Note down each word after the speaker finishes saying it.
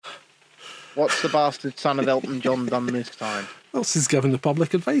What's the bastard son of Elton John done this time? Well, she's given the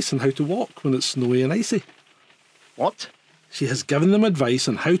public advice on how to walk when it's snowy and icy. What? She has given them advice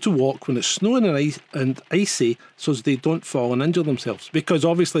on how to walk when it's snowing and icy so as they don't fall and injure themselves. Because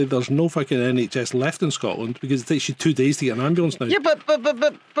obviously there's no fucking NHS left in Scotland because it takes you 2 days to get an ambulance now. Yeah, but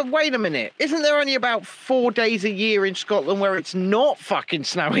wait a minute. Isn't there only about 4 days a year in Scotland where it's not fucking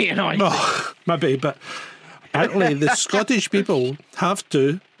snowy and icy? Oh, maybe, but apparently the Scottish people have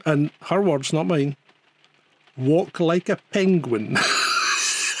to, and her words, not mine, walk like a penguin.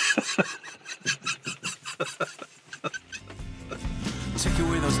 Take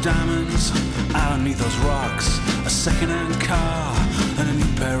away those diamonds underneath those rocks, a second-hand car and a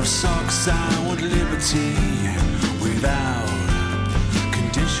new pair of socks. I want liberty without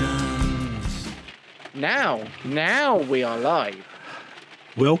conditions. Now we are live.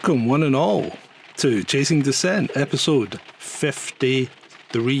 Welcome one and all to Chasing Descent, episode 53.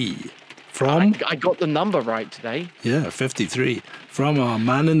 From I got the number right today. Yeah, 53. From a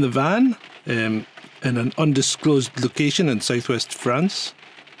man in the van in an undisclosed location in southwest France,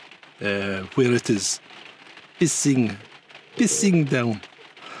 where it is pissing down.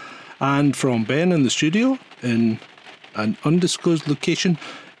 And from Ben in the studio in an undisclosed location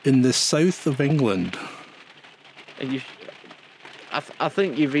in the south of England. And I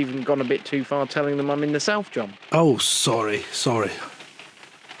think you've even gone a bit too far telling them I'm in the south, John. Oh, sorry.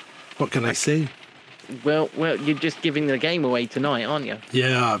 What can I say? Well, you're just giving the game away tonight, aren't you?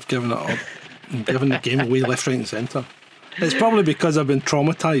 Yeah, I've given it up. I'm giving the game away left, right and centre. It's probably because I've been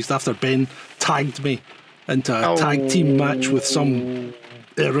traumatised after Ben tagged me into a tag team match with some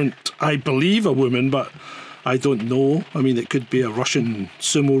errant, I believe a woman, but I don't know. I mean, it could be a Russian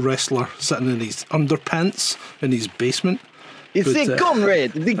sumo wrestler sitting in his underpants in his basement. It's a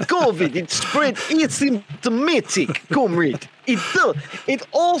comrade. The COVID, it spread asymptomatic, comrade. It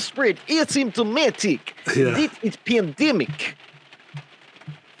all spread asymptomatic. Yeah. It's pandemic.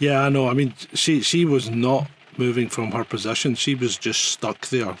 Yeah, I know. I mean, she was not moving from her position. She was just stuck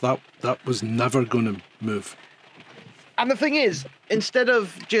there. That was never going to move. And the thing is, instead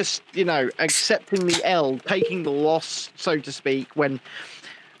of just, accepting the L, taking the loss, so to speak, when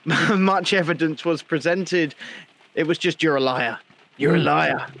much evidence was presented, it was just, you're a liar. You're a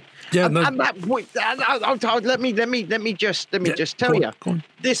liar. Yeah, and that point, let me just tell you,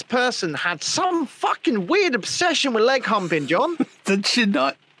 this person had some fucking weird obsession with leg humping, John. Did she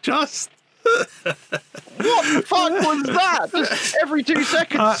not just? What the fuck was that? Just every 2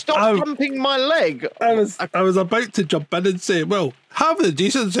 seconds, stop humping my leg. I was about to jump in and say, well, have the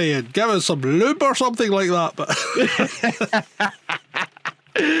decency and give us some lube or something like that, but.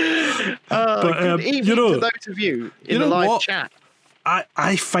 Good evening to those of you in the live chat.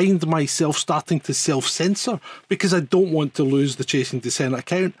 I find myself starting to self-censor because I don't want to lose the Chasing Descent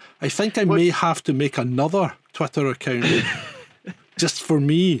account. I think I may have to make another Twitter account just for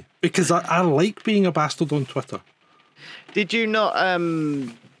me because I like being a bastard on Twitter. Did you not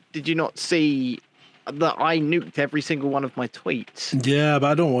see that I nuked every single one of my tweets? Yeah, but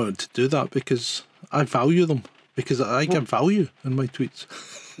I don't want to do that because I value them. Because I get value in my tweets.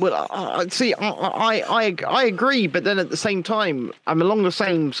 Well, I agree, but then at the same time, I'm along the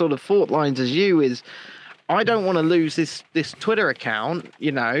same sort of thought lines as you. Is I don't want to lose this Twitter account.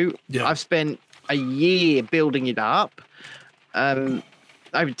 Yeah. I've spent a year building it up. Over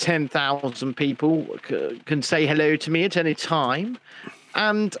 10,000 people can say hello to me at any time,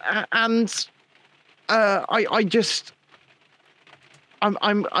 and I just.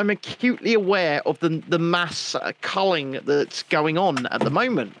 I'm acutely aware of the mass culling that's going on at the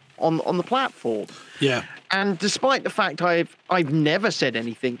moment on the platform. Yeah. And despite the fact I've never said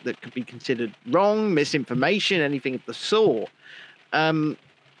anything that could be considered wrong, misinformation, anything of the sort,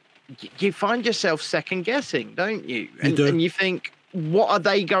 you find yourself second guessing, don't you? And, do. And you think, what are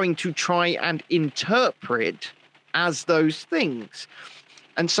they going to try and interpret as those things?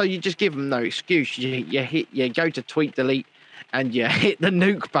 And so you just give them no excuse. You go to tweet delete. And you hit the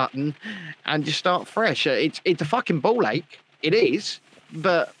nuke button and you start fresh. It's a fucking ball ache. It is.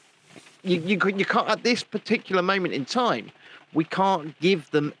 But you can't, at this particular moment in time, we can't give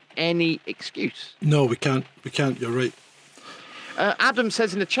them any excuse. No, we can't. You're right. Adam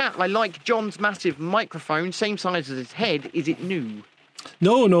says in the chat, I like John's massive microphone, same size as his head. Is it new?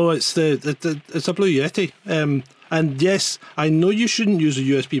 No, it's it's a Blue Yeti. And yes, I know you shouldn't use a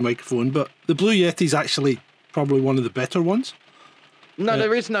USB microphone, but the Blue Yeti is actually probably one of the better ones. No,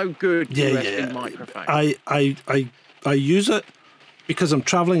 there is no good USB microphone. I use it because I'm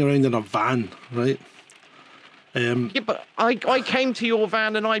travelling around in a van, right? Yeah, but I came to your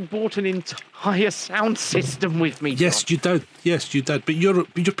van and I bought an entire sound system with me. Yes, John. you did. Yes, you did. But you're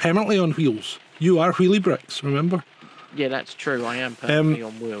permanently on wheels. You are wheelie bricks, remember? Yeah, that's true. I am permanently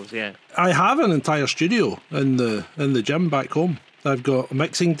on wheels. Yeah. I have an entire studio in the gym back home. I've got a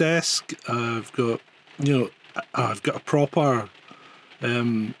mixing desk. I've got a proper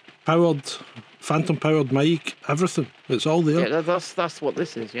phantom powered mic. Everything. It's all there. Yeah, that's what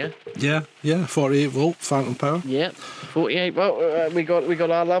this is. Yeah. Yeah. 48 volt phantom power. Yeah. 48. Well, we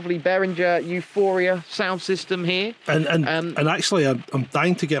got our lovely Behringer Euphoria sound system here. And actually, I'm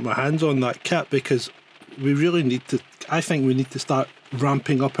dying to get my hands on that kit because we really need to. I think we need to start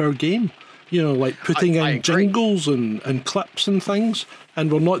ramping up our game. Like putting I in agree. jingles and clips and things.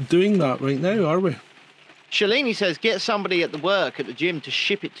 And we're not doing that right now, are we? Shalini says, get somebody at the gym to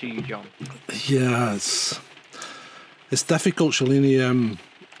ship it to you, John. Yeah, it's difficult, Shalini,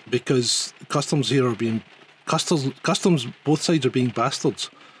 because customs here are being customs. Both sides are being bastards.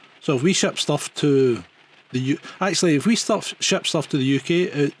 So if we ship stuff to if we ship stuff to the UK,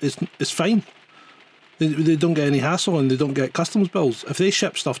 it's fine. They don't get any hassle and they don't get customs bills. If they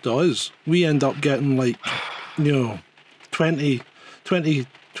ship stuff to us, we end up getting 20,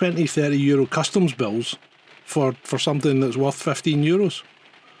 30 euro customs bills for something that's worth 15 euros.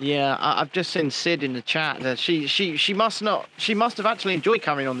 Yeah, I've just seen Sid in the chat. That she must have actually enjoyed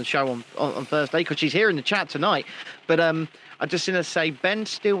coming on the show on Thursday because she's here in the chat tonight. But I just seen her say, Ben's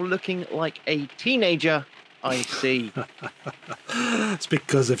still looking like a teenager. I see. It's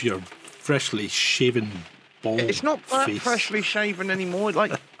because of your freshly shaven bald It's not that face. freshly shaven anymore.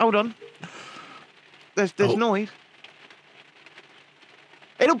 Like, hold on. There's noise.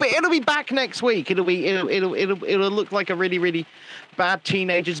 It'll be back next week. It'll look like a really, really bad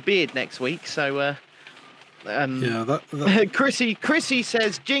teenager's beard next week. So that Chrissy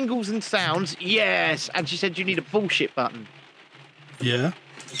says jingles and sounds, yes, and she said you need a bullshit button. yeah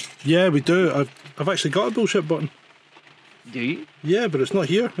we do. I've actually got a bullshit button. Do you? Yeah, but it's not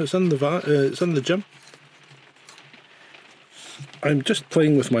here. It's in the it's in the gym. I'm just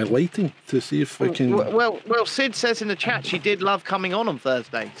playing with my lighting to see if I can. Well, Sid says in the chat she did love coming on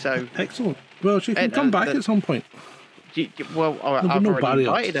Thursday. So Excellent. Well, she can come back at some point. I've no already barriers.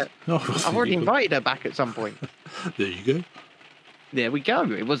 invited her. Oh, I've already invited her back at some point. There you go. There we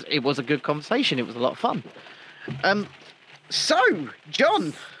go. It was a good conversation. It was a lot of fun. So,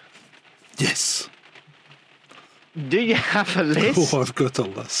 John, Yes. do you have a list? Oh, I've got a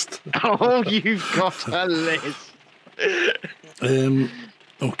list. Oh, you've got a list.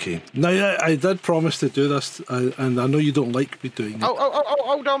 Okay. Now, I did promise to do this, and I know you don't like me doing it. Oh,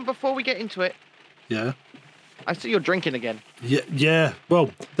 hold on before we get into it. Yeah. I see you're drinking again. Yeah.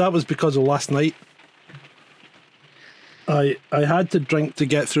 Well, that was because of last night. I had to drink to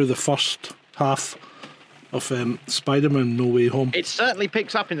get through the first half of Spider-Man No Way Home. It certainly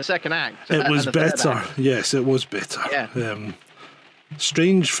picks up in the second act. It was and the third better. act. Yes, it was better. Yeah.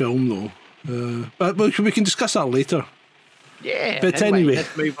 Strange film, though. But we can discuss that later. Yeah. But anyway.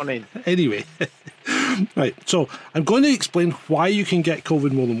 Let's move on in. Anyway. Right, so I'm going to explain why you can get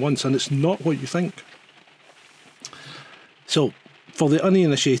COVID more than once, and it's not what you think. So, for the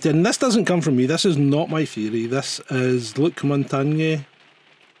uninitiated, and this doesn't come from me, this is not my theory, this is Luc Montagnier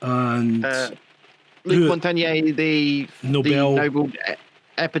and Luc Montagnier, the Nobel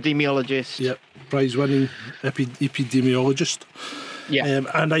epidemiologist. Yep, prize-winning epidemiologist. Yeah.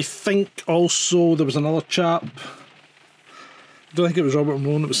 And I think also there was another chap, I don't think it was Robert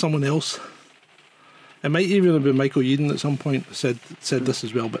Malone, it was someone else. It might even have been Michael Yeadon at some point said this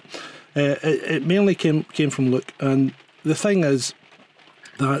as well, but it mainly came from Luc. And the thing is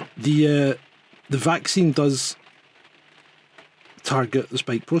that the vaccine does target the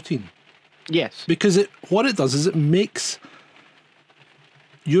spike protein. Yes. Because what it does is it makes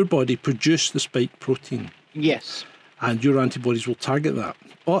your body produce the spike protein. Yes. And your antibodies will target that.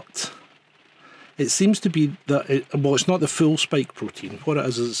 But it seems to be that, it's not the full spike protein. What it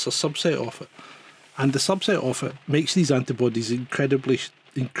is it's a subset of it. And the subset of it makes these antibodies incredibly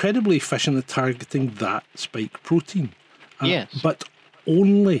efficient at targeting that spike protein. Yes. But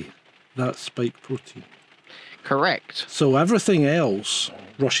only that spike protein. Correct. So everything else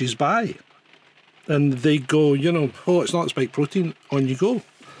rushes by. And they go, it's not spike protein, on you go.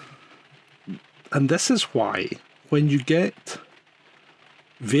 And this is why when you get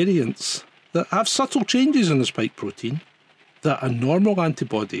variants that have subtle changes in the spike protein that a normal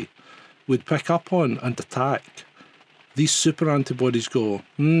antibody would pick up on and attack, these super antibodies go,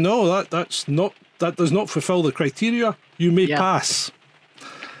 no, that does not fulfill the criteria. You may pass.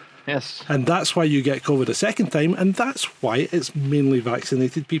 Yes. And that's why you get COVID a second time, and that's why it's mainly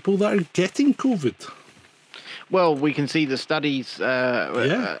vaccinated people that are getting COVID. Well, we can see the studies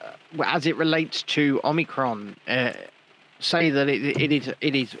as it relates to Omicron say that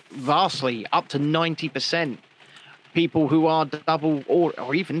it is vastly up to 90% people who are double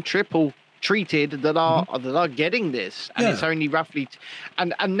or even triple treated that are getting this, and it's only roughly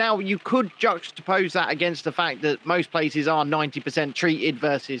and now you could juxtapose that against the fact that most places are 90% treated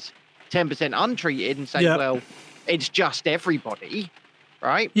versus 10% untreated and say, well, it's just everybody,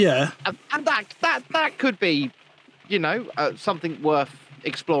 right? Yeah. And that could be, something worth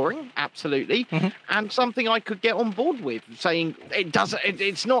exploring, absolutely, and something I could get on board with, saying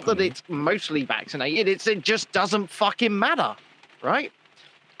it's not that it's mostly vaccinated, it just doesn't fucking matter, right?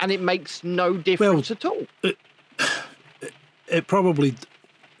 And it makes no difference at all. It probably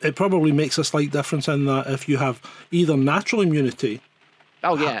makes a slight difference in that if you have either natural immunity,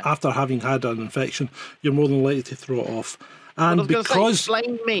 after having had an infection, you're more than likely to throw it off. And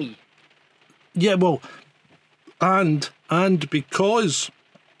explain me. Yeah, well, and because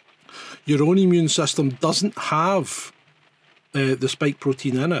your own immune system doesn't have the spike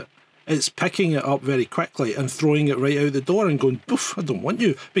protein in it, it's picking it up very quickly and throwing it right out the door and going, poof, I don't want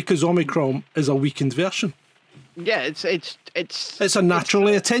you, because Omicron is a weakened version. Yeah, it's a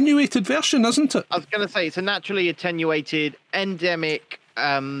naturally attenuated version, isn't it? I was going to say it's a naturally attenuated endemic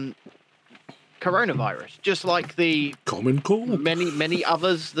coronavirus, just like the common cold, many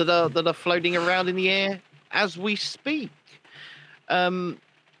others that are floating around in the air as we speak.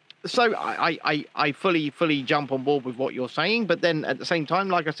 So I fully jump on board with what you're saying, but then at the same time,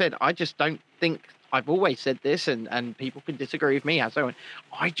 like I said, I just don't think, I've always said this, and people can disagree with me as I want.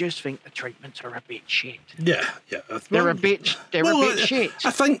 I just think the treatments are a bit shit. Yeah. They're a bit shit.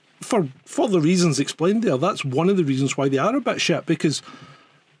 I think for the reasons explained there, that's one of the reasons why they are a bit shit, because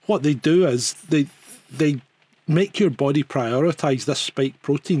what they do is they make your body prioritise this spike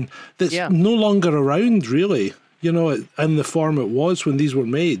protein that's no longer around, really, in the form it was when these were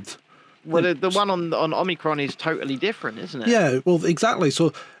made. Well, the one on Omicron is totally different, isn't it? Yeah, well, exactly.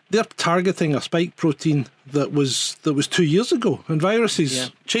 So they're targeting a spike protein that was 2 years ago, and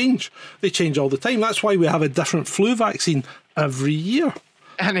viruses change. They change all the time. That's why we have a different flu vaccine every year.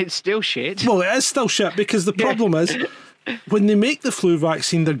 And it's still shit. Well, it is still shit, because the problem is when they make the flu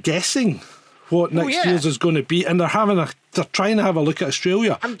vaccine, they're guessing what next year's is going to be, and they're trying to have a look at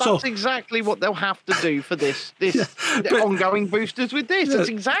Australia. And that's exactly what they'll have to do for this ongoing boosters with this. That's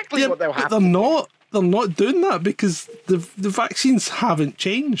exactly what they'll have to do. They're not doing that because the vaccines haven't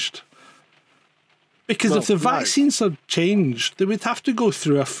changed. Because if the vaccines had changed, they would have to go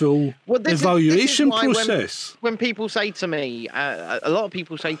through a full evaluation process. When people say to me, a lot of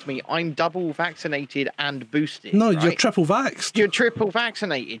people say to me, I'm double vaccinated and boosted. No, right? You're triple vaxxed. You're triple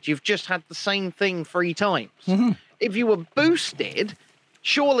vaccinated. You've just had the same thing 3 times. If you were boosted,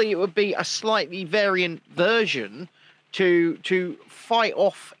 surely it would be a slightly variant version to fight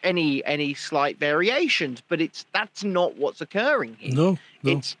off any slight variations. But that's not what's occurring here. No.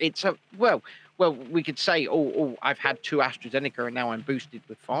 It's a well, we could say, I've had 2 AstraZeneca and now I'm boosted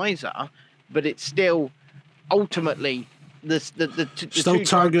with Pfizer, but it's still ultimately still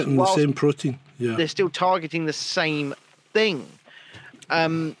targeting the same protein. Yeah, they're still targeting the same thing.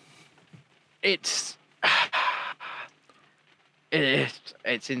 It's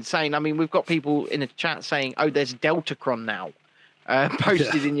insane. I mean, we've got people in the chat saying, "Oh, there's Deltacron now,"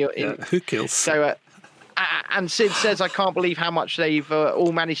 posted in your. Who kills? So. And Sid says, I can't believe how much they've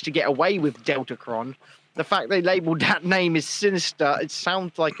all managed to get away with Deltacron. The fact they labelled that name is sinister. It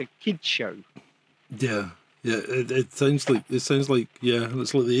sounds like a kid's show. Yeah. It sounds like it's like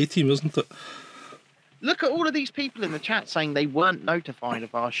the A-Team, isn't it? Look at all of these people in the chat saying they weren't notified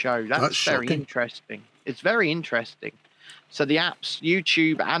of our show. That's very interesting. It's very interesting. So the apps,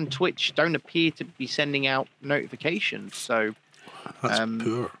 YouTube and Twitch, don't appear to be sending out notifications. So that's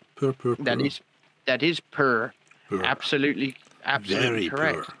poor. That is poor. Absolutely very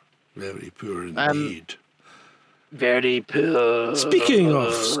correct. Poor. Very poor indeed. Very poor. Speaking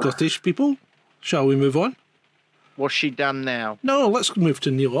of Scottish people, shall we move on? What's she done now? No, let's move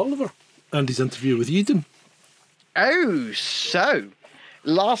to Neil Oliver and his interview with Eden. Oh, so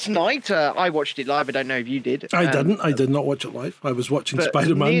last night I watched it live. I don't know if you did. I didn't. I did not watch it live. I was watching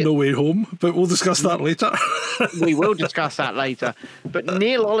Spider-Man No Way Home, but we'll discuss that later. We will discuss that later. But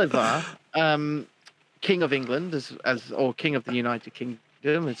Neil Oliver, King of England, or King of the United Kingdom,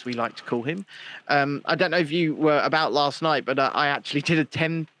 as we like to call him. I don't know if you were about last night, but I actually did a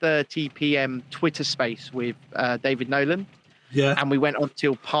 10:30 p.m. Twitter space with David Nolan. Yeah. And we went on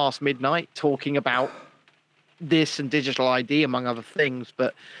till past midnight talking about this and digital ID, among other things.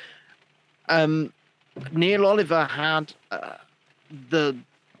 But Neil Oliver had the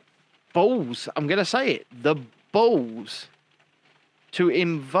balls, I'm going to say it, the balls to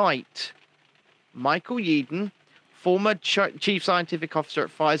invite Michael Yeadon, former chief scientific officer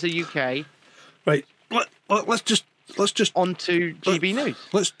at Pfizer UK, Right. Let's just onto GB News.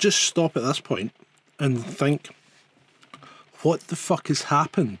 Let's just stop at this point and think, what the fuck has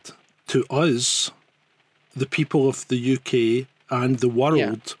happened to us, the people of the UK and the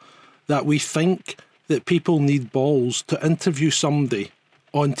world, that we think that people need balls to interview somebody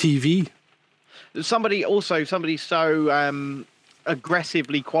on TV? Somebody so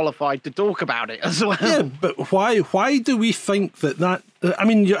aggressively qualified to talk about it as well. Yeah, but why do we think that? I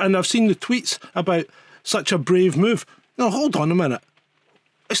mean, and I've seen the tweets about such a brave move. No, hold on a minute.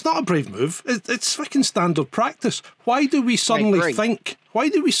 It's not a brave move. It's fucking standard practice. Why do we suddenly think? Why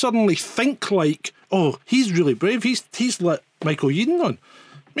do we suddenly think like, oh, he's really brave. He's let Michael Yeadon on.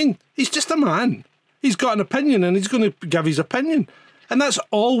 I mean, he's just a man. He's got an opinion, and he's going to give his opinion. And that's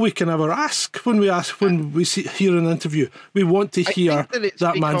all we can ever ask when we hear an interview. We want to hear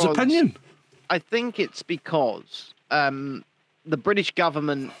that man's opinion. I think it's because the British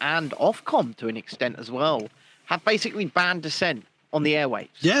government and Ofcom, to an extent as well, have basically banned dissent on the airwaves.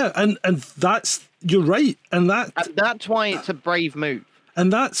 Yeah, and that's, you're right. And that's why it's a brave move.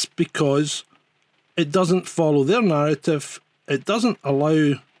 And that's because it doesn't follow their narrative. It doesn't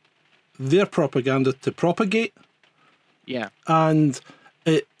allow their propaganda to propagate. Yeah. And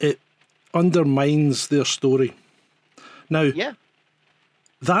it undermines their story. Now,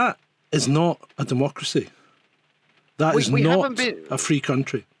 that is not a democracy. That is not a free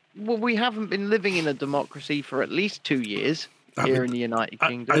country. Well, we haven't been living in a democracy for at least 2 years here in the United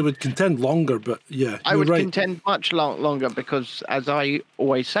Kingdom. I would contend longer, but yeah, I would contend much longer because, as I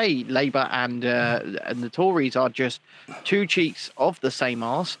always say, Labour and the Tories are just two cheeks of the same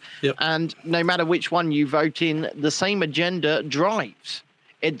arse. Yep. And no matter which one you vote in, the same agenda drives.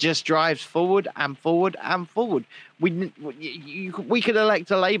 It just drives forward and forward and forward. We could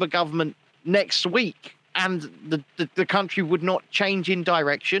elect a Labour government next week, and the country would not change in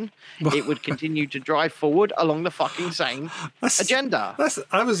direction. It would continue to drive forward along the fucking same agenda.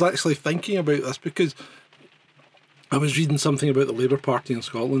 I was actually thinking about this because I was reading something about the Labour Party in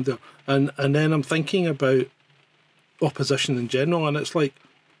Scotland there, and then I'm thinking about opposition in general, and it's like,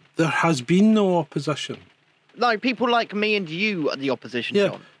 there has been no opposition. No, people like me and you are the opposition,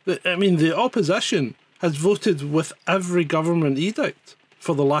 John. I mean, the opposition has voted with every government edict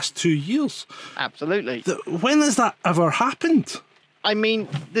for the last 2 years. Absolutely. When has that ever happened? I mean,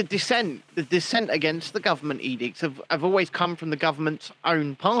 the dissent against the government edicts have always come from the government's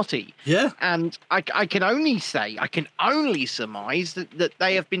own party. Yeah. And I can only surmise that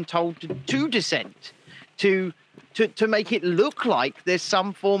they have been told to dissent, to make it look like there's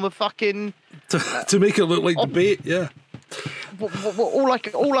some form of fucking... To make it look like debate, yeah.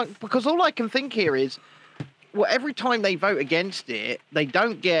 Because all I can think here is, well, every time they vote against it, they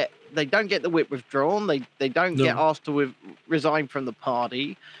don't get the whip withdrawn. They don't get asked to resign from the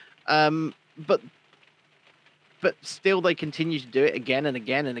party, but still they continue to do it again and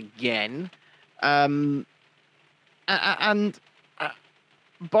again and again. And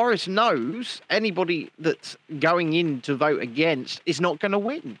Boris knows anybody that's going in to vote against is not going to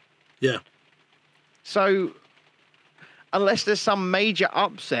win. Yeah. So, unless there's some major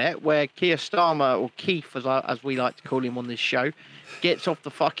upset where Keir Starmer, or Keith as we like to call him on this show, gets off the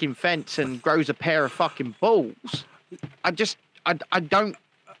fucking fence and grows a pair of fucking balls, I don't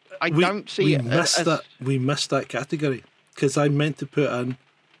see it. We missed that category because I meant to put in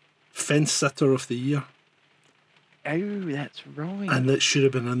fence sitter of the year. Oh, that's right. And it should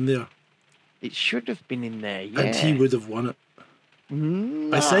have been in there. It should have been in there, yeah. And he would have won it.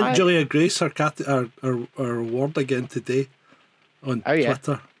 No, I sent Julia Grace her award again today on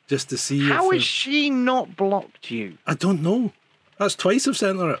Twitter just to see. How has she not blocked you? I don't know. That's twice I've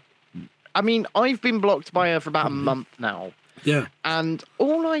sent her it. I mean, I've been blocked by her for about a month now. Yeah. And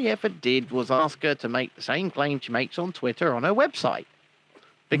all I ever did was ask her to make the same claim she makes on Twitter on her website.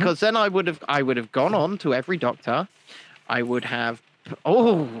 Because then I would have gone on to Every Doctor. I would have...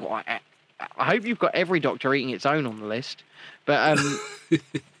 I hope you've got Every Doctor eating its own on the list. But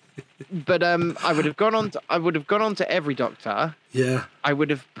I would have gone on to Every Doctor. Yeah. I would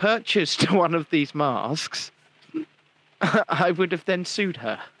have purchased one of these masks. I would have then sued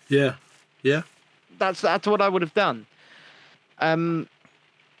her. Yeah. Yeah. That's what I would have done.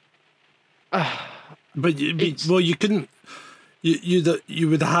 But you couldn't. You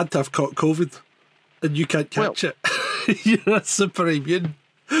would have had to have caught COVID, and you can't catch it. You're a super immune.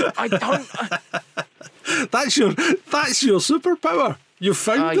 I don't. That's your superpower. You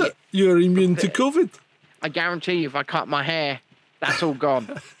found it. You're immune to COVID. I guarantee you, if I cut my hair, that's all gone.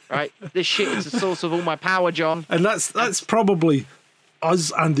 right? This shit is the source of all my power, John. And that's probably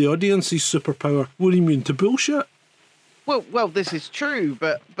us and the audience's superpower. We're immune to bullshit. Well, this is true,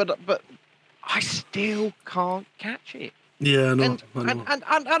 but I still can't catch it. Yeah, I know. And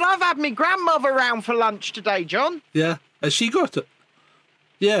I've had my grandmother round for lunch today, John. Yeah, has she got it?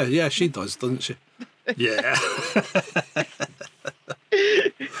 Yeah, she does, doesn't she? Yeah.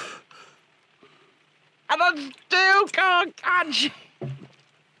 And I still can't catch it.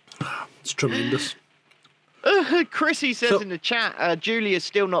 It's tremendous. Chrissy says in the chat, Julia's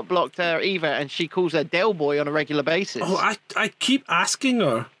still not blocked her either, and she calls her Del Boy on a regular basis. Oh, I keep asking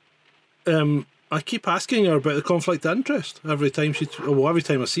her. I keep asking her about the conflict of interest every time every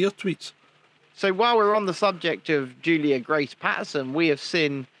time I see her tweets. So while we're on the subject of Julia Grace Patterson, we have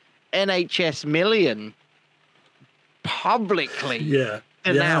seen NHS Million publicly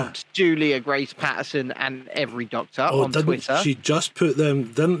denounce Julia Grace Patterson and every doctor on Twitter. She just put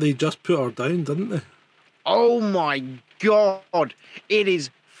them? Didn't they just put her down? Didn't they? Oh my God! It is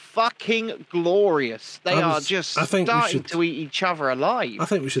fucking glorious. They are just starting to eat each other alive. I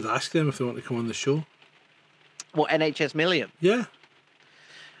think we should ask them if they want to come on the show. What, NHS Million? Yeah.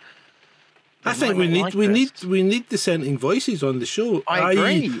 I think we need dissenting voices on the show. I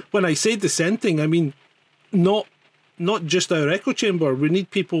agree. When I say dissenting, I mean not just our echo chamber. We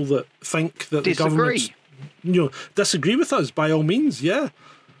need people that think that the government disagree with us by all means. Yeah.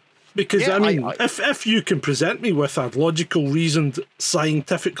 Because, I mean, if you can present me with a logical, reasoned,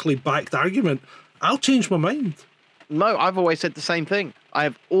 scientifically backed argument, I'll change my mind. No, I've always said the same thing. I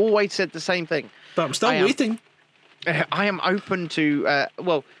have always said the same thing. But I'm still waiting. I am open to,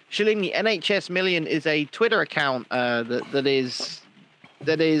 Shalini, NHS Million is a Twitter account that is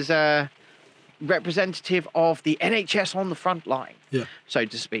representative of the NHS on the front line, so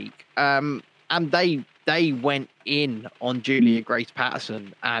to speak. And they went in on Julia Grace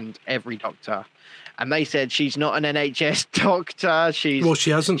Patterson and every doctor, and they said she's not an NHS doctor. She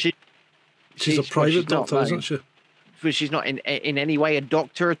hasn't. She's a private doctor, isn't she? But she's not in any way a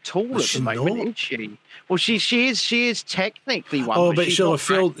doctor at all at the moment, is she? Well, she is technically one. Oh, but she'll have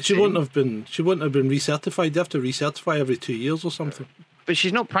failed. She wouldn't have been recertified. You have to recertify every 2 years or something. But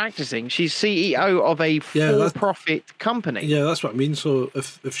she's not practicing. She's CEO of a for-profit company. Yeah, that's what I mean. So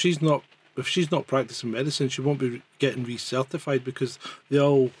if she's not practicing medicine, she won't be getting recertified because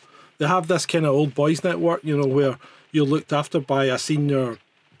they have this kind of old boys network, where you're looked after by a senior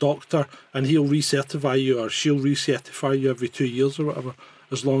doctor and he'll recertify you or she'll recertify you every 2 years or whatever,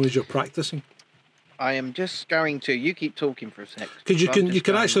 as long as you're practicing. I am just going to. You keep talking for a sec. Because you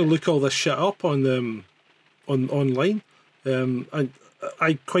can actually look all this shit up on online. And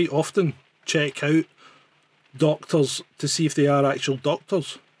I quite often check out doctors to see if they are actual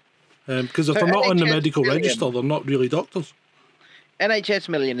doctors. Because if they're not on the medical register, they're not really doctors. NHS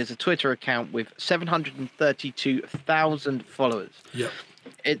Million is a Twitter account with 732,000 followers. Yeah.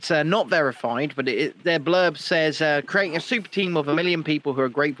 It's not verified, but their blurb says, creating a super team of 1 million people who are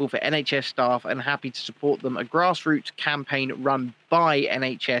grateful for NHS staff and happy to support them, a grassroots campaign run by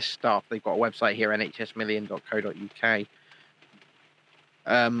NHS staff. They've got a website here, nhsmillion.co.uk.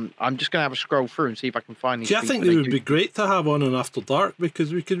 I'm just going to have a scroll through and see if I can find these. See, I think they would be great to have on After Dark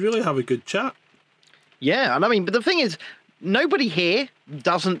because we could really have a good chat. Yeah, and I mean, but the thing is, nobody here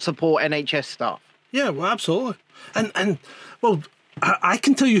doesn't support NHS staff. Yeah, well, absolutely. And well, I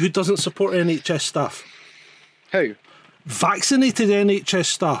can tell you who doesn't support NHS staff. Who? Vaccinated NHS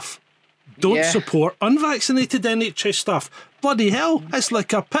staff don't support unvaccinated NHS staff. Bloody hell, it's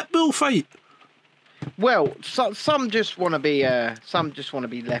like a pit bull fight. Well, some just want to be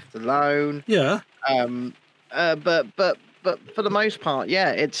left alone. Yeah. But for the most part,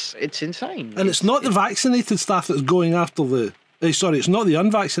 it's insane. And it's not the vaccinated staff that's going after the. It's not the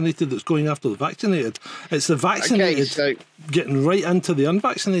unvaccinated that's going after the vaccinated. It's the vaccinated getting right into the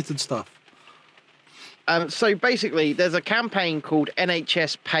unvaccinated stuff. So basically, there's a campaign called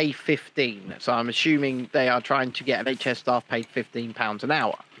NHS Pay 15. So I'm assuming they are trying to get NHS staff paid £15 an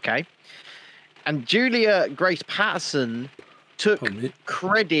hour. Okay. And Julia Grace Patterson took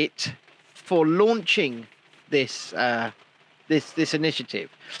credit for launching this this initiative.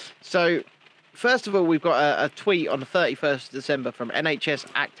 So, first of all, we've got a tweet on the 31st of December from NHS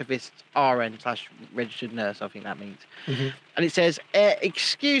activist RN/registered nurse, I think that means. Mm-hmm. And it says,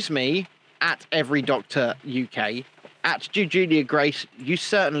 excuse me, at Every Doctor UK, at Julia Grace, you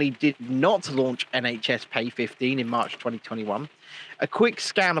certainly did not launch NHS Pay 15 in March 2021. A quick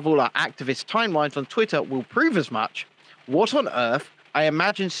scan of all our activist timelines on Twitter will prove as much. What on earth? I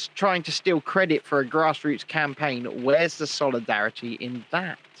imagine trying to steal credit for a grassroots campaign. Where's the solidarity in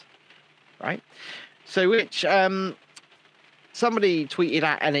that? Right? So which somebody tweeted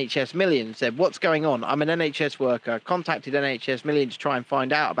at NHS Million, said, "What's going on? I'm an NHS worker. Contacted NHS Million to try and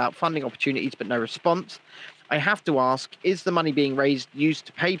find out about funding opportunities, but no response. I have to ask, is the money being used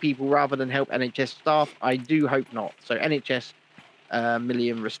to pay people rather than help NHS staff? I do hope not." So NHS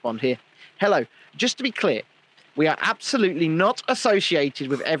Million respond here. "Hello. Just to be clear, we are absolutely not associated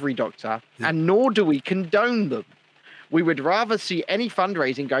with Every Doctor, and nor do we condone them. We would rather see any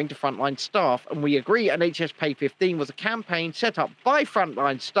fundraising going to frontline staff, and we agree NHS Pay 15 was a campaign set up by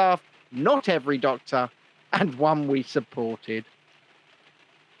frontline staff, not Every Doctor, and one we supported."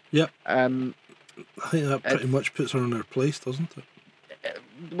 Yep. I think that pretty much puts her in her place, doesn't it?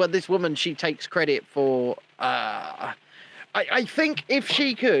 Well, this woman, she takes credit for... I think if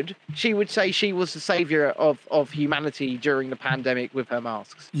she could, she would say she was the saviour of humanity during the pandemic with her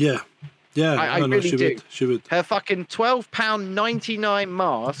masks. Yeah. Yeah, I really do. She would. Her fucking £12.99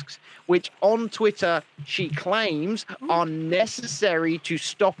 masks, which on Twitter she claims are necessary to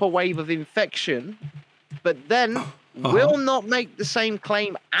stop a wave of infection, but then will not make the same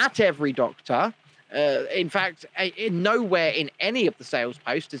claim at Every Doctor. In fact, nowhere in any of the sales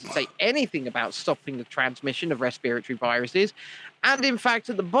posts does it say anything about stopping the transmission of respiratory viruses. And in fact,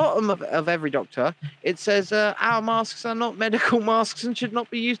 at the bottom of Every Doctor, it says, "Our masks are not medical masks and should not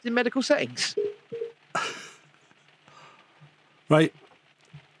be used in medical settings." Right.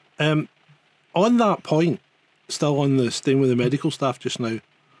 On that point, still on the staying with the medical staff just now.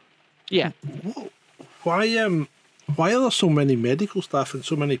 Yeah. Why are there so many medical staff and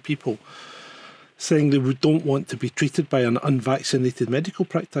so many people saying they don't want to be treated by an unvaccinated medical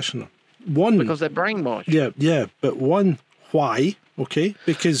practitioner? One, because they're brainwashed. Yeah, but one, why? Okay,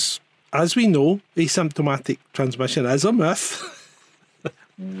 because as we know, asymptomatic transmission is a myth.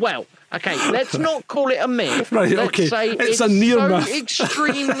 Well, okay, let's not call it a myth. Right, let's okay. say It's a near so myth.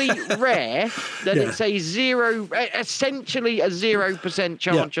 extremely rare that it's essentially a 0%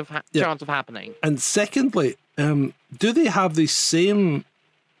 chance of happening. And secondly, do they have the same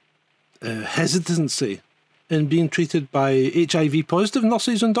hesitancy in being treated by HIV positive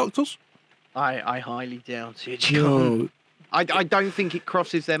nurses and doctors? I highly doubt it. No. I don't think it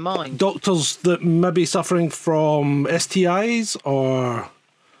crosses their mind. Doctors that may be suffering from STIs or...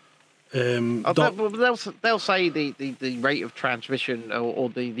 they'll say the rate of transmission or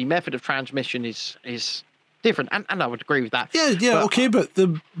the method of transmission is different, and I would agree with that.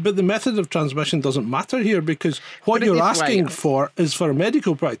 But the method of transmission doesn't matter here, because what you're asking for is for a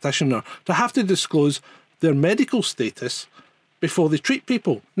medical practitioner to have to disclose their medical status before they treat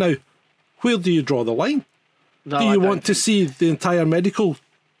people. Now, where do you draw the line? No, do you want to see the entire medical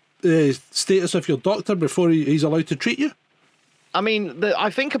status of your doctor before he's allowed to treat you? I mean, I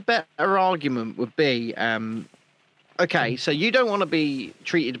think a better argument would be, okay, so you don't want to be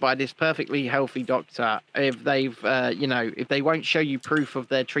treated by this perfectly healthy doctor if they've, if they won't show you proof of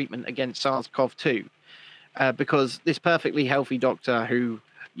their treatment against SARS-CoV-2, because this perfectly healthy doctor who,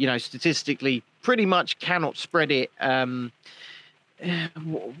 statistically pretty much cannot spread it.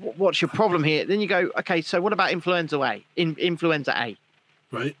 What's your problem here? Then you go, okay, so what about influenza A? Influenza A,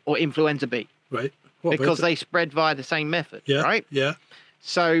 right? Or influenza B, right? Because they spread via the same method, right? Yeah.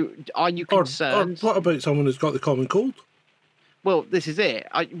 So are you concerned? Or what about someone who's got the common cold? Well, this is it.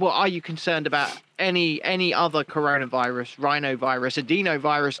 Are you concerned about any other coronavirus, rhinovirus,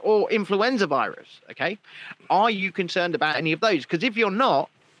 adenovirus, or influenza virus? Okay. Are you concerned about any of those? Because if you're not,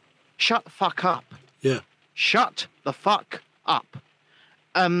 shut the fuck up. Yeah. Shut the fuck up.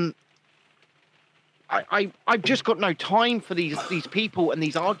 I've just got no time for these people and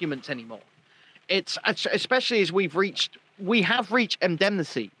these arguments anymore. It's especially as we have reached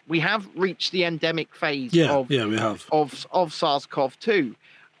endemicity. We have reached the endemic phase we of SARS-CoV-2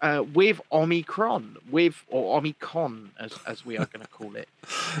 with Omicron, or Omicron as we are going to call it.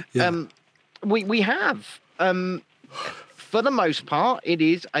 Yeah. We have, for the most part, it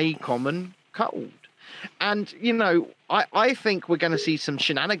is a common cold. And, I think we're going to see some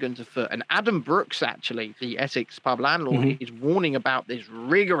shenanigans afoot. And Adam Brooks, actually, the Essex pub landlord, is warning about this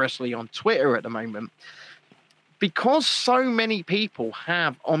rigorously on Twitter at the moment. Because so many people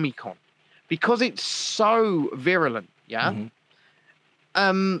have Omicron, because it's so virulent,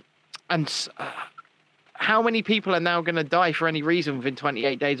 how many people are now going to die for any reason within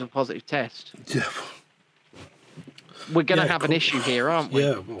 28 days of a positive test? Yeah. We're going to have an issue here, aren't we?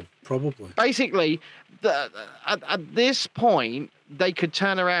 Yeah, well, probably. Basically, at this point, they could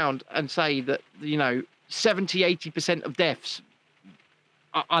turn around and say that, 70-80% of deaths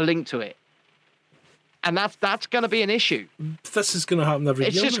are linked to it. And that's going to be an issue. This is going to happen every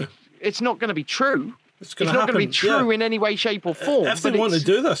year. It's not going to be true. It's not going to be true in any way, shape, or form. If they want to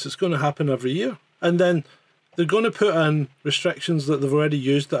do this, it's going to happen every year. And then they're going to put in restrictions that they've already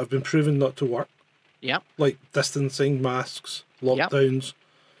used that have been proven not to work, Yep. like distancing, masks, lockdowns.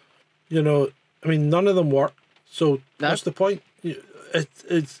 You know, I mean, none of them work. So what's the point?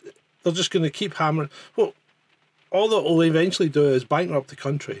 It's they're just going to keep hammering. Well, all that will eventually do is bankrupt the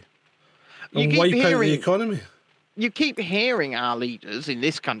country and wipe out the economy. You keep hearing our leaders in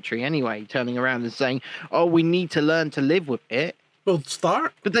this country anyway turning around and saying, oh, we need to learn to live with it. Well,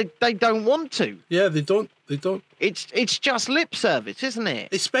 start. But they don't want to. Yeah, they don't. They don't. It's just lip service, isn't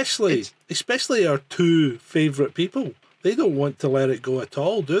it? Especially our two favourite people. They don't want to let it go at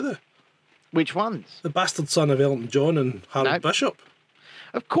all, do they? Which ones? The bastard son of Elton John and Harold Bishop.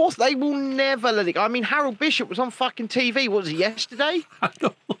 Of course, they will never let it go. I mean, Harold Bishop was on fucking TV. What was it, yesterday? I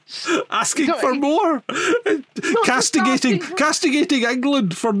know. Asking for more. Castigating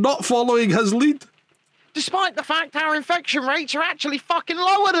England for not following his lead. Despite the fact our infection rates are actually fucking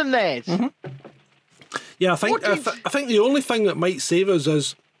lower than theirs. Mm-hmm. Yeah, I think the only thing that might save us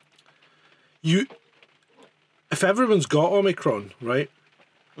is if everyone's got Omicron, right,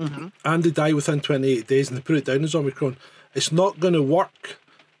 and they die within 28 days and they put it down as Omicron, it's not going to work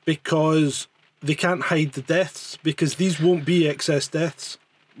because they can't hide the deaths because these won't be excess deaths.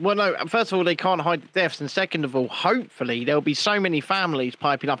 Well, no, first of all, they can't hide the deaths, and second of all, hopefully there'll be so many families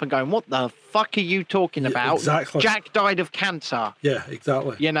piping up and going, what the fuck are you talking about? Exactly. Jack died of cancer. Yeah,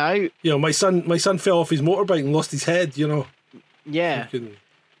 exactly. You know? My son fell off his motorbike and lost his head, you know. Yeah.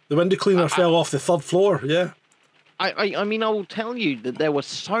 The window cleaner fell off the third floor, yeah. I mean, I will tell you that there were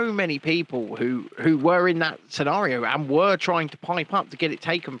so many people who were in that scenario and were trying to pipe up to get it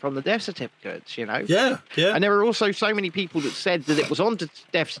taken from the death certificates, you know? Yeah, yeah. And there were also so many people that said that it was on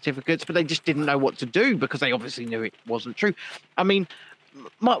death certificates, but they just didn't know what to do because they obviously knew it wasn't true. I mean,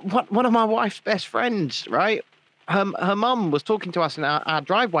 one of my wife's best friends, right? Her mum was talking to us in our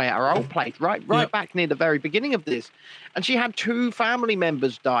driveway at our old place, right back near the very beginning of this. And she had two family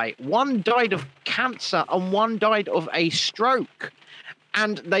members die. One died of cancer and one died of a stroke.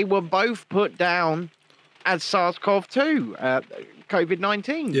 And they were both put down as SARS-CoV-2,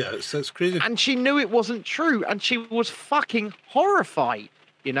 COVID-19. Yeah, that's crazy. And she knew it wasn't true. And she was fucking horrified,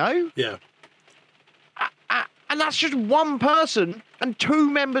 you know? Yeah. And that's just one person and two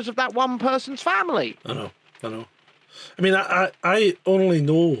members of that one person's family. I know. I mean, I only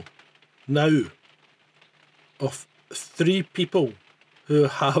know now of 3 people who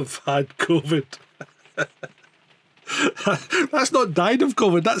have had COVID. That's not died of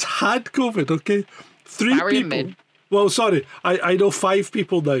COVID, that's had COVID, okay? 3 Barry people. and Min. Well, sorry, I know 5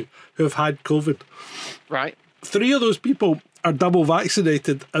 people now who have had COVID. Right. 3 of those people are double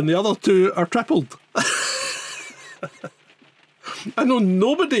vaccinated and the other 2 are tripled. I know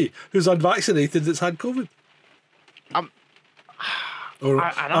nobody who's unvaccinated that's had COVID.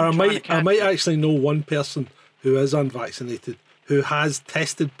 I might actually know one person who is unvaccinated who has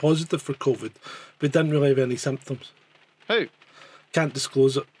tested positive for COVID but didn't really have any symptoms. Who? Can't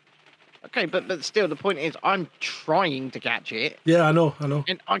disclose it. Okay, but still, the point is, I'm trying to catch it. Yeah, I know.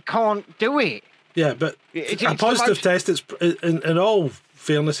 And I can't do it. Yeah, but a positive test, it's in all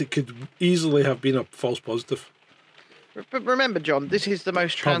fairness, it could easily have been a false positive. But remember, John, this is the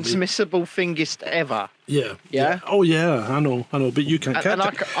most transmissible thingest ever. Yeah. Yeah. Oh yeah, I know. But you can't catch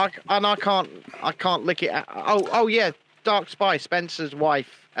it. I can't lick it. Oh yeah, Dark Spy, Spencer's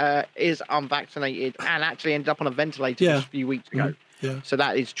wife, is unvaccinated and actually ended up on a ventilator just a few weeks ago. Yeah. So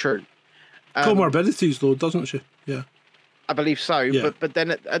that is true. Comorbidities, though, doesn't she? Yeah. I believe so. Yeah. But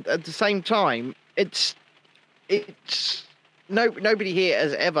then at the same time, it's nobody here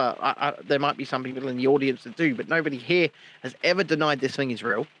has ever. There might be some people in the audience that do, but nobody here has ever denied this thing is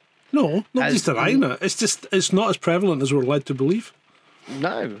real. No, nobody's denying it. It's not as prevalent as we're led to believe.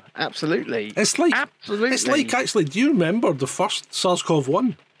 No, absolutely. It's like actually. Do you remember the first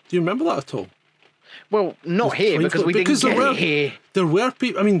SARS-CoV-1? Do you remember that at all? Well, not here because we didn't get it here. There were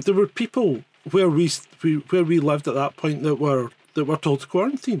people. I mean, there were people where we lived at that point that were told to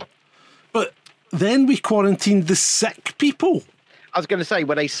quarantine, but then we quarantined the sick people. I was going to say,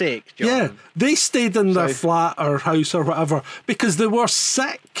 were they sick, John? Yeah, they stayed in their flat or house or whatever because they were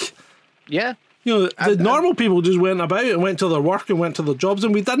sick. Yeah. You know, the normal people just went about and went to their work and went to their jobs,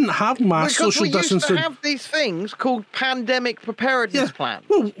 and we didn't have mass social distancing. Because we used to have these things called pandemic preparedness plans.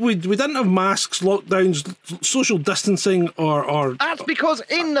 Well, we didn't have masks, lockdowns, social distancing, or that's because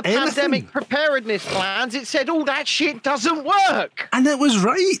in the pandemic preparedness plans, it said all that shit doesn't work. And it was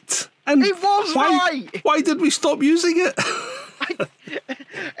right. And it was right. Why did we stop using it?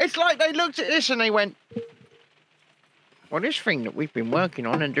 It's like they looked at this and they went, well, this thing that we've been working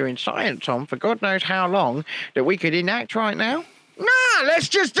on and doing science on for God knows how long that we could enact right now? Nah, let's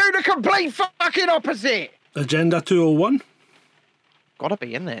just do the complete fucking opposite. Agenda 201. Gotta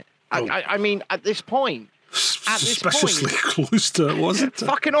be, isn't it? Oh. I mean, at this point, Suspiciously close to it, wasn't it?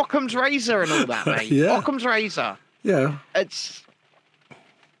 fucking Occam's razor and all that, mate. Yeah. Occam's razor. Yeah. It's.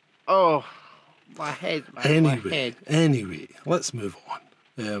 Oh, my head, man. My head. Anyway, let's move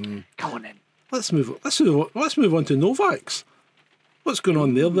on. Come on then. Let's move on to Novak's. What's going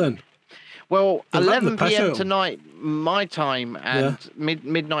on there then? Well, They're letting 11 the piss p.m. out. tonight, my time, and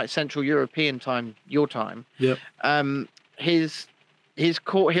midnight Central European time, your time. Yep. His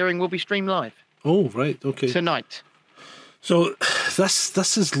court hearing will be streamed live Oh, right. Okay. tonight. So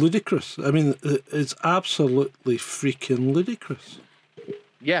this is ludicrous. I mean, it's absolutely freaking ludicrous.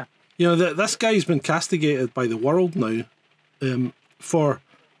 Yeah. You know, this guy's been castigated by the world now for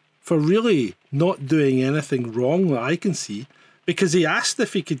really not doing anything wrong that I can see, because he asked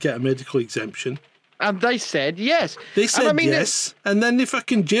if he could get a medical exemption. And they said yes. They said I mean, yes, and then they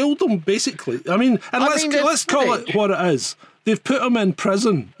fucking jailed him, basically. I mean, and let's call it what it is. They've put him in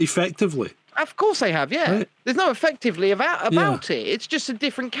prison, effectively. Of course they have, yeah. Right. There's no effectively about it. It's just a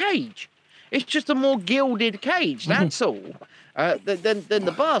different cage. It's just a more gilded cage, that's all, than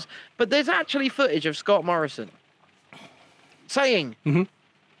the bars. But there's actually footage of Scott Morrison saying,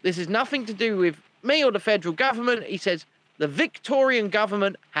 this is nothing to do with me or the federal government. He says, the Victorian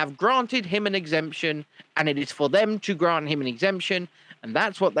government have granted him an exemption, and it is for them to grant him an exemption, and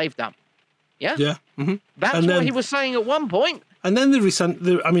that's what they've done. Yeah? Yeah. Mm-hmm. That's what he was saying at one point. And then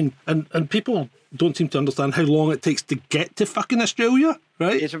and people don't seem to understand how long it takes to get to fucking Australia,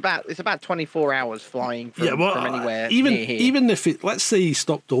 right? It's about 24 hours flying from anywhere even near here. even if let's say he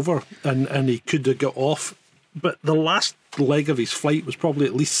stopped over and he could have got off, but the last leg of his flight was probably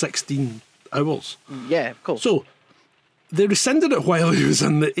at least 16 hours. Yeah, of course. So they rescinded it while he was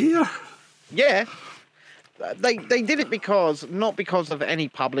in the air. Yeah. They did it not because of any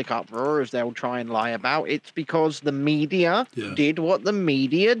public uproar, as they'll try and lie about. It's because the media did what the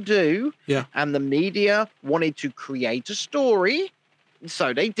media do. Yeah. And the media wanted to create a story.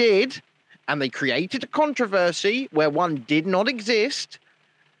 So they did. And they created a controversy where one did not exist.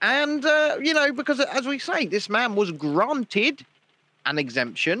 And, because as we say, this man was granted an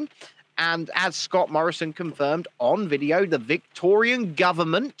exemption. And as Scott Morrison confirmed on video, the Victorian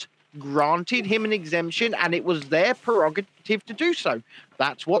government granted him an exemption, and it was their prerogative to do so.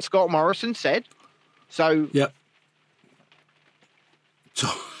 That's what Scott Morrison said. So, yep. So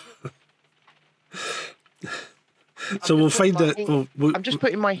we'll find that. I'm just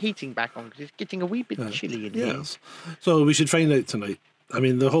putting my heating back on because it's getting a wee bit chilly in here. Yes. So we should find out tonight. I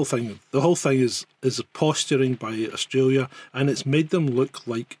mean, the whole thing is posturing by Australia, and it's made them look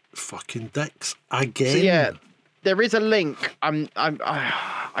like fucking dicks again. So yeah, there is a link.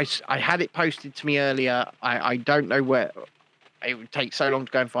 I had it posted to me earlier. I don't know where. It would take so long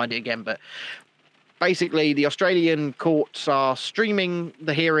to go and find it again, but basically the Australian courts are streaming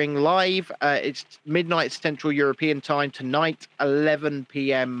the hearing live. It's midnight Central European time tonight, 11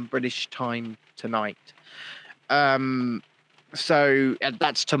 p.m. British time tonight. So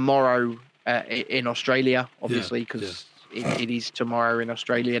that's tomorrow in Australia, obviously, because it is tomorrow in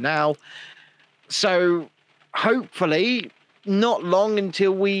Australia now. So hopefully not long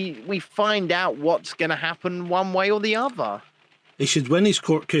until we find out what's going to happen one way or the other. He should win his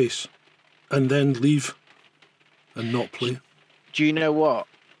court case and then leave and not play. Do you know what?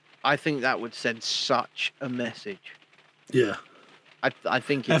 I think that would send such a message. Yeah. I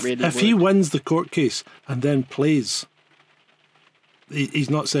think it really would. If he wins the court case and then plays, he's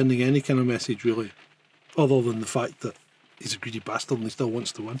not sending any kind of message, really, other than the fact that he's a greedy bastard and he still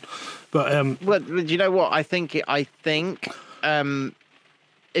wants to win. But well, do you know what? I think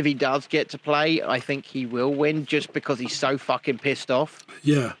if he does get to play, I think he will win just because he's so fucking pissed off.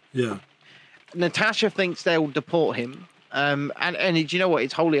 Yeah, yeah. Natasha thinks they'll deport him. And do you know what?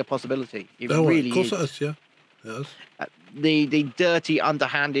 It's wholly a possibility. It really of course is. It is, yeah. It is. The dirty,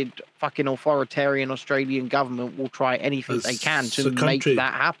 underhanded, fucking authoritarian Australian government will try anything they can to make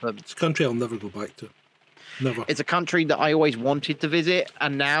that happen. It's a country I'll never go back to. Never. It's a country that I always wanted to visit,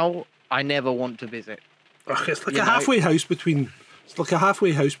 and now I never want to visit. It's like a halfway house between. It's like a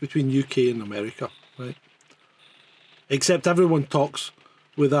halfway house between UK and America, right? Except everyone talks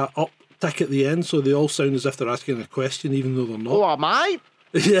with that uptick at the end, so they all sound as if they're asking a question, even though they're not. Oh, mate.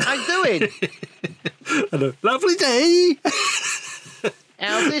 Yeah. How you doing? I know. Lovely day.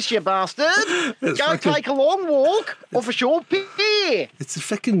 How's this, you bastard? Go take a long walk off a short pier. It's a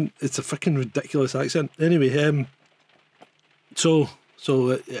fucking ridiculous accent. Anyway, so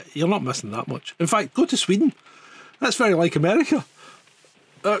you're not missing that much. In fact, go to Sweden. That's very like America.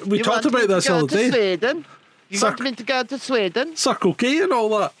 We talked about this the other day. Sweden? You want me to go to Sweden? Circle K and all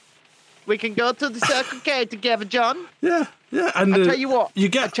that. We can go to the Circle K together, John. Yeah, yeah. And I'll tell you what. you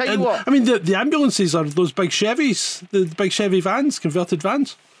get. I'll tell you and, what. I mean, the ambulances are those big Chevys, the big Chevy vans, converted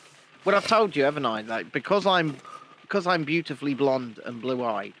vans. Well, I've told you, haven't I? Like, because I'm beautifully blonde and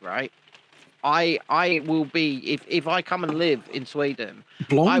blue-eyed, right? I will be if I come and live in Sweden.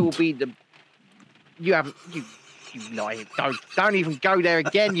 Blonde? I will be the. You haven't you lying. Don't even go there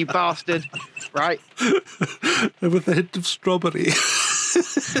again, you bastard. Right? With a hint of strawberry.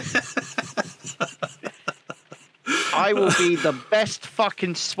 I will be the best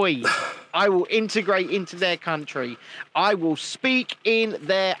fucking Swede. I will integrate into their country. I will speak in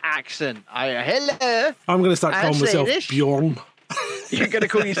their accent. Hello. I'm going to start calling myself Swedish. Bjorn. You're going to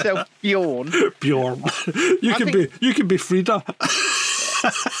call yourself Bjorn. Bjorn. You can be Frida.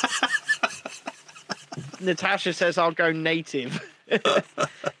 Natasha says I'll go native.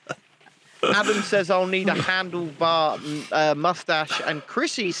 Adam says I'll need a handlebar mustache, and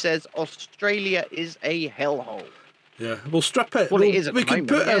Chrissy says Australia is a hellhole. Yeah, we'll strip it. Well, it is at we the can moment,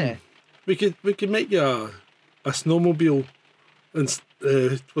 put yeah. we can make you a snowmobile, and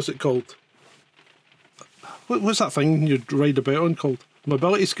what's it called? What's that thing you ride about on called?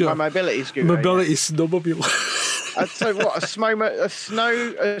 Mobility scooter. My mobility scooter. Mobility snowmobile. So what?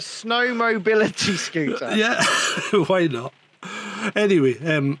 A snow mobility scooter. Yeah, why not? Anyway,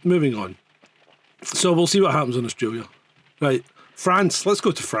 moving on. So we'll see what happens in Australia. Right, France. Let's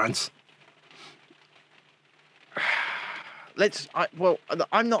go to France.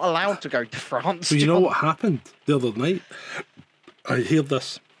 I'm not allowed to go to France. So you know John. what happened the other night? I heard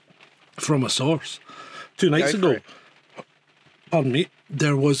this from a source. 2 nights Go ago, for it. pardon me,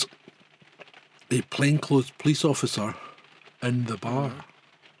 there was a plainclothes police officer in the bar.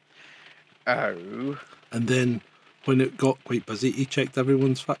 Oh. And then when it got quite busy, he checked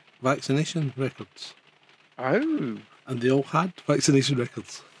everyone's vaccination records. Oh. And they all had vaccination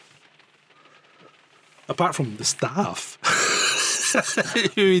records. Apart from the staff,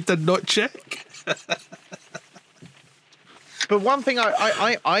 who he did not check. But one thing,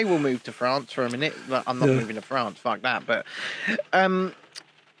 I will move to France for a minute. But I'm not moving to France. Fuck that. But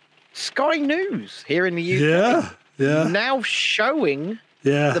Sky News here in the UK now showing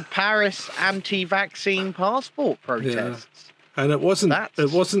the Paris anti-vaccine passport protests. Yeah. And it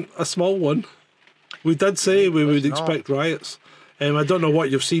wasn't a small one. We did say we would expect riots. I don't know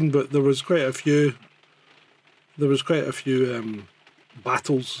what you've seen, but there was quite a few. There was quite a few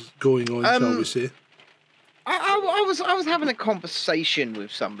battles going on, shall we say? I was having a conversation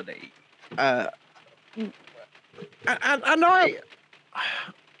with somebody, and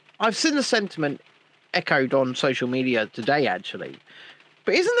I've seen the sentiment echoed on social media today, actually.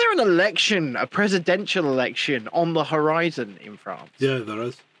 But isn't there an election, a presidential election, on the horizon in France? Yeah, there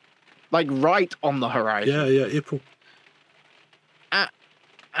is. Like right on the horizon. Yeah, April.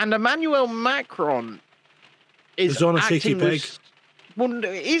 And Emmanuel Macron is on a acting shaky peg. Well,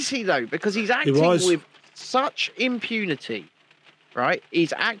 is he though? Because he's acting with such impunity, right?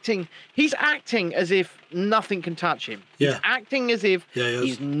 He's acting as if nothing can touch him. Yeah. He's acting as if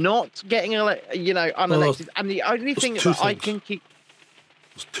he's not getting unelected. And the only thing that I can keep.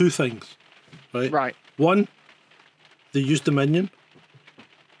 There's two things, right? Right. One, they used Dominion.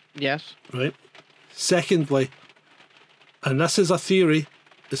 Yes. Right. Secondly, and this is a theory.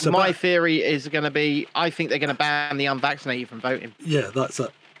 My theory is going to be, I think they're going to ban the unvaccinated from voting. Yeah, that's it.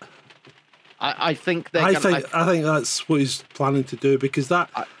 I think they're. I think that's what he's planning to do, because that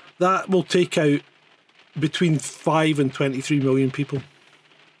will take out between 5 and 23 million people,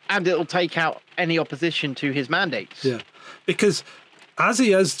 and it'll take out any opposition to his mandates. Yeah, because as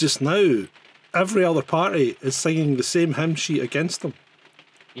he is just now, every other party is singing the same hymn sheet against him.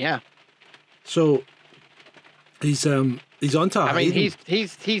 Yeah. So he's onto. I mean,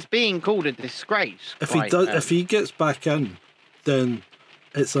 he's being called a disgrace. If he gets back in, then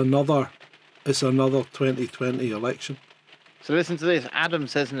it's another 2020 election. So listen to this. Adam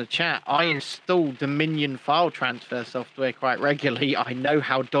says in the chat, I install Dominion file transfer software quite regularly. I know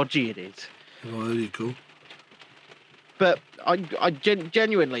how dodgy it is. Oh, there you go. But I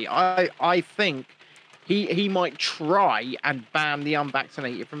genuinely think he might try and ban the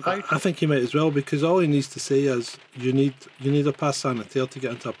unvaccinated from voting. I think he might as well, because all he needs to say is you need a pass sanitaire to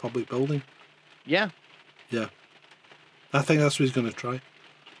get into a public building. Yeah. Yeah. I think that's what he's going to try.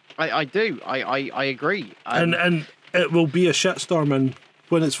 I do. I agree. And it will be a shitstorm, and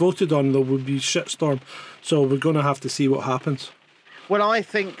when it's voted on, there will be a shitstorm. So we're going to have to see what happens. Well, I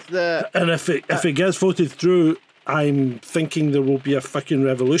think that... And if it gets voted through, I'm thinking there will be a fucking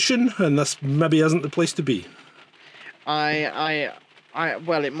revolution, and this maybe isn't the place to be. I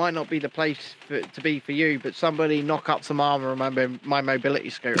Well, it might not be the place to be for you, but somebody knock up some armour on my mobility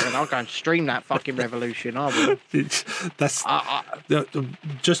scooter, and I'll go and stream that fucking revolution. I will. That's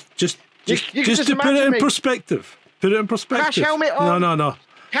just You to can put it in imagine me. perspective. Put it in perspective. Crash helmet on. No.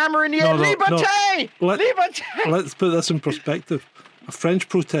 Camera in the air. No. Liberté! Liberté! Let's put this in perspective. A French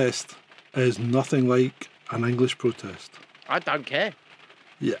protest is nothing like an English protest. I don't care.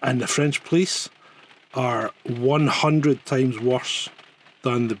 Yeah, and the French police are 100 times worse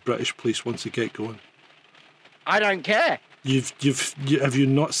than the British police once they get going. I don't care. Have you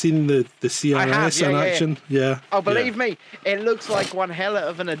not seen the CRS in action? Yeah. Oh, believe me, it looks like one hell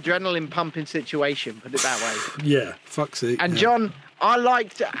of an adrenaline pumping situation, put it that way. Yeah, fuck's sake. And John, I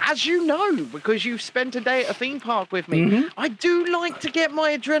like to, as you know, because you've spent a day at a theme park with me, I do like to get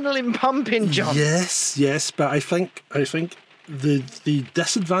my adrenaline pumping, John. Yes, but I think the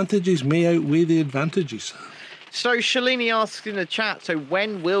disadvantages may outweigh the advantages. So Shalini asks in the chat, so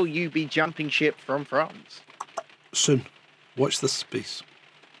when will you be jumping ship from France? Soon. Watch this space.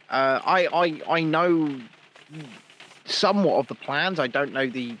 I know somewhat of the plans. I don't know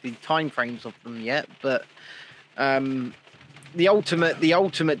the time frames of them yet, but the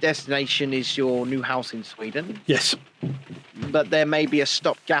ultimate destination is your new house in Sweden. Yes. But there may be a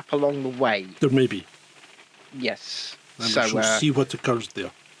stopgap along the way. There may be. Yes. And so we shall see what occurs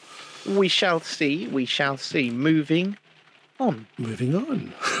there. We shall see. We shall see. Moving on.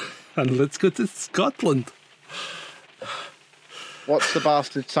 And let's go to Scotland. What's the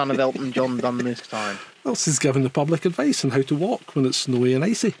bastard son of Elton John done this time? Well, she's given the public advice on how to walk when it's snowy and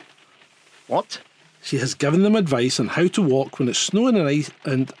icy. What? She has given them advice on how to walk when it's snowing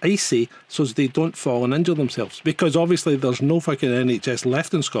and icy so as they don't fall and injure themselves. Because obviously there's no fucking NHS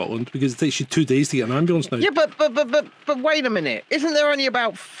left in Scotland because it takes you 2 days to get an ambulance now. Yeah, but wait a minute. Isn't there only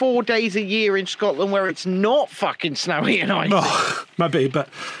about 4 days a year in Scotland where it's not fucking snowy and icy? Oh, maybe, but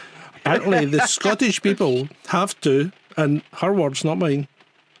apparently the Scottish people have to, and her words, not mine,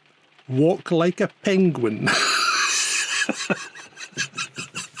 walk like a penguin.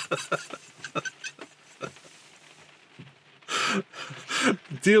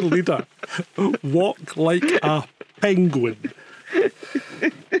 Dear leader, walk like a penguin.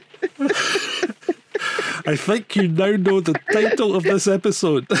 I think you now know the title of this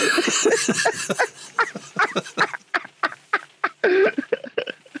episode.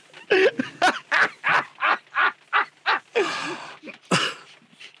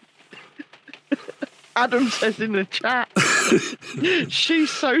 Adam says in the chat, she's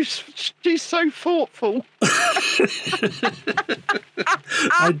so thoughtful.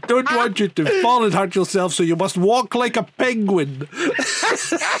 I don't want you to fall and hurt yourself, so you must walk like a penguin.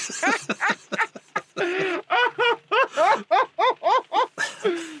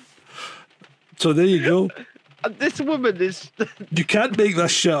 So there you go. This woman is... You can't make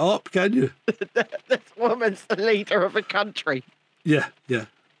this shit up, can you? This woman's the leader of a country. Yeah.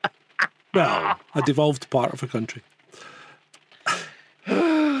 Well, a devolved part of a country.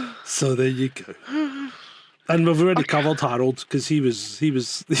 So there you go. And we've already covered Harold because he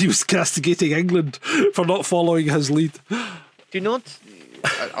was castigating England for not following his lead. Do not...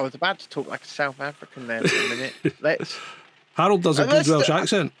 I was about to talk like a South African there for a minute. Let's... Harold does a good Welsh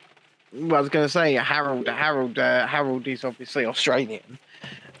accent. Well, I was going to say Harold is obviously Australian.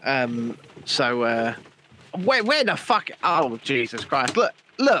 So where the fuck? Oh, Jesus Christ!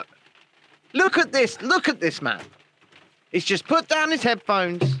 Look at this man. He's just put down his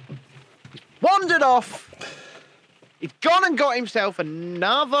headphones. He's wandered off. He's gone and got himself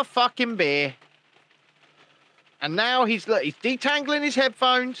another fucking beer. And now he's detangling his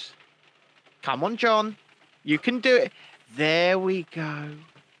headphones. Come on, John. You can do it. There we go.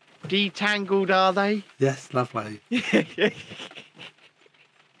 Detangled, are they? Yes, lovely.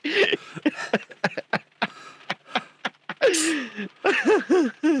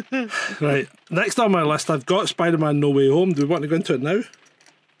 Right, next on my list I've got Spider-Man No Way Home. Do we want to go into it now?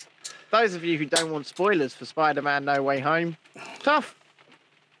 Those of you who don't want spoilers for Spider-Man No Way Home, tough.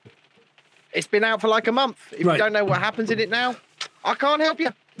 It's been out for like a month. If you don't know what happens in it now, I can't help you.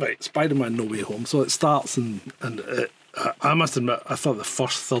 Right, Spider-Man No Way Home. So it starts and I must admit, I thought the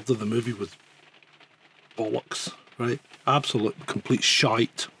first third of the movie was bollocks, right? Absolute, complete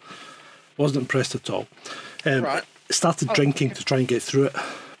shite. Wasn't impressed at all. Started drinking to try and get through it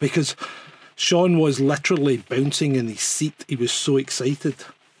because Sean was literally bouncing in his seat. He was so excited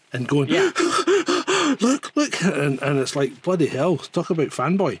and going, look, and it's like, bloody hell, talk about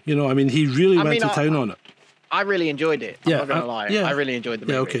fanboy. You know, I mean, he really went to town on it. I really enjoyed it. I'm not going to lie. Yeah. I really enjoyed the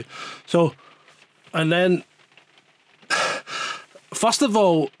movie. Yeah, okay. So, and then, first of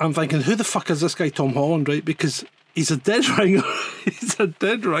all, I'm thinking, who the fuck is this guy, Tom Holland, right? Because he's a dead ringer. He's a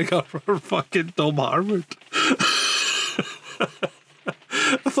dead ringer for fucking Tom Harwood.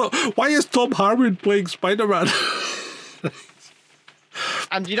 I thought, why is Tom Harwood playing Spider-Man?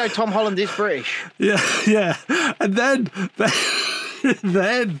 And you know Tom Holland is British. Yeah. And then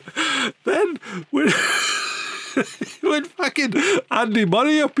when when fucking Andy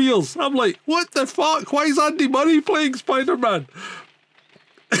Murray appears, I'm like, what the fuck? Why is Andy Murray playing Spider-Man?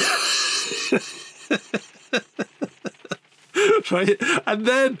 Right, and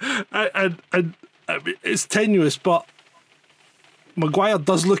then and I mean, it's tenuous, but Maguire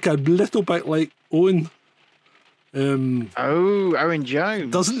does look a little bit like Owen. Owen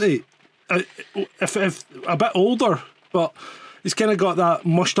Jones, doesn't he? If a bit older, but he's kind of got that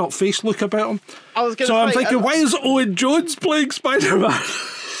mushed up face look about him. I'm thinking, why is Owen Jones playing Spider-Man?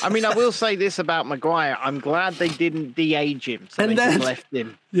 I mean, I will say this about Maguire. I'm glad they didn't de-age him, so they just left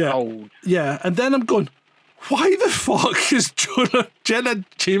him old. Yeah, and then I'm going, why the fuck is Jenna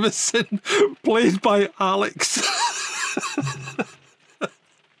Jameson played by Alex?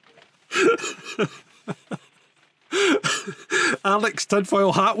 Alex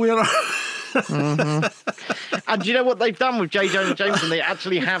tinfoil hat wearer. Mm-hmm. And do you know what they've done with J. Jonah Jameson? They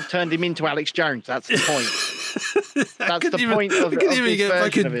actually have turned him into Alex Jones. That's the point. That's the point of I couldn't even get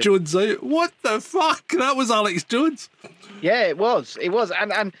fucking Jones out. What the fuck? That was Alex Jones. Yeah, it was.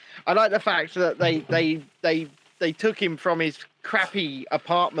 And I like the fact that they took him from his crappy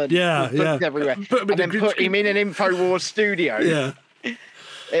apartment. Yeah. Everywhere, and then put him in an InfoWars studio. Yeah.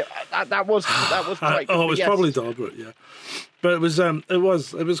 That was quite good. It was probably deliberate, yeah. But it was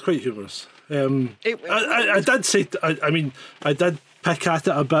quite humorous. I did say, I did pick at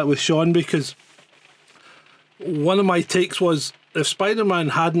it a bit with Sean, because one of my takes was, if Spider-Man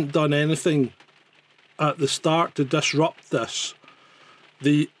hadn't done anything at the start to disrupt this,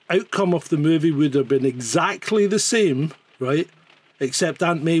 the outcome of the movie would have been exactly the same, right? Except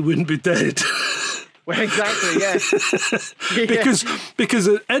Aunt May wouldn't be dead. Well, exactly, yeah. because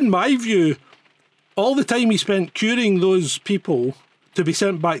in my view, all the time he spent curing those people to be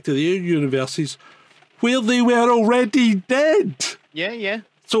sent back to their universes where they were already dead. Yeah.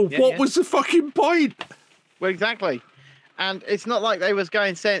 So what was the fucking point? Well, exactly. And it's not like they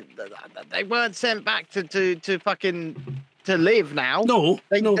weren't sent back to fucking to live now. No.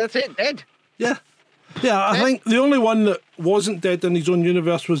 That's it, dead. Yeah. Yeah, I think the only one that wasn't dead in his own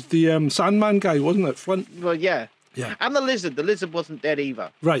universe was the Sandman guy, wasn't it, Flint? Well, yeah. Yeah. And the lizard wasn't dead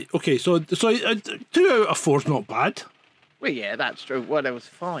either. Right, okay, so 2 out of 4's not bad. Well, yeah, that's true. Well, there was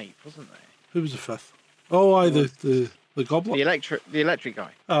 5, wasn't there? Who was the 5th? Oh, the Goblet? The electric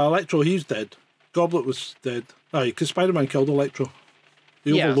guy. Electro, he's dead. Goblet was dead. Aye, because Spider-Man killed Electro.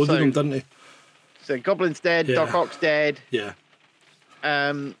 He overloaded him, didn't he? So Goblin's dead, Yeah. Doc Ock's dead. Yeah.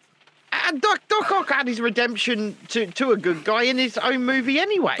 And Doc Ock had his redemption to a good guy in his own movie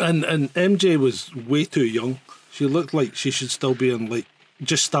anyway. And MJ was way too young. She looked like she should still be in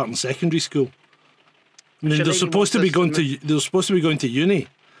just starting secondary school. I mean, they're supposed to be going to uni.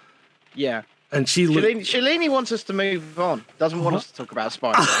 Yeah. And Shalini wants us to move on. Doesn't want us to talk about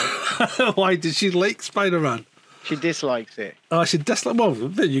Spider-Man. Why did she like Spider-Man? She dislikes it. Oh, she dislikes. Well,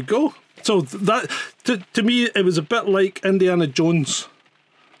 there you go. So that to me, it was a bit like Indiana Jones.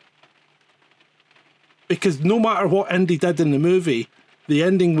 Because no matter what Indy did in the movie, the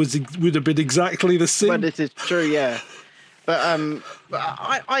ending would have been exactly the same. Well, this is true, yeah. But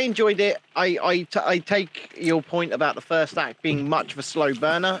I enjoyed it. I take your point about the first act being much of a slow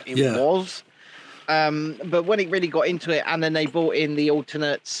burner. It was. But when it really got into it, and then they brought in the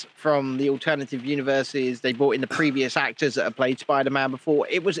alternates from the alternative universes, they brought in the previous actors that had played Spider-Man before.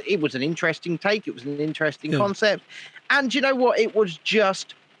 It was an interesting take. It was an interesting concept. And you know what? It was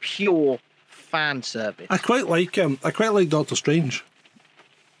just pure fan service. I quite like Doctor Strange.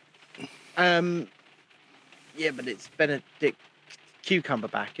 Yeah, but it's Benedict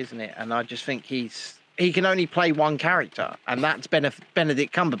Cumberbatch, isn't it? And I just think he can only play one character, and that's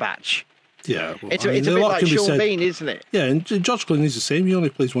Benedict Cumberbatch. Yeah, well, it's a bit like Sean Bean, isn't it? Yeah, and George Clooney's the same. He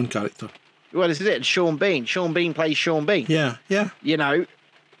only plays one character. Well, this is it. Sean Bean. Sean Bean plays Sean Bean. Yeah. You know,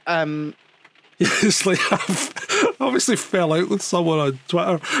 it's like I've obviously fell out with someone on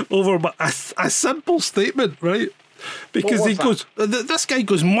Twitter over a simple statement, right? Because he goes, this guy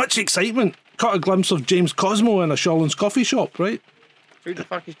goes, much excitement. Caught a glimpse of James Cosmo in a Shawlan's coffee shop, right? Who the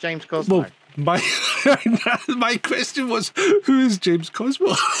fuck is James Cosmo? Well, my question was, who is James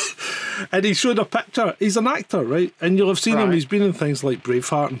Cosmo? And he showed a picture. He's an actor, right? And you'll have seen him. He's been in things like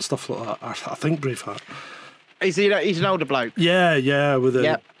Braveheart and stuff like that. I think Braveheart. He's an older bloke. Yeah, with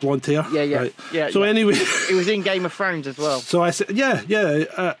a blonde hair. Yeah. Right. Yeah. So anyway, he was in Game of Thrones as well. So I said,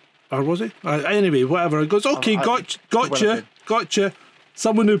 Or was he? Anyway, whatever. It goes, okay, gotcha.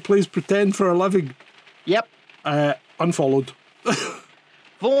 Someone who plays pretend for a living. Yep. Unfollowed.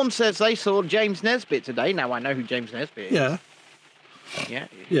 Vaughan says they saw James Nesbitt today. Now I know who James Nesbitt is. Yeah. Yeah.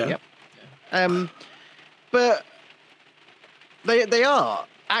 Yeah. Yep. But they are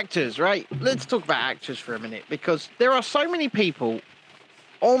actors, right? Let's talk about actors for a minute, because there are so many people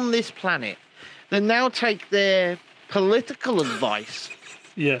on this planet that now take their political advice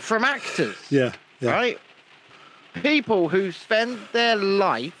from actors. Yeah. Right? People who spend their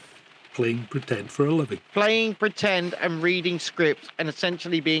life playing pretend for a living. Playing pretend and reading scripts and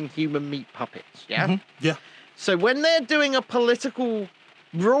essentially being human meat puppets. Yeah? Mm-hmm. Yeah. So when they're doing a political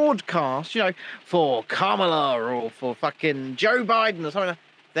broadcast, for Kamala or for fucking Joe Biden or something,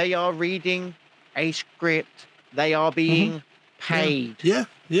 they are reading a script. They are being paid. Yeah,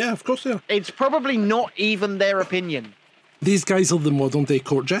 of course they are. It's probably not even their opinion. These guys are the modern day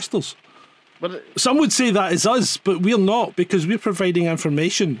court jesters. Well, some would say that is us, but we're not, because we're providing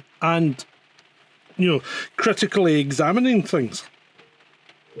information and, critically examining things.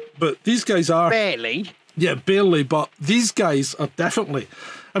 But these guys are... Barely. Yeah, barely, but these guys are definitely...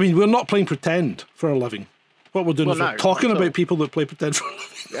 I mean, we're not playing pretend for a living. What we're doing is we're talking about people that play pretend for a living.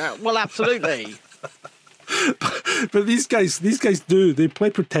 Yeah, well, absolutely. But these guys do. They play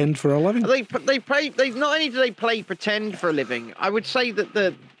pretend for a living. They not only do they play pretend for a living, I would say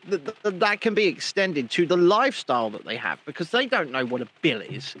that that can be extended to the lifestyle that they have, because they don't know what a bill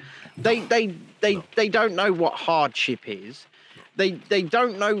is. They don't know what hardship is. They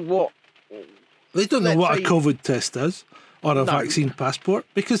don't know what. They don't know what a COVID test is or a vaccine passport,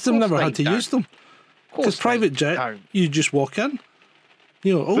 because they've never had to use them. Because private jet, you just walk in.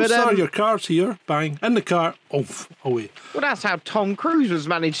 Sir, your car's here. Bang. In the car. Off. Away. Well, that's how Tom Cruise was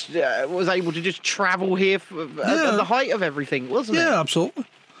able to just travel here at the height of everything, wasn't it? Yeah, absolutely.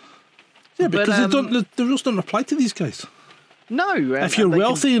 Yeah, because the rules don't apply to these guys. No. If you're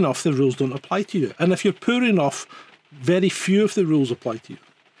wealthy enough, the rules don't apply to you. And if you're poor enough, very few of the rules apply to you.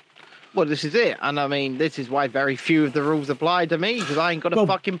 Well, this is it. And I mean, this is why very few of the rules apply to me, because I ain't got a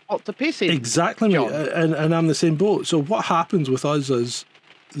fucking pot to piss in. Exactly, mate. And I'm the same boat. So what happens with us is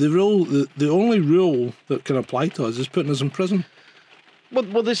the only rule that can apply to us is putting us in prison.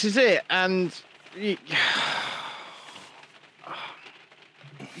 Well, this is it. And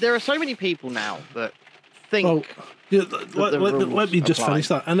there are so many people now that think... let me just finish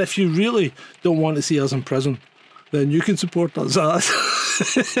that. And if you really don't want to see us in prison, then you can support us.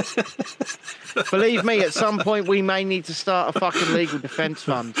 Believe me, at some point we may need to start a fucking legal defence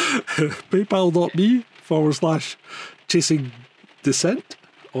fund. PayPal.me/chasing dissent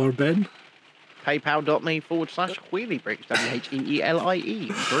or Ben. PayPal.me/Wheelie Bricks,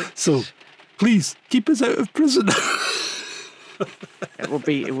 WHEELIE. Bricks. So please keep us out of prison. It would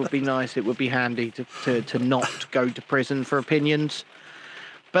be nice. It would be handy to not go to prison for opinions.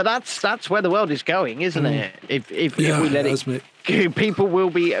 But that's where the world is going, isn't it? If we let it, people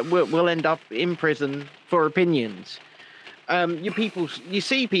will end up in prison for opinions. You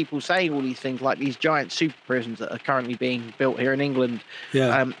see people saying all these things, like these giant super prisons that are currently being built here in England.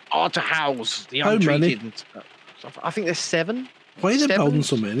 Yeah. Are to house the untreated and stuff. I think there's 7. Why are they building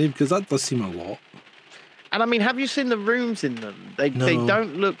so many? Because that does seem a lot. And I mean, have you seen the rooms in them? They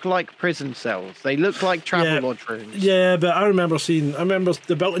don't look like prison cells. They look like travel lodge rooms. Yeah, but I remember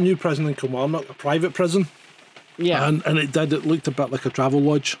they built a new prison in Kilmarnock, a private prison. Yeah. And it looked a bit like a travel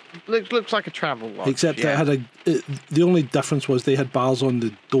lodge. Looks like a travel lodge. Except it had the only difference was they had bars on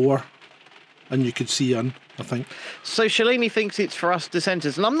the door and you could see in, I think. So Shalini thinks it's for us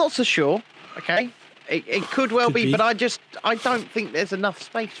dissenters, and I'm not so sure, okay? It could well be, but I don't think there's enough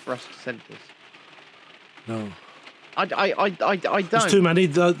space for us dissenters. No. I don't. There's too many.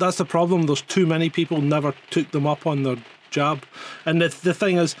 That's the problem. There's too many people never took them up on their jab. And the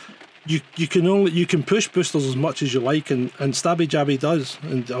thing is, you can push boosters as much as you like, and Stabby Jabby does,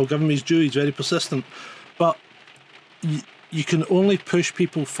 and I'll give him his due. He's very persistent, but you can only push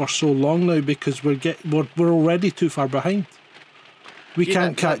people for so long now, because we're already too far behind. We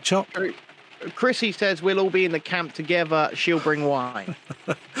can't catch up. Chrissy says we'll all be in the camp together. She'll bring wine.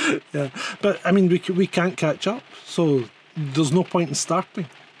 Yeah, but I mean, we can't catch up, so there's no point in starting.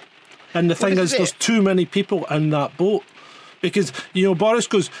 And the thing is, there's too many people in that boat, because Boris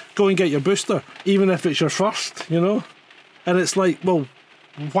goes, go and get your booster, even if it's your first, and it's like, well,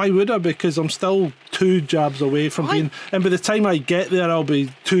 why would I? Because I'm still 2 jabs away from being, and by the time I get there, I'll be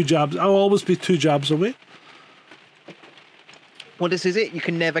 2 jabs. I'll always be 2 jabs away. Well, this is it. You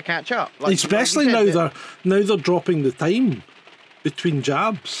can never catch up. Especially now they're dropping the time between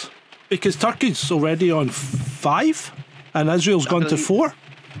jabs, because Turkey's already on 5 and Israel's gone to 4.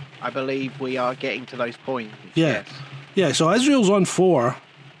 I believe we are getting to those points. Yeah. Yes. Yeah, so Israel's on 4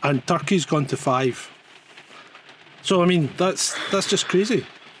 and Turkey's gone to 5. So, I mean, that's just crazy.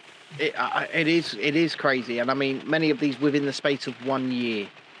 It is crazy. And I mean, many of these within the space of 1 year.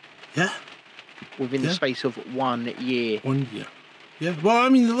 Yeah. Within the space of 1 year. 1 year. Yeah. Well, I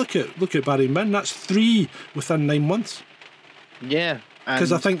mean, look at Barry Min. That's 3 within 9 months. Yeah.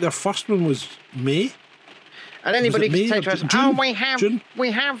 Because I think their first one was May. And anybody can say to us, June?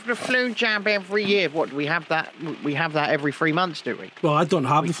 we have the flu jab every year. What, do we have that? We have that every 3 months, do we? Well, I don't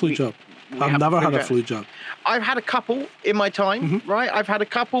have the flu jab. I've never had a flu jab. I've had a couple in my time, right? I've had a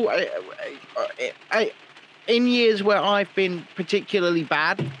couple in years where I've been particularly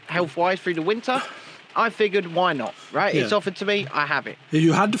bad health-wise through the winter. I figured, why not, right? Yeah. It's offered to me, I have it.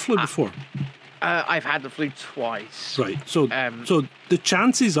 You had the flu before? I've had the flu twice. Right. So the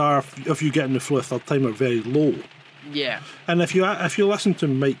chances are of you getting the flu a third time are very low. Yeah. And if you listen to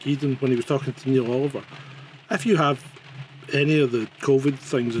Mike Eden when he was talking to Neil Oliver, if you have any of the COVID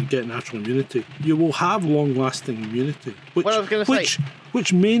things and get natural immunity, you will have long-lasting immunity. Which, well, I was going to say,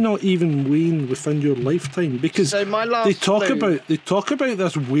 which may not even wane within your lifetime, because so my last they talk about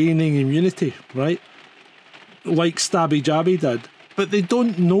this waning immunity, right? Like Stabby Jabby did, but they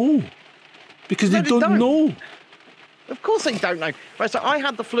don't know because they don't know. Of course they don't know. Right, so I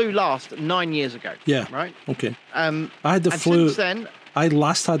had the flu last 9 years ago. Yeah. Right. Okay. I had the flu. Since then, I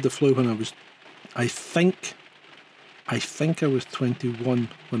last had the flu when I was, I think I was 21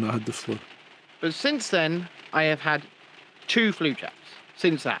 when I had the flu. But since then, I have had 2 flu jabs.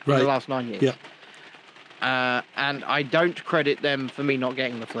 Since that, right. In the last 9 years. Yeah. And I don't credit them for me not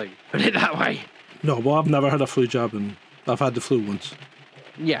getting the flu. Put it that way. No, well, I've never had a flu jab, and I've had the flu once.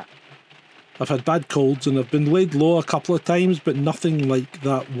 Yeah. I've had bad colds, and I've been laid low a couple of times, but nothing like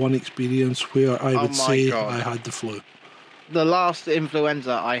that one experience where I would say God. I had the flu. The last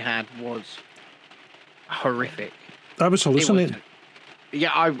influenza I had was horrific. I was hallucinating.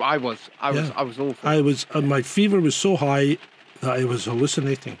 Yeah, I was awful. My fever was so high that I was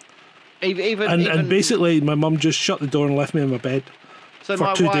hallucinating. Even and basically, my mum just shut the door and left me in my bed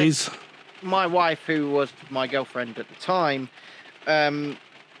for 2 days. My wife, who was my girlfriend at the time, ended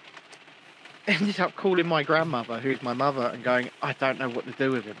up calling my grandmother, who's my mother, and going, I don't know what to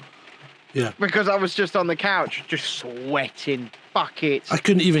do with him. Yeah. Because I was just on the couch, just sweating buckets. I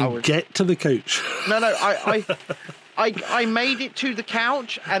couldn't even get to the couch. No, I made it to the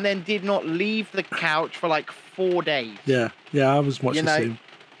couch and then did not leave the couch for like 4 days. Yeah, I was much the same.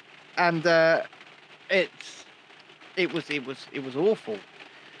 And it was awful.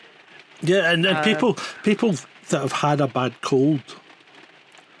 Yeah, and people that have had a bad cold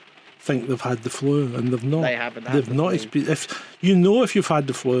think they've had the flu, and they've not. They haven't. They've not experienced. If you've had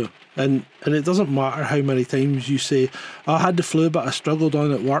the flu, and it doesn't matter how many times you say, I had the flu, but I struggled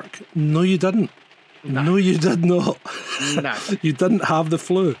on at work. No, you didn't. No, you did not. No. You didn't have the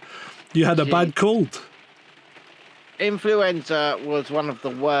flu. You had a bad cold. Influenza was one of the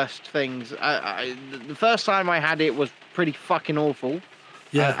worst things. The first time I had it was pretty fucking awful.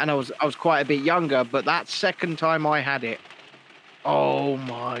 Yeah. And I was quite a bit younger, but that second time I had it, oh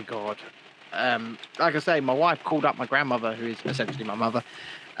my God. Like I say, my wife called up my grandmother, who is essentially my mother,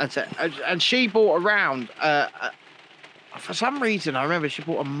 and she brought around, for some reason, I remember she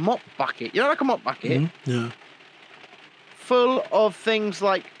bought a mop bucket. You know, like a mop bucket? Mm-hmm. Yeah. Full of things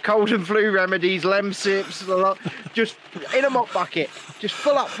like cold and flu remedies, Lemsips, just in a mop bucket, just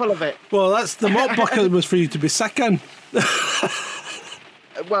full of it. Well, that's the mop bucket was for you to be sick in.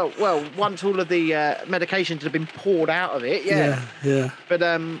 Well, once all of the medications had been poured out of it, yeah.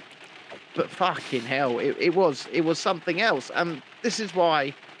 But fucking hell, it was something else. And this is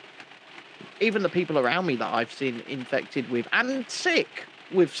why even the people around me that I've seen infected with and sick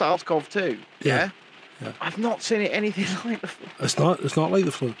with SARS-CoV-2, yeah. I've not seen it anything like the flu. It's not like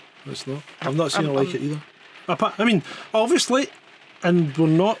the flu. It's not. I've not seen it like it either. I mean, obviously, and we're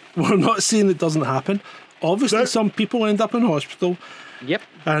not saying it doesn't happen. Obviously, some people end up in hospital. Yep.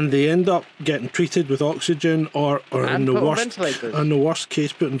 And they end up getting treated with oxygen or in the worst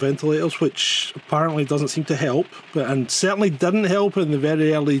case put in ventilators, which apparently doesn't seem to help, and certainly didn't help in the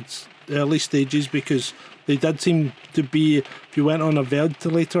very early stages, because they did seem to be, if you went on a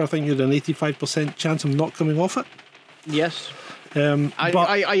ventilator, I think you had an 85% chance of not coming off it. Yes.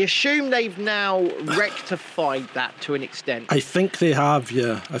 I assume they've now rectified that to an extent. I think they have,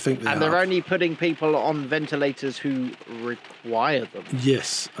 yeah. And they're only putting people on ventilators who require them.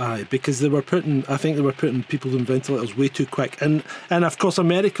 Yes, because I think they were putting people in ventilators way too quick. And of course,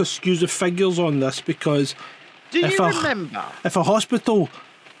 America skews the figures on this, because remember? If a hospital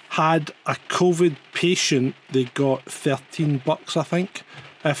had a COVID patient, they got $13, I think.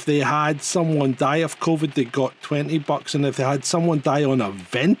 if they had someone die of COVID, they got $20, and if they had someone die on a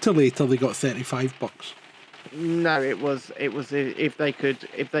ventilator, they got $35. No, it was if they could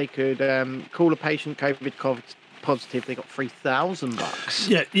call a patient COVID positive, they got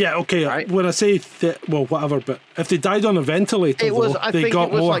 $3,000. Yeah, okay. Right. When I say well, whatever, but if they died on a ventilator, It was. though, I they think got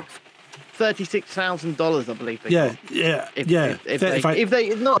it was more. like $36,000, I believe. They Yeah, got. yeah, If, yeah. if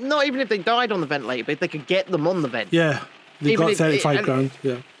they not even if they died on the ventilator, but if they could get them on the vent. Yeah, they Even got if- 35 and- grand.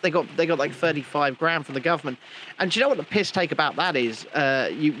 Yeah. They got like 35 grand from the government, and do you know what the piss take about that is?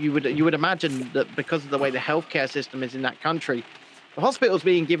 You would imagine that because of the way the healthcare system is in that country, the hospital's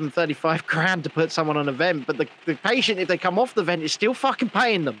being given 35 grand to put someone on a vent, but the patient, if they come off the vent, is still fucking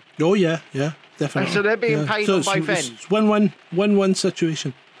paying them. Oh yeah, definitely. So they're being paid on both ends. It's win-win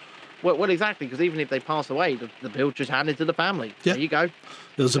situation. Well, exactly, because even if they pass away, the bill just handed to the family. Yeah. There you go.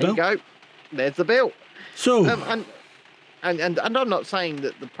 There's the There bill. you go. There's the bill. So And I'm not saying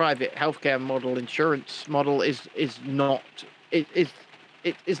that the private healthcare model, insurance model, is not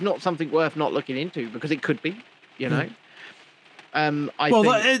something worth not looking into, because it could be, you know. I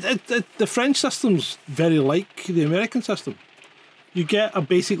think the French system's very like the American system. You get a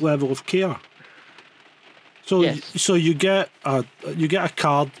basic level of care. So Yes. so you get a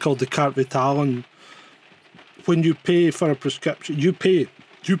card called the Carte Vitale, and when you pay for a prescription, you pay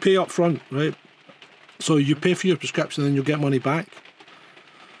up front, right? So you pay for your prescription, and you'll get money back.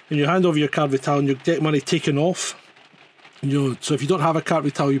 And you hand over your Carte Vitale, and you get money taken off. You know, so if you don't have a Carte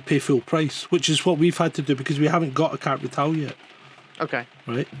Vitale, you pay full price, which is what we've had to do because we haven't got a Carte Vitale yet. okay.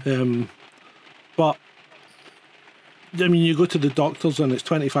 Right? But I mean, you go to the doctors and it's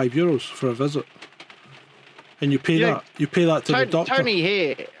 €25 for a visit, and you pay Yeah. that. You pay that to the doctor. Tony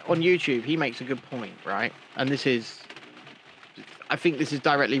here on YouTube, he makes a good point, right? And I think this is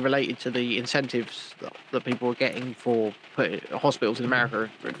directly related to the incentives that people are getting for hospitals in America,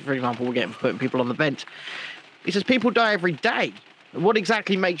 for example, we're getting putting people on the vent. He says people die every day. What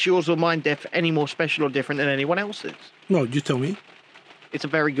exactly makes yours or mine death any more special or different than anyone else's? No, you tell me. It's a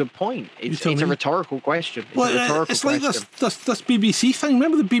very good point. It's tell a me. rhetorical question. It's a Well, rhetorical it's like question. this BBC thing.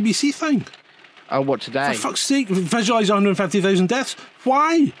 Remember the BBC thing? Oh, what today? For fuck's sake, visualise 150,000 deaths.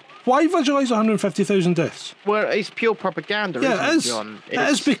 Why? Why visualise 150,000 deaths? Well, it's pure propaganda, Yeah, isn't it it, is. John? It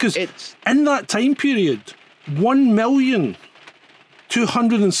is because it's in that time period,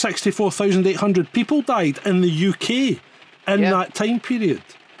 1,264,800 people died in the UK in Yeah. that time period.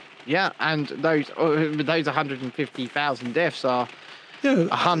 yeah, and those 150,000 deaths are Yeah,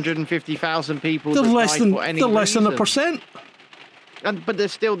 150,000 people. they're that less died than for any they're less than a reason. percent But they're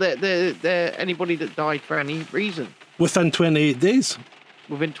still they're anybody that died for any reason within 28 days.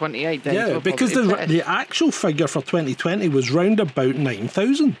 within 28 days. Yeah, of a because positive the test. actual figure for 2020 was round about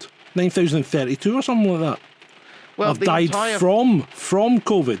 9,032 or something like that. well, Have the died entire, from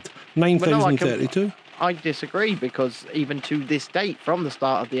COVID. Well, no, 9,032. I disagree, because even to this date, from the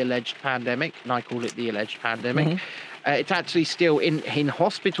start of the alleged pandemic, and I call it the alleged pandemic, Mm-hmm. it's actually still in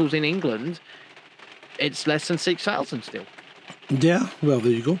hospitals in England. It's less than 6,000 still. Yeah, well,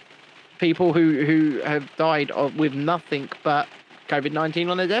 there you go. People who have died with nothing but COVID-19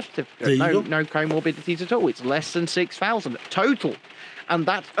 on their death certificate. There you go. No comorbidities at all. It's less than 6,000 total. And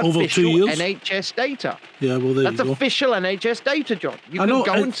that's Over 2 official years? NHS data. Yeah, well, there That's you go. official NHS data, John. You I can know,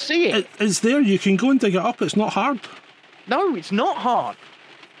 go and see it. It's there. You can go and dig it up. It's not hard. No, it's not hard.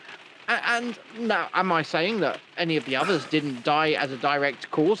 And now, am I saying that any of the others didn't die as a direct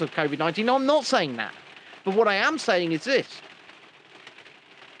cause of COVID-19? No, I'm not saying that. But what I am saying is this.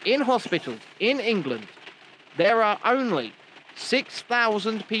 In hospitals in England, there are only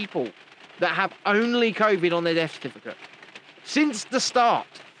 6,000 people that have only COVID on their death certificate. Since the start.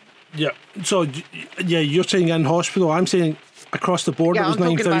 Yeah. So, yeah, you're saying in hospital. I'm saying across the board Yeah, it was I'm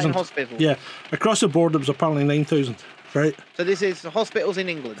talking about 9,000. in hospital. Yeah, across the board it was apparently 9,000. Right. So this is hospitals in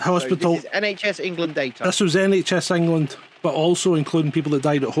England. Hospital- So this is NHS England data. This was NHS England, but also including people that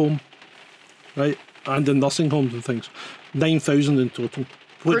died at home, right, and in nursing homes and things. 9,000 in total,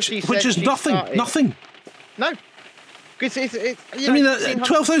 which Chrissy said is she nothing. started- Nothing. No. Because it's I mean,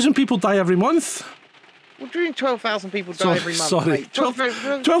 12,000 people die every month. Well, during 12,000 people die Sorry, every month. sorry. Mate.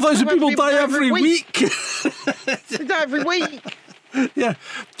 12,000 people die every week. They die every week. Yeah,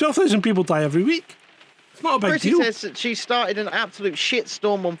 12,000 people die every week. It's not a big Chrissy deal. says that she started an absolute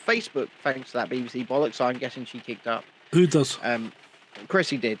shitstorm on Facebook thanks to that BBC bollocks. So I'm guessing she kicked up. Who does?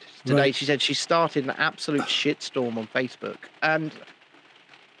 Chrissy did today. Right. She said she started an absolute shitstorm on Facebook, and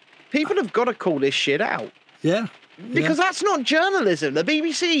people have got to call this shit out Yeah. because that's not journalism. The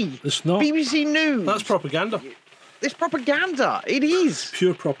BBC, It's not. BBC News. That's propaganda. It's propaganda. It is.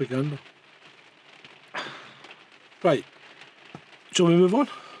 Pure propaganda. Right. Shall we move on?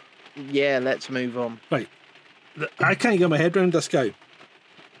 Yeah, let's move on. Right. I can't get my head around this guy.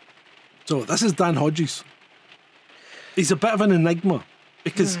 So this is Dan Hodges. He's a bit of an enigma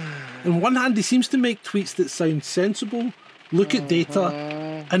because on one hand he seems to make tweets that sound sensible, look at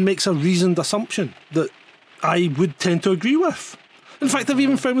data, and makes a reasoned assumption that I would tend to agree with. In fact, I've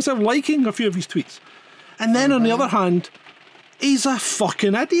even found myself liking a few of his tweets. And then on the other hand, he's a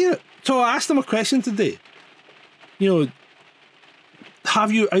fucking idiot. So I asked him a question today. You know,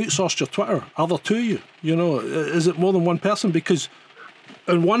 have you outsourced your Twitter? Are there two of you? You know, is it more than one person? Because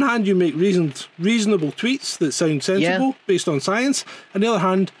on one hand, you make reasonable tweets that sound sensible based on science. On the other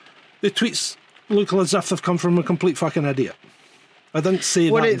hand, the tweets look as if they've come from a complete fucking idiot. I didn't say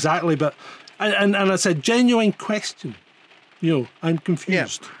that exactly, but and I said genuine question. You know, I'm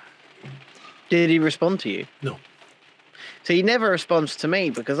confused. Yeah. Did he respond to you? No. So he never responds to me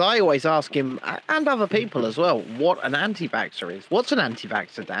because I always ask him and other people as well what an anti-vaxxer is. What's an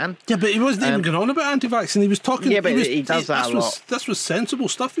anti-vaxxer, Dan? Yeah, but he wasn't even going on about anti-vaxxing. He was talking. Yeah, but he does that a lot. This was sensible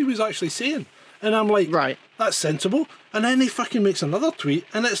stuff he was actually saying. And I'm like, right, that's sensible. And then he fucking makes another tweet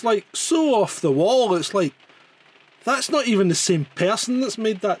and it's like so off the wall. It's like, that's not even the same person that's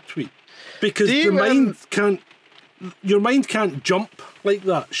made that tweet. Because your mind can't jump like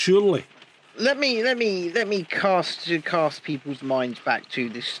that, surely. Let me cast people's minds back to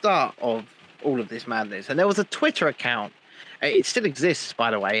the start of all of this madness. And there was a Twitter account. It still exists,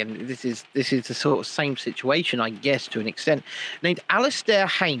 by the way, and this is the sort of same situation, I guess, to an extent, named Alistair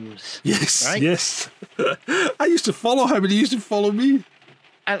Hames. Yes, right? Yes. I used to follow him, and he used to follow me.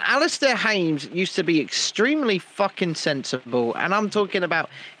 And Alistair Hames used to be extremely fucking sensible. And I'm talking about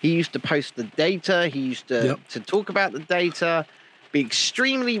he used to post the data. He used to talk about the data, be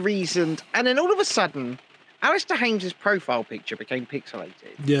extremely reasoned. And then all of a sudden, Alistair Hames' profile picture became pixelated.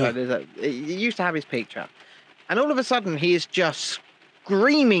 Yeah. So he used to have his picture. And all of a sudden, he is just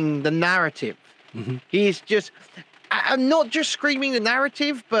screaming the narrative. Mm-hmm. He is just, not just screaming the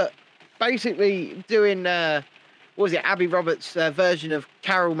narrative, but basically doing... what was it, Abby Roberts' version of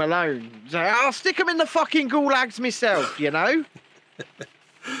Carol Malone? So I'll stick him in the fucking gulags myself, you know?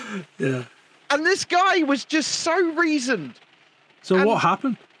 Yeah. And this guy was just so reasoned. So what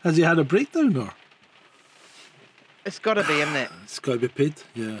happened? Has he had a breakdown or? It's got to be, isn't it? It's got to be paid,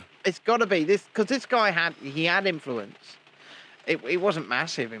 yeah. It's got to be. Because this guy had influence. It wasn't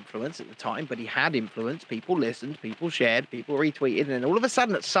massive influence at the time, but he had influence. People listened, people shared, people retweeted, and then all of a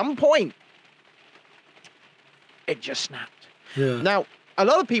sudden, at some point, it just snapped. Yeah. Now, a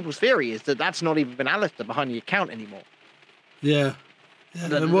lot of people's theory is that that's not even Alistair behind the account anymore. Yeah.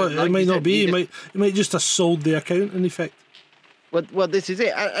 It might not be. He might just have sold the account in effect. Well, this is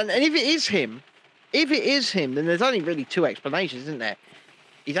it. And if it is him, then there's only really two explanations, isn't there?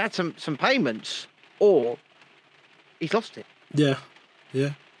 He's had some payments, or he's lost it. Yeah.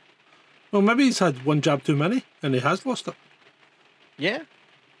 Yeah. Well, maybe he's had one jab too many, and he has lost it. Yeah.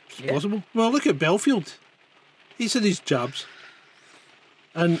 It's possible. Well, look at Belfield. He's had his jabs.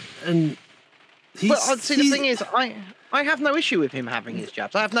 And he's... But see, the thing is, I have no issue with him having his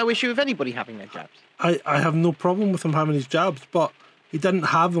jabs. I have no issue with anybody having their jabs. I have no problem with him having his jabs, but he didn't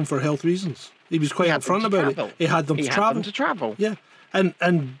have them for health reasons. He was quite upfront about it. He had them to travel. Yeah.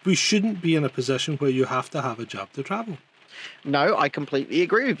 And we shouldn't be in a position where you have to have a jab to travel. No, I completely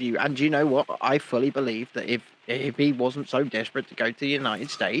agree with you. And you know what? I fully believe that if he wasn't so desperate to go to the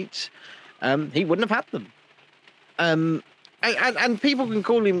United States, he wouldn't have had them. And people can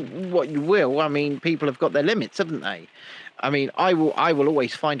call him what you will. I mean, people have got their limits, haven't they? I mean, I will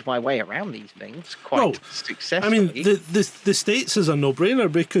always find my way around these things quite successfully. I mean, the States is a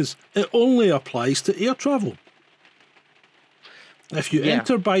no-brainer because it only applies to air travel. If you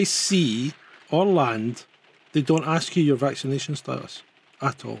enter by sea or land, they don't ask you your vaccination status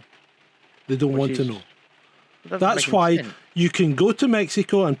at all. They don't want to know. That's why you can go to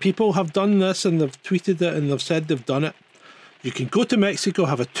Mexico, and people have done this and they've tweeted it and they've said they've done it. You can go to Mexico,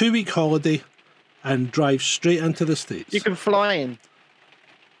 have a 2-week holiday, and drive straight into the States. You can fly in.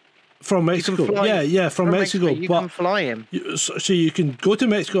 From Mexico. From Mexico. You can fly in. So you can go to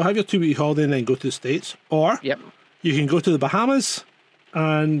Mexico, have your 2-week holiday, and then go to the States. Or you can go to the Bahamas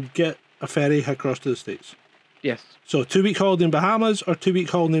and get a ferry across to the States. Yes. So 2-week holiday in Bahamas or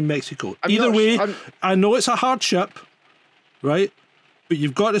 2-week holiday in Mexico. Either way, I know it's a hardship, right? But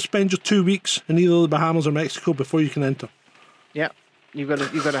you've got to spend your 2 weeks in either the Bahamas or Mexico before you can enter. Yeah. You've got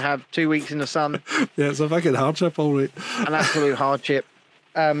to have 2 weeks in the sun. Yeah, it's a fucking hardship, all right. An absolute hardship.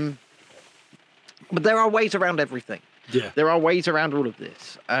 But there are ways around everything. Yeah. There are ways around all of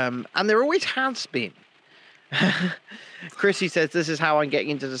this. And there always has been. Chrissy says, this is how I'm getting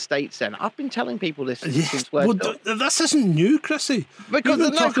into the States then. I've been telling people this since well, Word. this isn't new, Chrissy. Because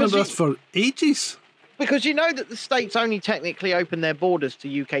You've been no, talking because about this for ages. Because you know that the States only technically open their borders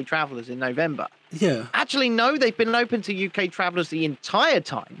to UK travellers in November. Yeah. Actually, no, they've been open to UK travellers the entire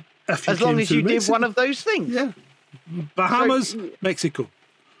time, As long as you did Mexico. one of those things. Yeah. Bahamas, So, Mexico.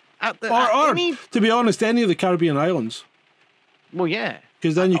 or To be honest, any of the Caribbean islands. well, yeah.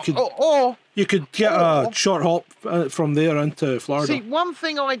 Because then you could get a short hop from there into Florida. See, one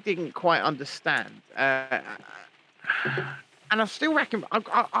thing I didn't quite understand, and I still reckon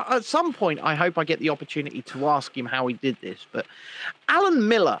at some point I hope I get the opportunity to ask him how he did this. But Alan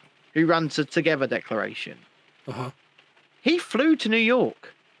Miller, who runs the Together Declaration, he flew to New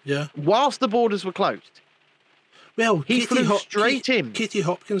York Yeah. whilst the borders were closed. Well, He flew straight in. Katie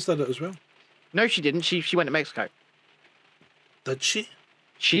Hopkins did it as well. No, she didn't. She went to Mexico. Did she?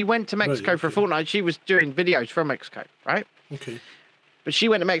 She went to Mexico for a fortnight. She was doing videos from Mexico, right? Okay. But she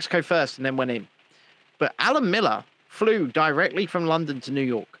went to Mexico first and then went in. But Alan Miller flew directly from London to New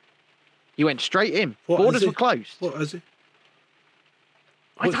York. He went straight in. What Borders is he? were closed. What is he?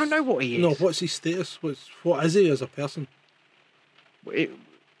 I don't know what he is. No, what's his status? What is he as a person?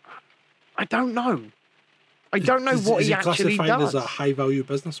 I don't know. I don't know what he actually classified does. as a high-value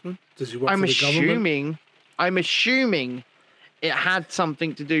businessman? Does he work I'm for the government? assuming it had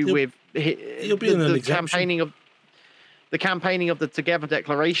something to do with he'll be in an the exemption. campaigning of the Together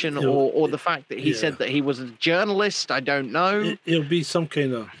Declaration, or the fact that he said that he was a journalist. I don't know. It'll be some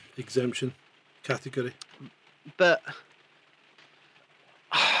kind of exemption category. But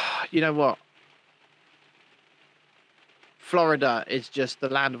you know what? Florida is just the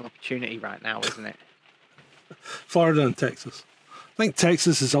land of opportunity right now, isn't it? Florida and Texas. I think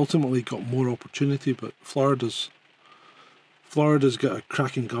Texas has ultimately got more opportunity, but Florida's got a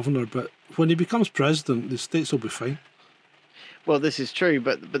cracking governor. But when he becomes president, the states will be fine. Well, this is true,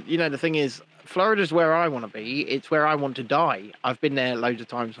 but you know, the thing is, Florida's where I want to be. It's where I want to die. I've been there loads of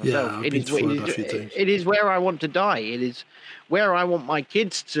times myself. Yeah, I've been to Florida a few times. It is where I want to die. It is where I want my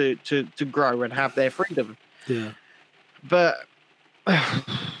kids to grow and have their freedom. Yeah. But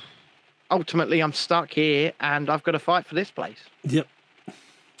ultimately, I'm stuck here, and I've got to fight for this place. Yep.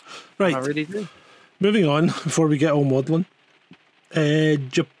 Right. I really do. Moving on, before we get all maudlin.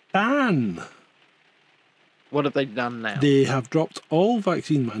 Japan. What have they done now? They have dropped all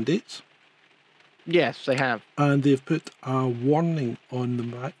vaccine mandates, Yes, they have. and they've put a warning on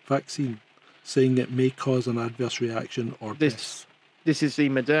the vaccine saying it may cause an adverse reaction or death. This is the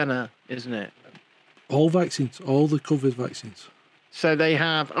Moderna, isn't it? All vaccines, all the COVID vaccines. So they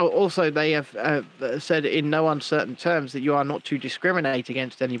have. Also, they have said in no uncertain terms that you are not to discriminate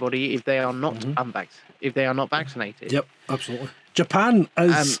against anybody if they are not if they are not vaccinated. Yep, absolutely. Japan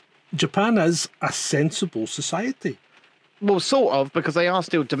is a sensible society. Well, sort of, because they are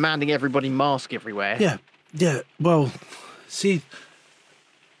still demanding everybody mask everywhere. Yeah. Well, see,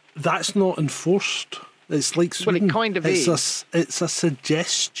 that's not enforced. It's like Sweden. Well, it kind of is. It's a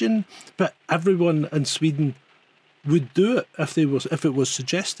suggestion, but everyone in Sweden would do it if it was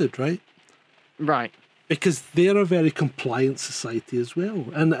suggested, right? Right. Because they're a very compliant society as well.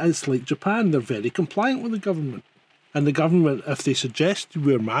 And it's like Japan, they're very compliant with the government. And the government, if they suggest you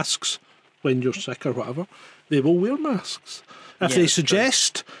wear masks when you're sick or whatever, they will wear masks. If they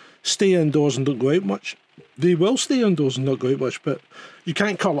suggest stay indoors and don't go out much, they will stay indoors and not go out much. But you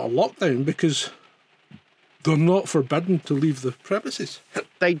can't call it a lockdown because they're not forbidden to leave the premises.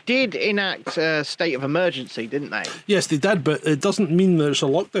 They did enact a state of emergency, didn't they? Yes, they did, but it doesn't mean that it's a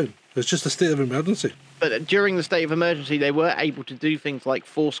lockdown. It's just a state of emergency. But during the state of emergency, they were able to do things like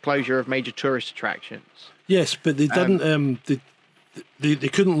forced closure of major tourist attractions. Yes, but they didn't. They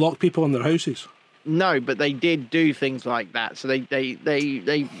couldn't lock people in their houses. No, but they did do things like that. So they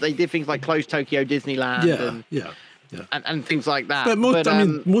did things like close Tokyo Disneyland and things like that. But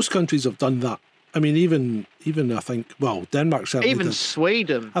most countries have done that. I mean, even I think, well, Denmark certainly even did.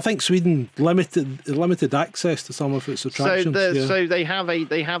 Sweden. I think Sweden limited access to some of its attractions. So they have a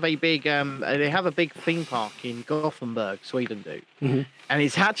big theme park in Gothenburg, Sweden do, and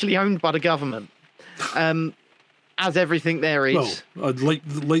it's actually owned by the government, as everything there is. Well, like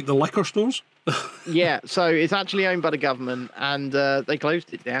the liquor stores. Yeah, so it's actually owned by the government, and they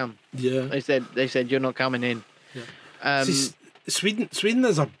closed it down. Yeah, they said you're not coming in. Yeah. See, Sweden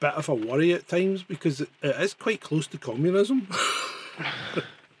is a bit of a worry at times because it is quite close to communism.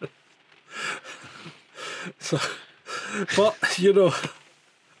 So, but you know,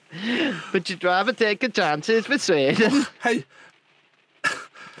 but you'd rather take a chances with Sweden. Hey,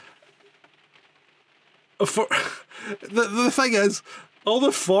 for the thing is, All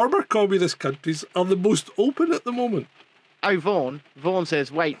the former communist countries are the most open at the moment. Oh, Vaughn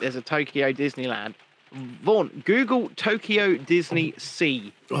says, wait, there's a Tokyo Disneyland. Vaughn, Google Tokyo Disney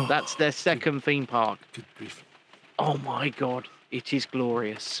Sea. Oh. That's their second theme park. Good grief. Oh my God, it is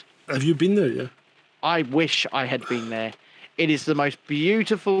glorious. Have you been there, yeah? I wish I had been there. It is the most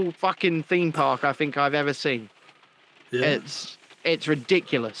beautiful fucking theme park I think I've ever seen. Yeah. It's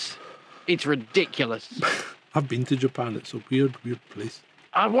ridiculous. It's ridiculous. I've been to Japan. It's a weird place.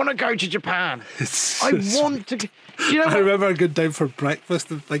 I want to go to Japan. I want to. You know I what? remember going down for breakfast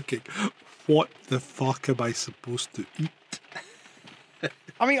and thinking, what the fuck am I supposed to eat?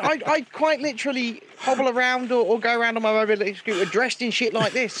 I mean, I quite literally hobble around or go around on my mobility scooter dressed in shit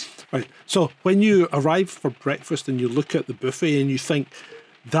like this. Right. So when you arrive for breakfast and you look at the buffet and you think,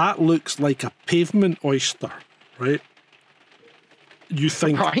 that looks like a pavement oyster, right? You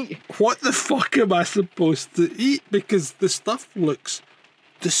think, Right. what the fuck am I supposed to eat? Because the stuff looks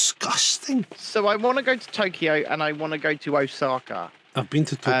disgusting. So I want to go to Tokyo and I want to go to Osaka. I've been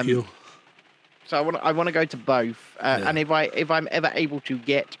to Tokyo. So I want to go to both, and if I'm ever able to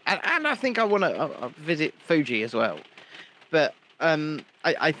get, and I think I want to visit Fuji as well, but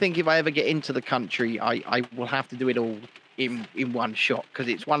I think if I ever get into the country, I will have to do it all in one shot because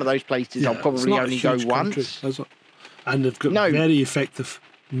it's one of those places I'll it's probably not a only go huge country, once. is it? And they've got No. very effective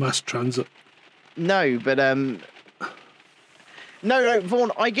mass transit. No, but no,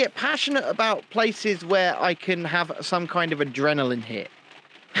 Vaughn, I get passionate about places where I can have some kind of adrenaline hit.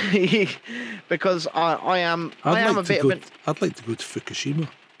 Because I am a bit of an, I'd like to go to Fukushima.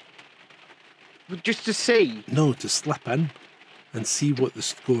 just to see. No, to slip in and see what the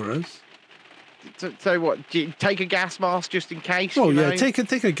score is. So what? Do you take a gas mask just in case? Oh you yeah, know? take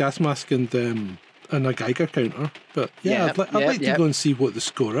a gas mask and a Geiger counter. But yeah, I'd like to go and see what the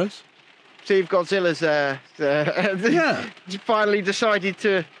score is. See if Godzilla's Yeah. finally decided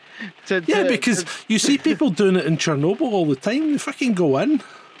to Yeah, because you see people doing it in Chernobyl all the time. They fucking go in.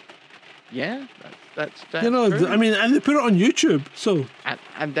 yeah, that's You know, true. I mean, and they put it on YouTube. So,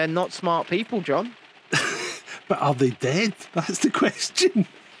 and they're not smart people, John. but are they dead? That's the question.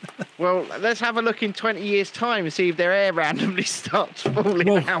 Well, let's have a look in 20 years' time and see if their air randomly starts falling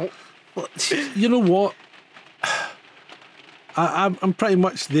Well, out. Well, you know what? I'm pretty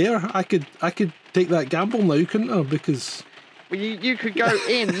much there. I could take that gamble now, couldn't I? Because Well, you could go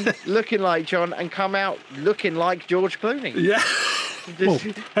in looking like John and come out looking like George Clooney. yeah. Well,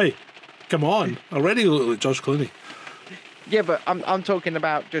 Just- hey, come on! I already look like George Clooney. yeah, but I'm talking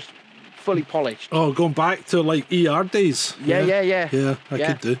about just fully polished. Oh, going back to like ER days. Yeah. Yeah, I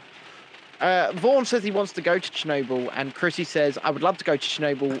Yeah. could do. Vaughn says he wants to go to Chernobyl, and Chrissy says, I would love to go to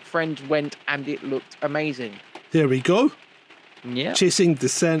Chernobyl. Friends went, and it looked amazing. There we go. Yeah. Chasing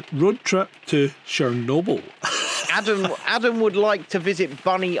Descent road trip to Chernobyl. Adam would like to visit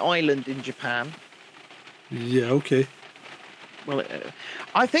Bunny Island in Japan. Yeah, okay. Well,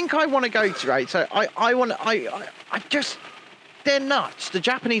 I think I want to go to, right? So I just, they're nuts. The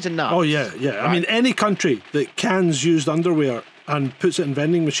Japanese are nuts. Oh, yeah. I Right. mean, any country that cans used underwear and puts it in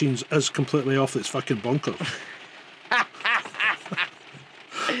vending machines is completely off its fucking bonkers.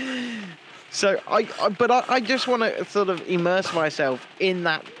 So I just want to sort of immerse myself in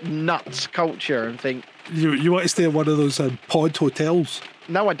that nuts culture and think, You want to stay in one of those pod hotels?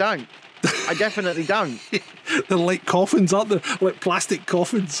 no, I don't. I definitely don't. They're like coffins, aren't they? Like plastic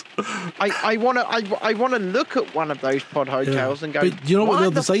coffins. I want to look at one of those pod hotels and go. But you know what why they're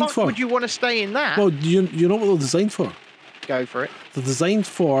the designed fuck for? Would you want to stay in that? Well, you know what they're designed for? Go for it. They're designed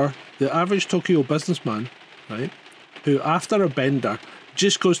for the average Tokyo businessman, right? Who, after a bender,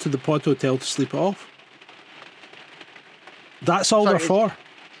 just goes to the pod hotel to sleep it off. That's all So they're it's- for.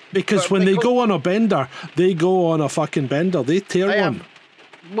 Because but when they because- go on a bender, they go on a fucking bender. They tear They one. have-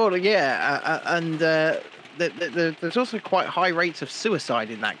 Well, yeah, and there's also quite high rates of suicide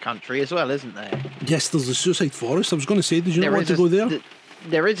in that country as well, isn't there? Yes, there's a suicide forest. I was going to say, did you not There want is to go there?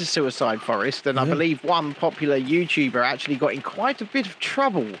 There is a suicide forest, and I Yeah. believe one popular YouTuber actually got in quite a bit of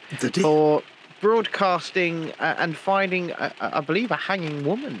trouble Did he? for broadcasting and finding, I believe, a hanging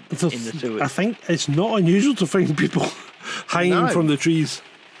woman in the sewers. I think it's not unusual to find people hanging No. from the trees.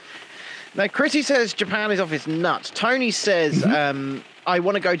 Now, Chrissy says Japan is off its nuts. Tony says, Mm-hmm. I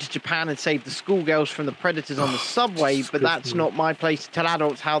want to go to Japan and save the schoolgirls from the predators on the subway, but that's not my place to tell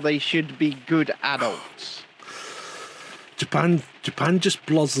adults how they should be good adults. Japan just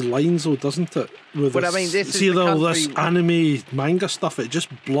blurs the lines, though, doesn't it? With But I mean, this is see the all this country- anime manga stuff. It just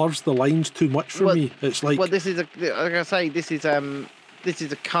blurs the lines too much for Well- me. It's like Well, this is like I say, this is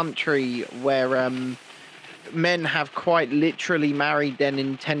a country where men have quite literally married their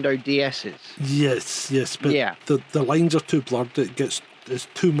Nintendo DSs. yes, but Yeah. the lines are too blurred. It gets is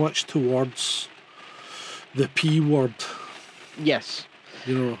too much towards the P word. Yes.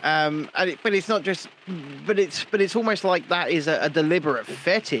 You know. But it's not just, but it's almost like that is a deliberate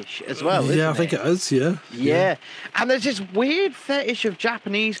fetish as well. Isn't I think it is. Yeah. And there's this weird fetish of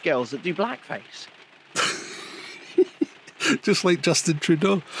Japanese girls that do blackface. Just like Justin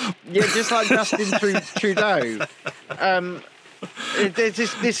Trudeau. Yeah, just like Justin Trudeau. There's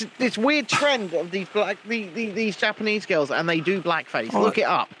this weird trend of these Japanese girls, and they do blackface. Look it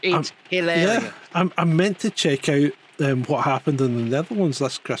up; it's hilarious. Yeah, I'm meant to check out what happened in the Netherlands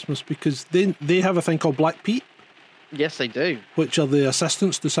this Christmas, because they have a thing called Black Pete. Yes, they do. Which are the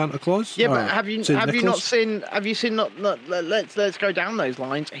assistants to Santa Claus. Yeah, but have you not seen? Let's go down those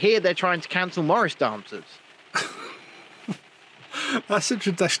lines. Here, they're trying to cancel Morris dancers. That's a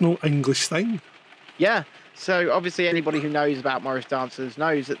traditional English thing. Yeah. So obviously, anybody who knows about Morris dancers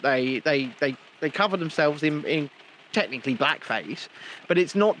knows that they cover themselves in technically blackface, but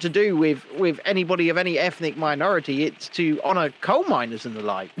it's not to do with anybody of any ethnic minority. It's to honour coal miners and the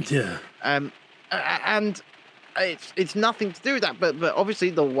like. Yeah. And it's nothing to do with that. But obviously,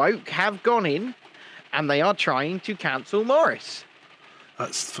 the woke have gone in, and they are trying to cancel Morris.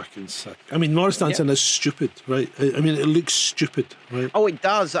 That's fucking sick. I mean, Morris dancing is stupid, right? I mean, it looks stupid, right? Oh, it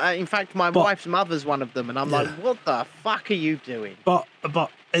does. In fact, my wife's mother's one of them, and I'm like, what the fuck are you doing? But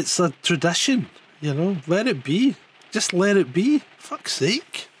it's a tradition, you know? Let it be. Just let it be. Fuck's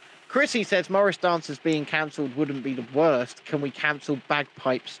sake. Chrissy says Morris dancers being cancelled wouldn't be the worst. Can we cancel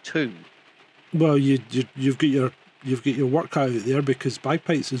bagpipes too? Well, you've got your work cut out there, because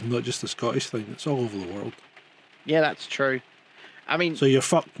bagpipes is not just a Scottish thing; it's all over the world. Yeah, that's true. I mean, so you're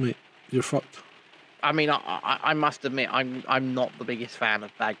fucked, mate. You're fucked. I mean, I must admit, I'm not the biggest fan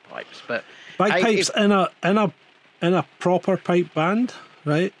of bagpipes, but bagpipes in a proper pipe band,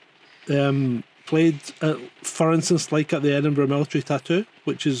 right? Played, for instance, like at the Edinburgh Military Tattoo,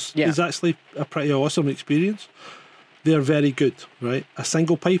 which is actually a pretty awesome experience. They're very good, right? A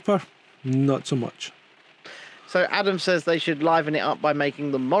single piper, not so much. So Adam says they should liven it up by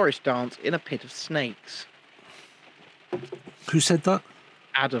making the Morris dance in a pit of snakes. Who said that?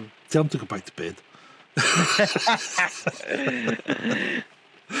 Adam. Tell him to go back to bed.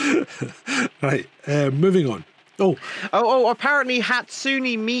 Right, moving on. Oh, apparently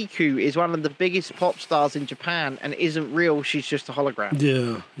Hatsune Miku is one of the biggest pop stars in Japan and isn't real. She's just a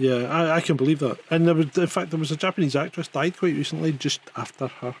hologram. Yeah, I can believe that. And in fact, there was a Japanese actress died quite recently just after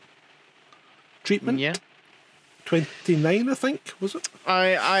her treatment. Yeah. 29, I think, was it?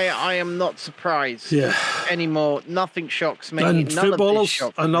 I am not surprised anymore. Nothing shocks me. And none footballers,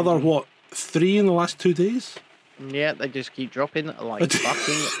 of this another, 3 in the last 2 days? Yeah, they just keep dropping like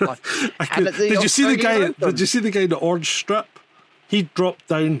fucking. Did you see the guy? Did you see the guy in the orange strip? He dropped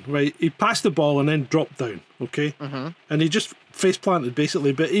down, right? He passed the ball and then dropped down, okay? Mm-hmm. And he just face planted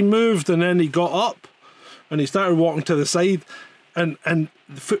basically, but he moved and then he got up and he started walking to the side. And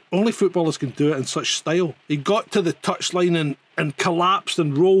only footballers can do it in such style. He got to the touchline and collapsed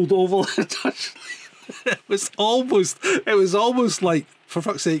and rolled over the touchline. It was almost like, for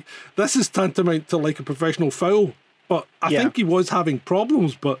fuck's sake, this is tantamount to like a professional foul. But I think he was having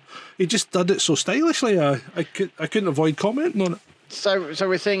problems, but he just did it so stylishly. I couldn't avoid commenting on it. So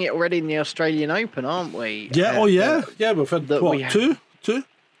we're seeing it already in the Australian Open, aren't we? Yeah. Yeah. We've had two.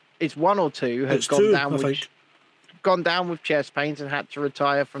 It's one or two has gone down with chest pains and had to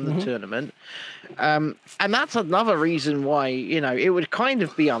retire from the tournament. And that's another reason why, it would kind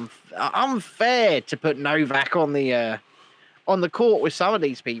of be unfair to put Novak on the court with some of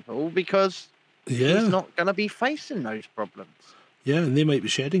these people, because he's not going to be facing those problems. Yeah, and they might be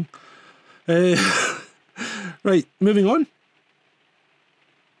shedding. Right, moving on.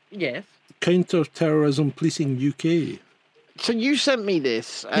 Yes. Counter-terrorism policing UK. So you sent me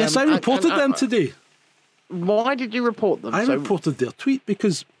this. Yes, I reported them today. Why did you report them? I reported their tweet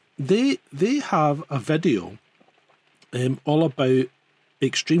because they have a video all about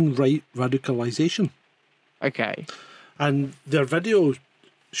extreme right radicalisation. Okay. And their video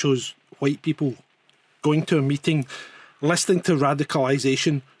shows white people going to a meeting, listening to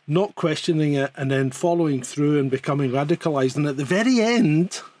radicalisation, not questioning it, and then following through and becoming radicalised. And at the very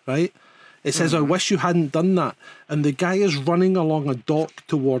end, right, it says, I wish you hadn't done that. And the guy is running along a dock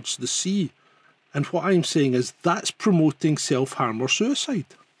towards the sea. And what I'm saying is that's promoting self-harm or suicide.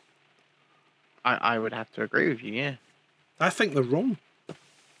 I would have to agree with you, yeah. I think they're wrong.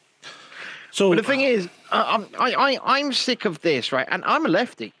 So, but the thing is, I'm sick of this, right? And I'm a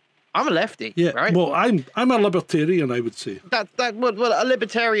lefty. Yeah, right? Well, I'm a libertarian, I would say. Well, a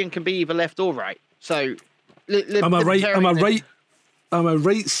libertarian can be either left or right. So, I'm a I'm a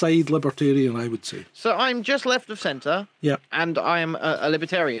right side libertarian, I would say. So I'm just left of centre. Yeah. And I am a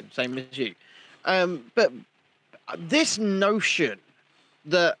libertarian, same as you. But this notion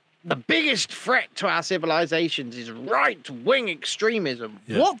that the biggest threat to our civilizations is right-wing extremism.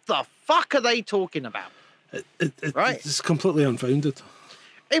 Yeah. What the fuck are they talking about? Right. It's completely unfounded.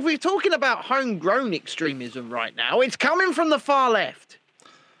 If we're talking about homegrown extremism right now, it's coming from the far left.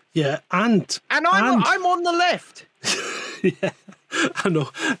 Yeah, and I'm on the left. yeah, I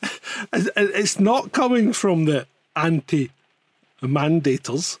know. It's not coming from the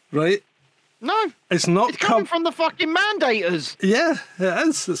anti-mandators, right? No. It's not It's coming from the fucking mandators. Yeah, it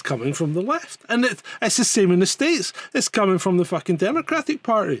is. It's coming from the left. And it's the same in the States. It's coming from the fucking Democratic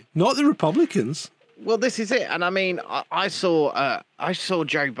Party, not the Republicans. Well, this is it. And I mean, I saw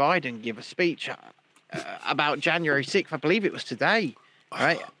Joe Biden give a speech about January 6th. I believe it was today,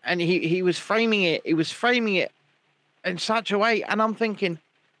 right? And he was framing it. He was framing it in such a way. And I'm thinking,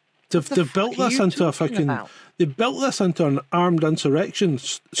 They've built this into a fucking... about? They built this into an armed insurrection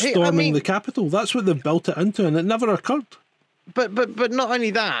storming the Capitol. That's what they've built it into, and it never occurred. But not only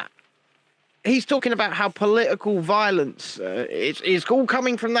that, he's talking about how political violence is all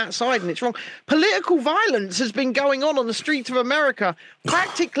coming from that side, and it's wrong. Political violence has been going on the streets of America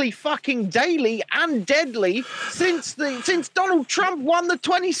practically fucking daily and deadly since Donald Trump won the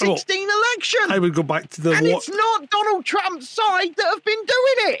 2016 election. I would go back to it's not Donald Trump's side that have been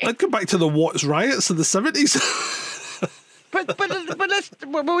doing it. I'd go back to the Watts riots of the 70s. But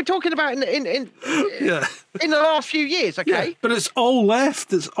we're talking about in yeah. in the last few years, okay? Yeah, but it's all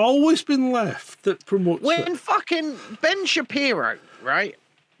left. It's always been left that promotes When it. fucking Ben Shapiro, right?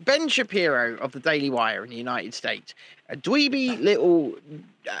 Ben Shapiro of the Daily Wire in the United States, a dweeby little,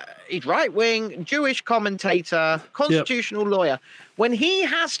 he's right-wing, Jewish commentator, constitutional lawyer. When he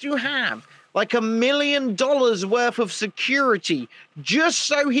has to have like $1 million worth of security just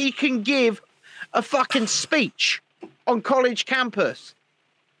so he can give a fucking speech on college campus.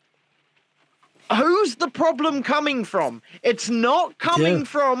 Who's the problem coming from? It's not coming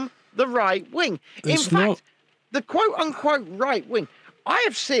from the right wing. In fact, the quote unquote right wing, I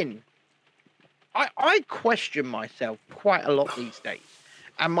have seen, I question myself quite a lot these days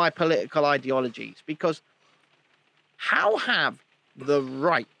and my political ideologies, because how have the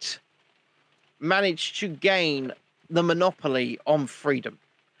right managed to gain the monopoly on freedom?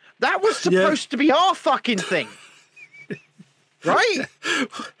 That was supposed to be our fucking thing. Right?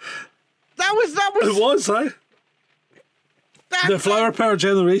 That was. It was, eh? The flower power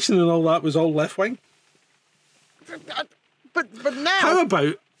generation and all that was all left wing. But now.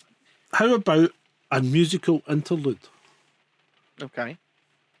 How about a musical interlude? Okay. Are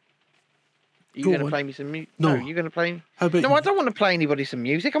you going to play me some music? No. You're going to play. How about No, I don't want to play anybody some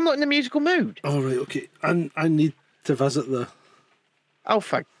music. I'm not in the musical mood. Oh right, okay. And I need to visit the. Oh,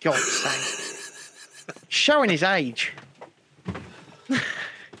 for God's sake! Showing his age.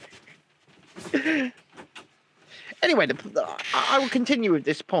 Anyway, I will continue with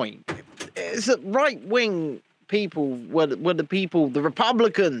this point. Is that right-wing people were the people, the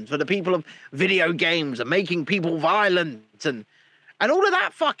Republicans were the people of video games and making people violent and all of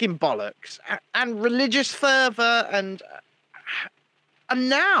that fucking bollocks and religious fervor and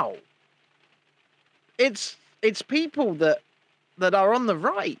now it's people that are on the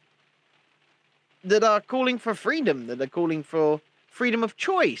right that are calling for freedom, that are calling for freedom of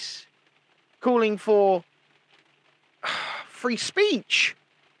choice, calling for free speech,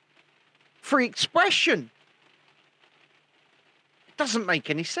 free expression. It doesn't make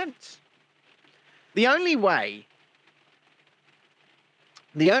any sense. The only way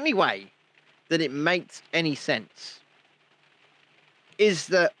that it makes any sense is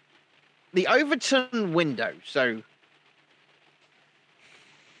that the Overton window, so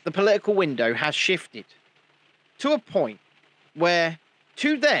the political window has shifted to a point where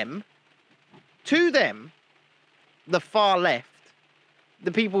to them, the far left,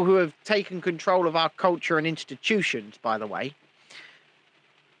 the people who have taken control of our culture and institutions, by the way,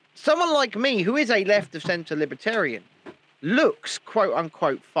 someone like me, who is a left of centre libertarian, looks quote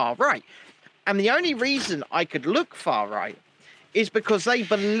unquote far right. And the only reason I could look far right is because they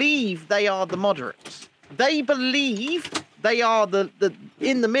believe they are the moderates. They believe they are the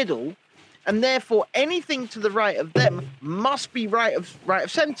in the middle, and therefore anything to the right of them must be right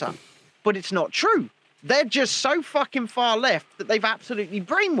of centre. But it's not true. They're just so fucking far left that they've absolutely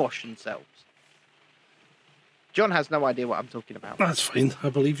brainwashed themselves. John has no idea what I'm talking about. That's fine.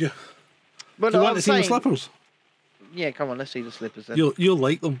 I believe you. But Do you want to see the slippers? Yeah, come on, let's see the slippers then. You'll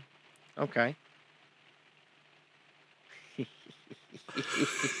like them. Okay.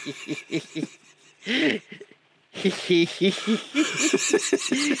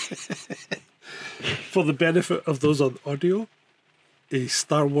 For the benefit of those on audio, a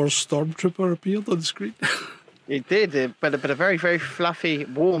Star Wars stormtrooper appeared on screen. It did, but a very, very fluffy,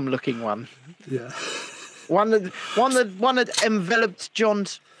 warm-looking one. Yeah. One that enveloped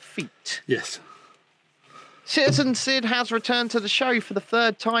John's feet. Yes. Citizen Sid has returned to the show for the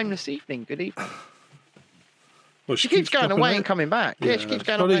 3rd time this evening. Good evening. Well, She keeps going away and coming back. Yeah, she keeps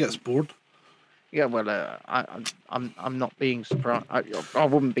going probably away. gets bored. Yeah, well, I'm not being surprised. I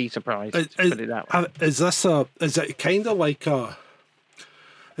wouldn't be surprised. To put it that way. Is it kind of like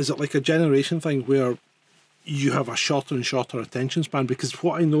is it like a generation thing where you have a shorter and shorter attention span? Because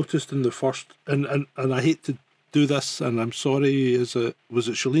what I noticed in the first, and I hate to do this, and I'm sorry, was it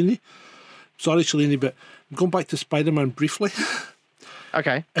Shalini? Sorry, Shalini, but going back to Spider-Man briefly.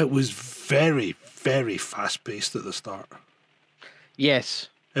 Okay. It was very, very fast-paced at the start. Yes.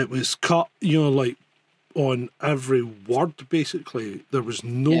 It was cut, like on every word, basically. There was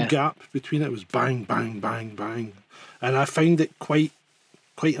no gap between it. It was bang, bang, bang, bang. And I found it quite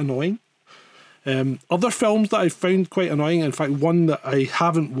annoying. Other films that I found quite annoying, in fact, one that I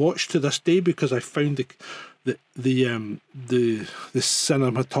haven't watched to this day because I found the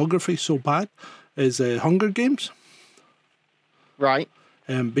cinematography so bad, is Hunger Games. Right.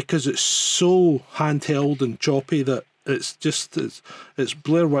 Because it's so handheld and choppy that it's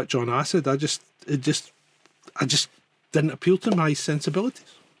Blair Witch on acid. I just didn't appeal to my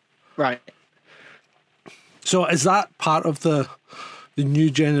sensibilities. Right. So is that part of the new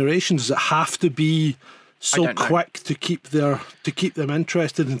generation? Does it have to be so quick to keep them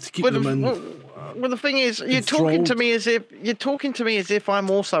interested and to keep them in? Well, the thing is, you're talking to me as if I'm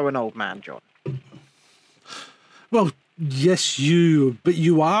also an old man, John. Well, yes, but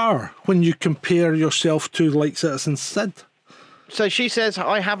you are when you compare yourself to like Citizen Sid. So she says,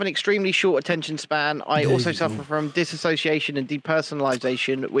 I have an extremely short attention span. I also suffer from disassociation and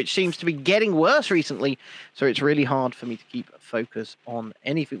depersonalization, which seems to be getting worse recently. So it's really hard for me to keep focus on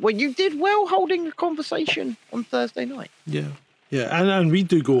anything. Well, you did well holding a conversation on Thursday night. Yeah. Yeah. And we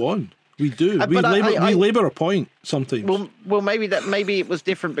do go on. We do. We labour a point sometimes. Well, maybe it was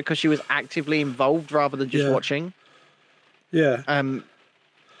different because she was actively involved rather than just watching. Yeah.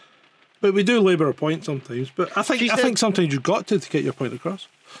 But we do labour a point sometimes. But I think sometimes you've got to get your point across.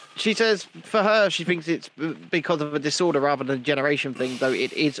 She says for her, she thinks it's because of a disorder rather than a generation thing, though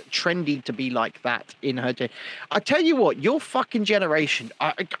it is trendy to be like that in her day. I tell you what, your fucking generation.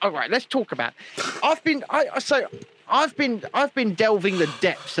 All right, let's talk about. I've been delving the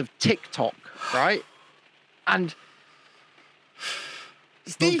depths of TikTok, right? And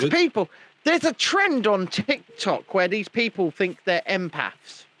these people, there's a trend on TikTok where these people think they're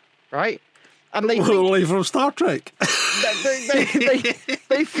empaths. Right, and they think, from Star Trek. they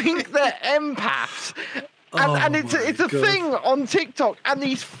think they're empaths, and it's a thing on TikTok. And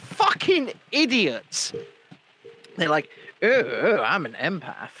these fucking idiots, they're like, "Oh, I'm an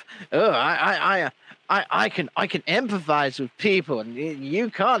empath. Oh, I can empathize with people, and you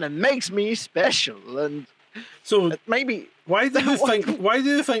can't. It makes me special." And so maybe why do you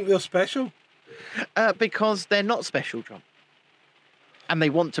think they're special? Because they're not special, John. And they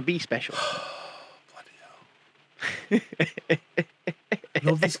want to be special. Bloody hell.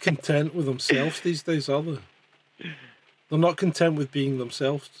 Nobody's content with themselves these days, are they? They're not content with being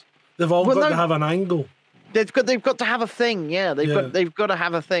themselves. They've all got to have an angle. They've got to have a thing, yeah. They've got to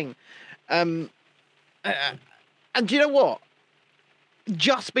have a thing. And you know what?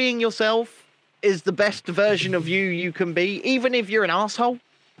 Just being yourself is the best version of you can be, even if you're an asshole.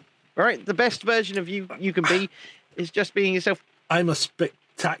 Right? The best version of you can be is just being yourself. I'm a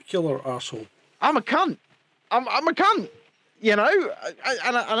spectacular arsehole. I'm a cunt. I'm a cunt. You know,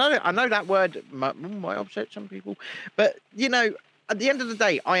 I know that word might upset some people, but you know, at the end of the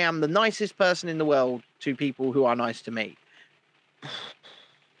day, I am the nicest person in the world to people who are nice to me.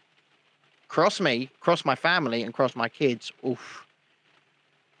 Cross me, cross my family, and cross my kids. Oof.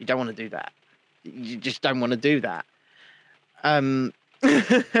 You don't want to do that. You just don't want to do that.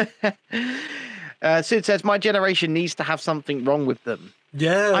 Sid says, my generation needs to have something wrong with them.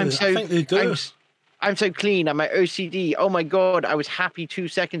 Yeah, I think they do. I'm so clean. I'm OCD. Oh my God, I was happy 2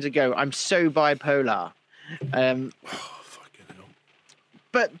 seconds ago. I'm so bipolar. Fucking hell.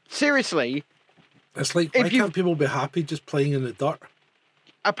 But seriously. It's like, why can't people be happy just playing in the dirt?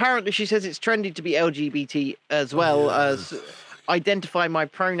 Apparently, she says it's trendy to be LGBT as well as identify my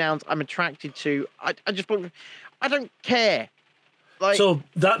pronouns I'm attracted to. I don't care. Like, so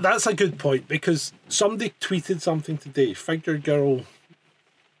that's a good point, because somebody tweeted something today. Figure girl,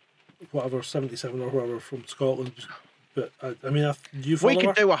 whatever, 77 or whatever, from Scotland. But I mean, you follow we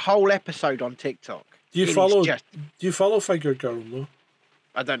could do a whole episode on TikTok. Do you It is follow? just- Do you follow Figure Girl? No.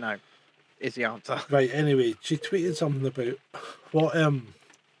 I don't know. Is the answer? Right. Anyway, she tweeted something about what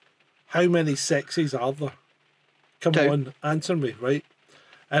how many sexies are there? Come 2. on, answer me, right?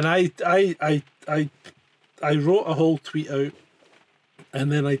 And I wrote a whole tweet out,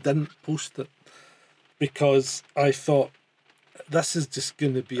 and then I didn't post it because I thought this is just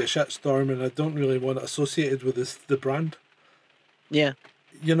going to be a shitstorm, and I don't really want it associated with the brand. Yeah.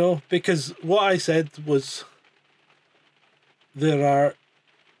 You know, because what I said was there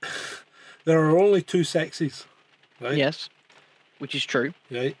are only 2 sexies, right? Yes. Which is true.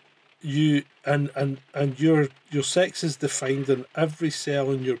 Right. You and your sex is defined in every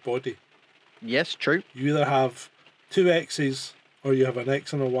cell in your body. Yes, true. You either have 2 X's or you have an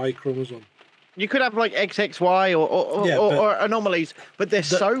X and a Y chromosome. You could have like XXY or anomalies, but they're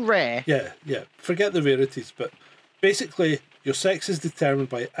so rare. Yeah, yeah. Forget the rarities, but basically your sex is determined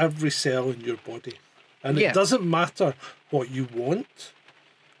by every cell in your body. And Yeah. it doesn't matter what you want,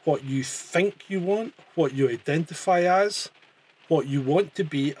 what you think you want, what you identify as, what you want to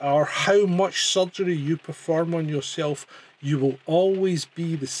be, or how much surgery you perform on yourself, you will always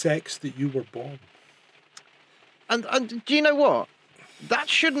be the sex that you were born. And do you know what? That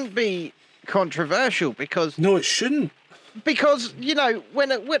shouldn't be controversial because No, it shouldn't. you know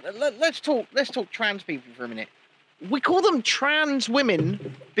let's talk trans people for a minute. We call them trans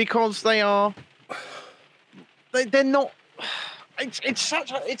women because they're not.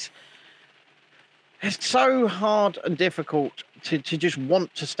 It's so hard and difficult to just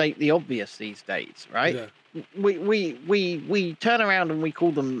want to state the obvious these days, right? Yeah. We turn around and we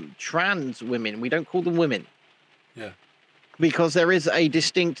call them trans women. We don't call them women. Yeah. Because there is a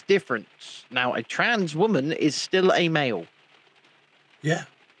distinct difference. Now, a trans woman is still a male. Yeah.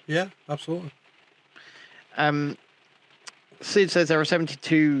 Yeah, absolutely. Sid says there are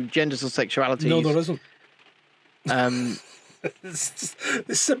 72 genders or sexualities. No, there isn't. Um, It's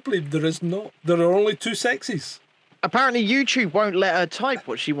simply there is not. There are only 2 sexes. apparently, YouTube won't let her type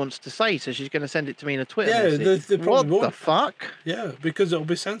what she wants to say, so she's going to send it to me in a Twitter Yeah, message. they What probably the won't. fuck? Yeah, because it'll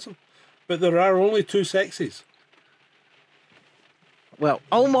be censored. But there are only 2 sexes. Well,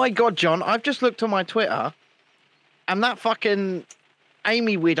 oh my God, John, I've just looked on my Twitter, and that fucking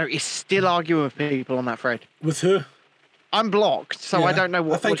Amy weirdo is still arguing with people on that thread. With who? I'm blocked, so I Yeah, don't know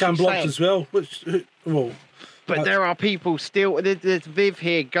what I think what I'm she's blocked saying. as well. Well, But there are people still. There's Viv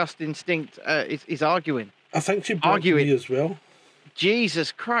here. Gust Instinct is arguing. I think she blocked Arguing. me as well.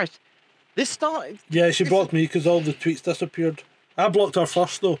 Jesus Christ! This started. Yeah, she blocked me because all the tweets disappeared. I blocked her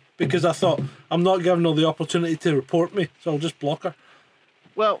first though because I thought I'm not giving her the opportunity to report me, so I'll just block her.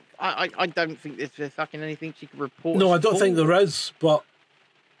 Well, I don't think there's fucking anything she could report. No, I us don't think for. there is, but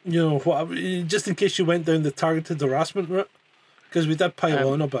you know what? Just in case you went down the targeted harassment route, because we did pile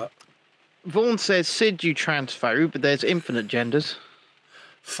on a bit. Vaughan says, "Sid, you transphobe. But there's infinite genders."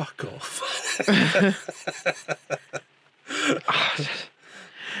 Fuck off.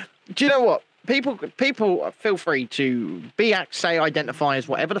 Do you know what? People feel free to say, identify as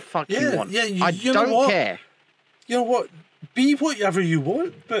whatever the fuck you Yeah, want. yeah, I you know don't what? care. You know what? Be whatever you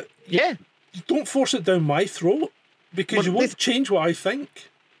want, but Yeah. don't force it down my throat because Well, you won't this- change what I think.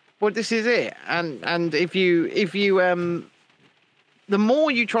 Well, this is it, and if you the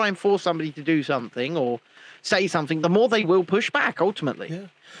more you try and force somebody to do something or say something, the more they will push back ultimately. Yeah.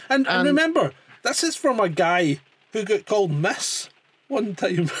 And remember, this is from a guy who got called Miss one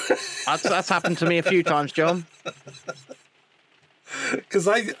time. That's happened to me a few times, John. Because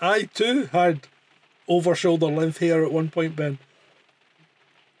I too had over shoulder length hair at one point, Ben.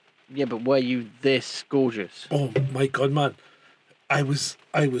 Yeah, but were you this gorgeous? Oh my god, man. I was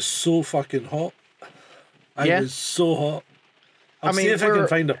so fucking hot. I Yeah? was so hot. I'll I mean, see if I can we're-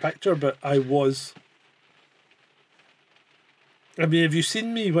 find a picture, but I was. I mean, have you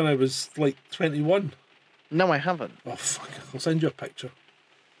seen me when I was like 21? No, I haven't. Oh fuck! I'll send you a picture.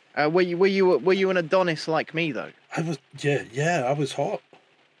 Were you an Adonis like me though? I was yeah. I was hot.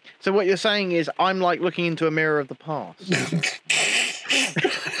 So what you're saying is I'm like looking into a mirror of the past.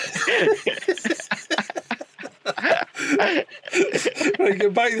 Right,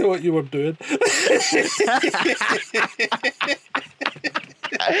 get back to what you were doing.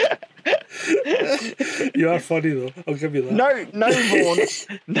 You are funny though. I'll give you that. No,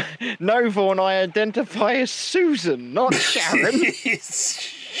 Vaughan. No, Vaughan. I identify as Susan, not Sharon.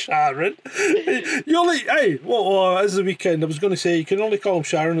 Sharon. You only it's the weekend. I was going to say you can only call him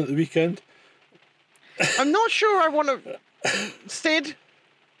Sharon at the weekend. I'm not sure I want to. Sid,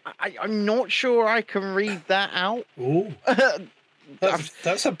 I'm not sure I can read that out. Oh,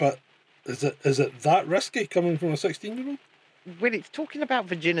 that's a bit. Is it that risky coming from a 16-year-old? Well, it's talking about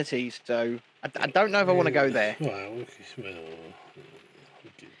virginities, so I don't know if I want to go there. Well, okay. Well,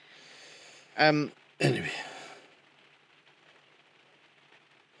 okay. Anyway.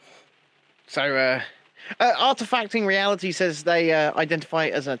 So, Artifacting Reality says they identify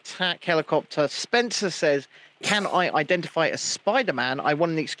it as an attack helicopter. Spencer says, can I identify it as Spider-Man? I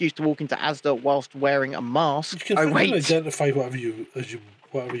want an excuse to walk into Asda whilst wearing a mask. You can identify whatever you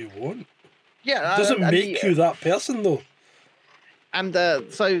want. Yeah, It doesn't make you that person, though. And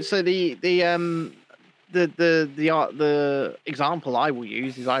so the example I will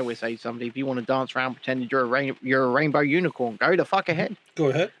use is I always say to somebody, if you want to dance around pretending you're a rainbow unicorn, go the fuck ahead. Go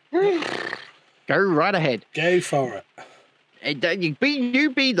ahead. Go right ahead. Go for it. You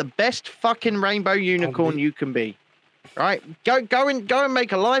be the best fucking rainbow unicorn you can be. Right? Go and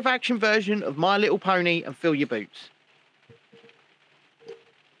make a live action version of My Little Pony and fill your boots.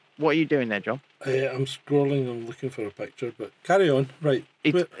 What are you doing there, John? I'm scrolling. I'm looking for a picture, but carry on. Right.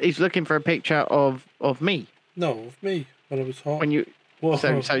 He's looking for a picture of me. No, of me when I was hot. When you. Well,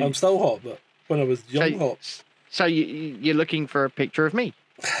 so I'm still hot, but when I was young, hot. So you're looking for a picture of me.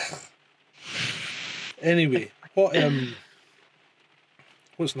 Anyway, what's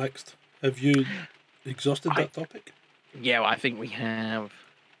next? Have you exhausted that topic? Yeah, well, I think we have.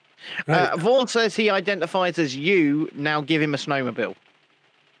 Right. Vaughn says he identifies as you. Now give him a snowmobile.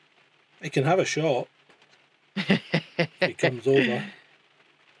 He can have a shot. If he comes over.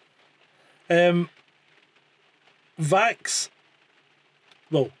 Vax.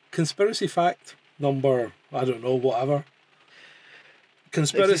 Well, conspiracy fact number, I don't know, whatever.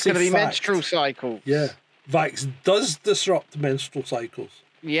 Conspiracy It's going to be menstrual cycles. Yeah. Vax does disrupt menstrual cycles.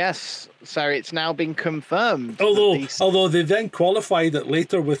 Yes, so it's now been confirmed. Although they then qualified it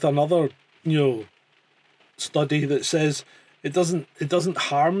later with another, study that says it doesn't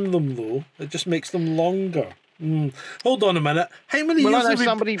harm them though. It just makes them longer. Hold on a minute. How many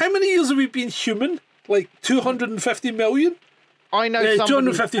years have we been human? Like 250 million? I know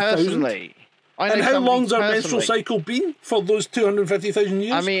somebody personally. And how long's our menstrual cycle been for those 250,000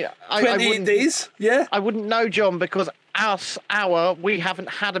 years? I mean, 28 days? Yeah? I wouldn't know, John, because we haven't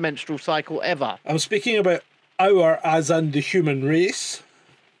had a menstrual cycle ever. I'm speaking about our as in the human race.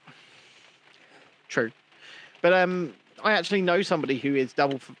 True. But I actually know somebody who is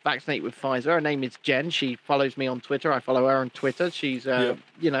double vaccinated with Pfizer. Her name is Jen. She follows me on Twitter. I follow her on Twitter. She's,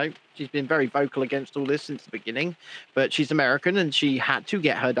 she's been very vocal against all this since the beginning. But she's American and she had to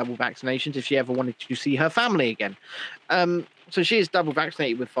get her double vaccinations if she ever wanted to see her family again. So she is double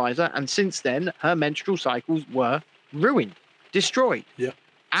vaccinated with Pfizer. And since then, her menstrual cycles were ruined, destroyed. Yeah.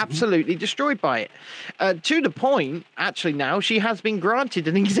 Absolutely destroyed by it. To the point, actually, now she has been granted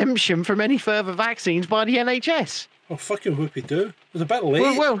an exemption from any further vaccines by the NHS. Oh, fucking whoopie do. It's a bit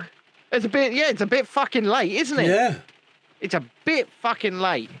late. Well, it's a bit fucking late, isn't it? Yeah. It's a bit fucking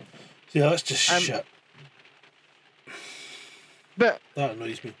late. Yeah, that's just shit. But that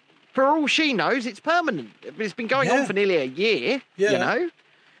annoys me. For all she knows, it's permanent. It's been going on for nearly a year,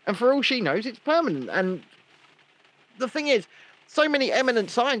 and for all she knows, it's permanent. And the thing is, so many eminent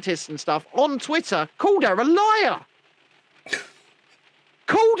scientists and stuff on Twitter called her a liar.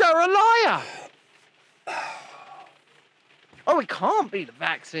 Oh, it can't be the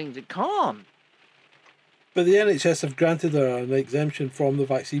vaccines. It can't. But the NHS have granted her an exemption from the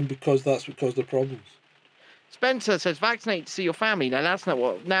vaccine because that's what caused the problems. Spencer says, vaccinate to see your family. Now, that's not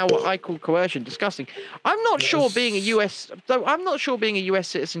what I call coercion. Disgusting. I'm not sure being a US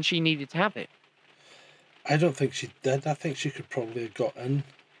citizen, she needed to have it. I don't think she did. I think she could probably have got in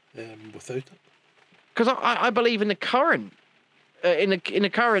without it. Because I believe in the current,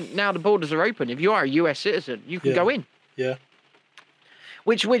 now the borders are open. If you are a US citizen, you can go in. Yeah.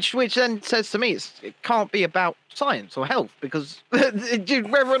 Which then says to me it can't be about science or health, because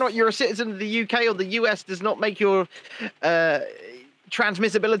whether or not you're a citizen of the UK or the US does not make your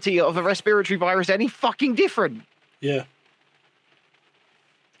transmissibility of a respiratory virus any fucking different. Yeah.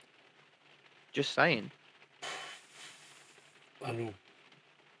 Just saying. I know.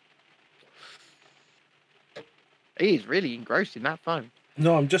 He's really engrossed in that phone.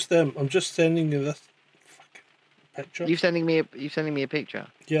 No, I'm just sending you this picture. You sending me a picture?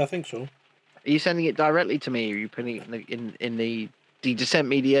 Yeah, I think so. Are you sending it directly to me, or are you putting it in the Dissent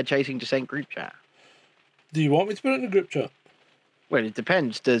Media Chasing Dissent group chat? Do you want me to put it in the group chat? Well, it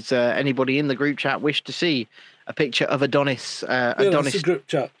depends. Does anybody in the group chat wish to see a picture of Adonis? That's the group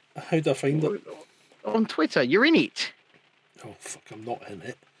chat. How do I find it? On Twitter. You're in it. Oh fuck! I'm not in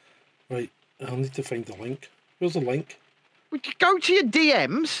it. Right, I'll need to find the link. Where's the link? Would you go to your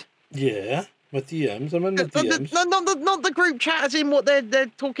DMs? Yeah. My DMs. I'm in the DMs. Not the group chat as in what they're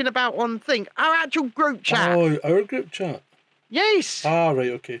talking about on thing. Our actual group chat. Oh, our group chat. Yes. Ah, right,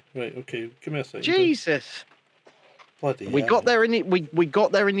 okay. Give me a second. Jesus. Bloody We hell. got there in the we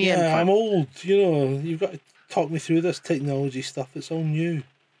got there in the end. Yeah, I'm folks. old. You know, you've got to talk me through this technology stuff. It's all new.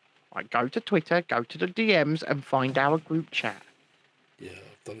 Right, go to Twitter, go to the DMs, and find our group chat. Yeah,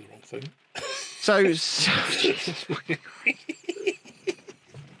 I've done the wrong thing. So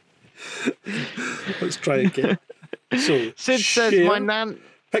Let's try again. So, Sid says share my nan.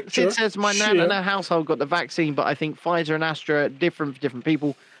 picture, Sid says my nan share. and her household got the vaccine, but I think Pfizer and Astra are different for different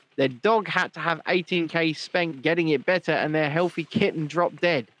people. Their dog had to have 18k spent getting it better, and their healthy kitten dropped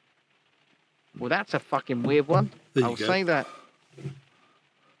dead. Well, that's a fucking weird one. There you I'll go. say that.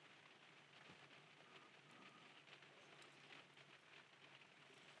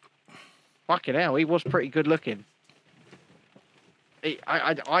 Fucking hell, he was pretty good looking.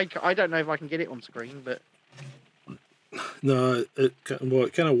 I don't know if I can get it on screen, but No, it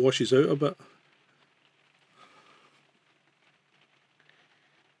kind of washes out a bit.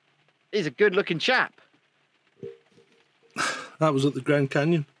 he's a good looking chap. That was at the Grand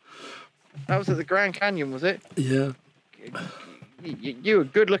Canyon. That was at the Grand Canyon, was it? Yeah. You a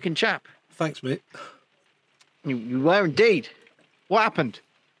good looking chap. Thanks, mate. You were indeed. What happened?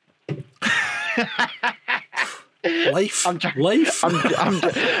 Life. I'm Life.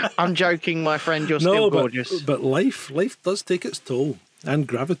 I'm joking, my friend. You're still gorgeous. But life does take its toll, and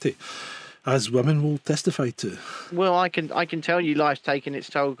gravity, as women will testify to. Well, I can tell you, life's taken its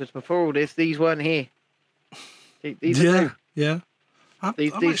toll because before all this, these weren't here. These are new. Yeah. I'm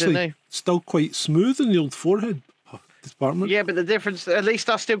These are actually new. still quite smooth in the old forehead department. Yeah, but the difference, at least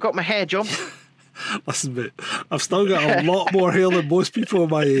I still got my hair, John. Listen, mate, I've still got a lot more hair than most people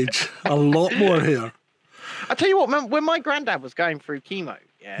my age. A lot more hair. I tell you what, man, when my granddad was going through chemo,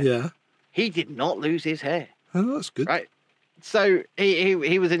 Yeah. he did not lose his hair. Oh, that's good. Right. So he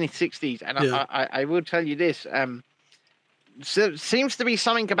was in his 60s, and Yeah. I will tell you this. So seems to be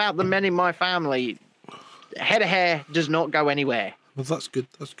something about the men in my family. Head of hair does not go anywhere. Well, that's good.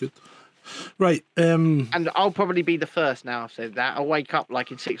 That's good. Right. And I'll probably be the first now. I've said that. I'll wake up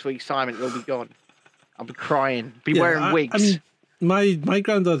like in 6 weeks' time and it'll be gone. I'll be crying, be wearing wigs. I mean, my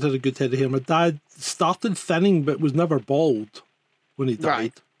granddad had a good head of hair. My dad started thinning, but was never bald when he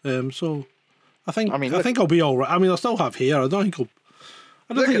died. Right. So I think I mean, I think I'll be all right. I mean, I still have hair. I don't think I'll.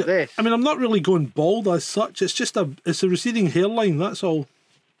 I don't Look think. at this. I mean, I'm not really going bald as such. It's just it's a receding hairline. That's all.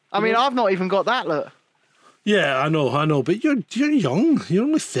 I mean, I've not even got that look. Yeah, I know, but you're young. You're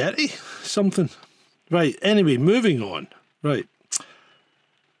only 30 something. Right. Anyway, moving on. Right.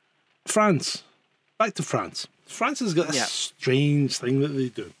 France. Back to France. France has got a strange thing that they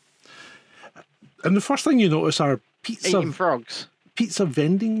do. And the first thing you notice are Eating frogs. pizza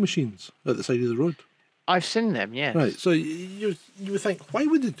vending machines at the side of the road. I've seen them, yes. Right. So you would think, why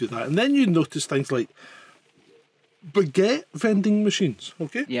would they do that? And then you notice things like baguette vending machines.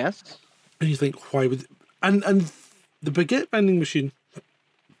 Okay. Yes. And you think, why would... And the baguette vending machine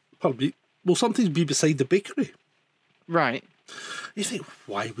probably will sometimes be beside the bakery. Right. You think,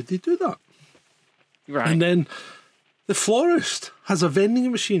 why would they do that? Right. And then the florist has a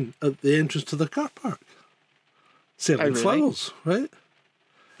vending machine at the entrance to the car park selling really? flowers, right?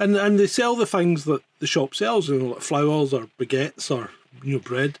 And they sell the things that the shop sells, you know, like flowers or baguettes or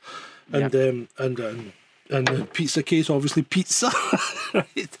bread, and the pizza case, obviously pizza,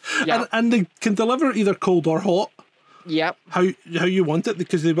 right? Yeah. And they can deliver either cold or hot, Yep. how you want it,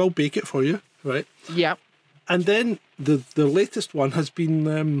 because they will bake it for you, right? Yep. And then the latest one has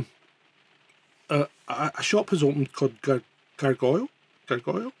been a shop has opened called Gargoyle,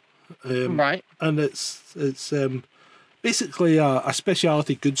 Right. and it's basically a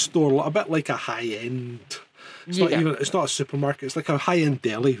specialty goods store, a bit like a high end. It's not a supermarket. It's like a high end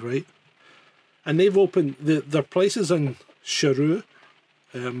deli, right? And they've opened their places in Charroux,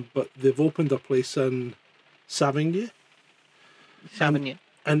 but they've opened a place in Savigny. Savigny.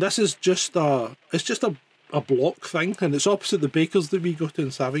 And this is just a block thing, and it's opposite the bakers that we go to in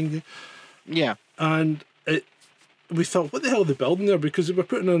Savigny. Yeah. And we thought, what the hell are they building there? Because they were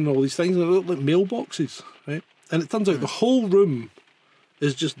putting in all these things, and they look like mailboxes, right? And it turns out the whole room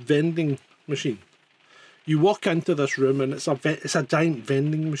is just vending machine. You walk into this room, and it's a giant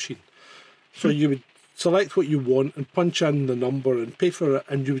vending machine. So you would select what you want and punch in the number and pay for it,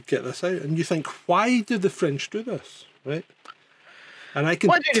 and you would get this out. And you think, why do the French do this, right? And I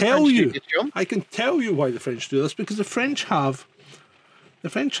can tell you why the French do this, because the French have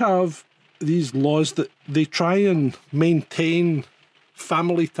these laws that they try and maintain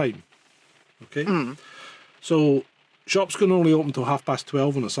family time. Okay? So shops can only open till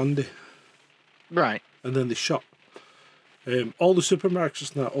 12:30 on a Sunday. Right. And then they shut. All the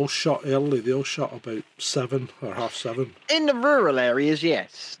supermarkets and that all shut early. They all shut about 7 or 7:30. In the rural areas,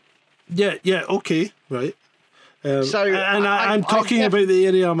 yes. Yeah, okay, right. So, and I'm talking about the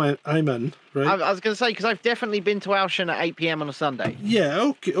area I'm in, right? I was going to say, because I've definitely been to Alshan at 8 p.m. on a Sunday.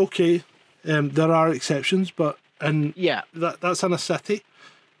 Yeah, okay. There are exceptions, but that's in a city,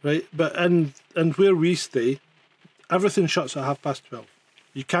 right? But and where we stay, everything shuts at 12:30.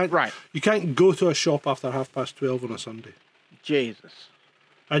 You can't go to a shop after 12:30 on a Sunday. Jesus.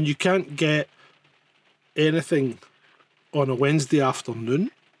 And you can't get anything on a Wednesday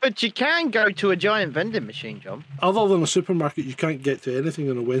afternoon. But you can go to a giant vending machine, John. Other than a supermarket, you can't get to anything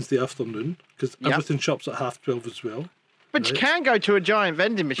on a Wednesday afternoon because everything shuts at 12:30 as well. But you can go to a giant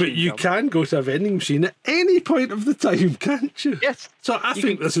vending machine. But you can go to a vending machine at any point of the time, can't you? Yes. So I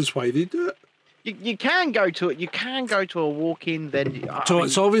think this is why they do it. You can go to it. You can go to a walk-in vending. So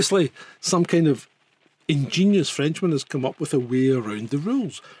it's obviously some kind of ingenious Frenchman has come up with a way around the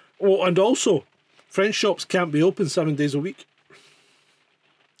rules. Oh, and also, French shops can't be open 7 days a week.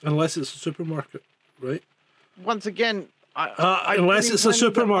 Unless it's a supermarket, right? Once again, unless it's a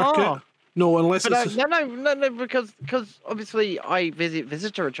supermarket. No, unless it's no, because obviously I visit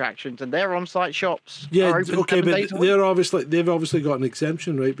visitor attractions and their on-site shops. Yeah, are open okay, 7 days but a week. they've obviously got an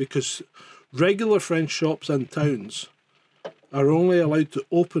exemption, right? Because regular French shops in towns are only allowed to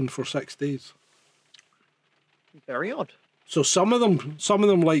open for 6 days. Very odd. So some of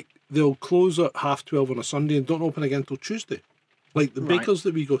them, like they'll close at 12:30 on a Sunday and don't open again till Tuesday. Like the bakers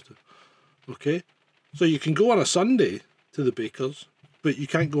that we go to. Okay? So you can go on a Sunday to the bakers, but you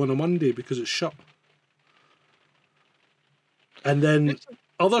can't go on a Monday because it's shut. And then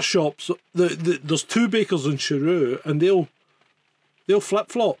other shops, there's 2 bakers in Chiru, and they'll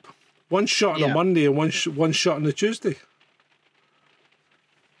flip-flop. One's shut on a Monday and one's shut on a Tuesday.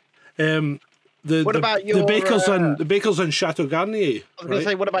 What about your the bakers in Chateau Garnier? I was going to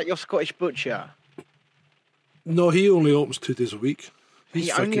say, what about your Scottish butcher? No, he only opens 2 days a week.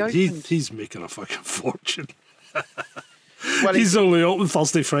 He's making a fucking fortune. Well, he's only open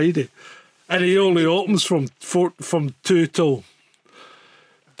Thursday, Friday, and he only opens from 2 till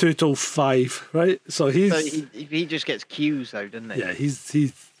 5, right? So he just gets queues though, doesn't he? Yeah,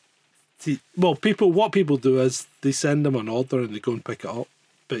 what people do is they send him an order and they go and pick it up,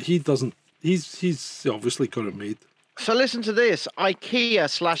 but he doesn't. He's obviously got it made. So listen to this. IKEA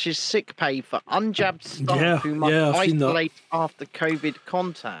slashes sick pay for unjabbed staff who must isolate after COVID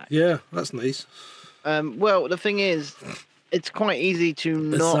contact. Yeah, that's nice. Well, the thing is, it's quite easy to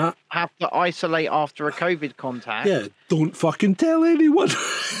not have to isolate after a COVID contact. Yeah, don't fucking tell anyone.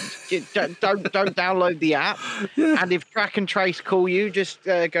 don't download the app. Yeah. And if Track and Trace call you, just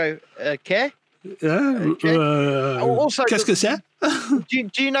go, okay? Yeah. Also, qu'est-ce que c'est?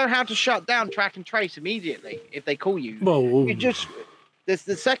 Do you know how to shut down Track and Trace immediately if they call you? Well,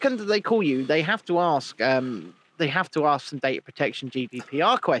 the second that they call you, they have to ask some data protection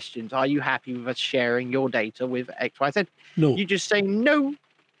GDPR questions. Are you happy with us sharing your data with XYZ? No. You just say no.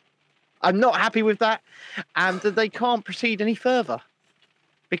 I'm not happy with that, and they can't proceed any further.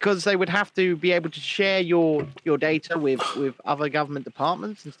 Because they would have to be able to share your data with other government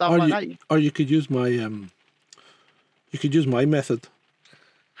departments and stuff like that. Or you could use my method.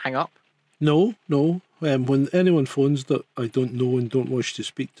 Hang up? No. When anyone phones that I don't know and don't wish to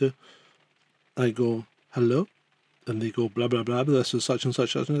speak to, I go, hello, and they go, blah blah blah. This is such and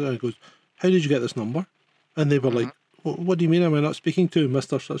such, and I goes, how did you get this number? And they were like, what do you mean? Am I not speaking to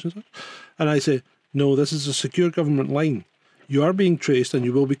Mr. Such and such? And I say, no, this is a secure government line. You are being traced and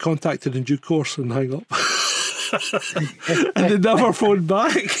you will be contacted in due course, and hang up. And they never phoned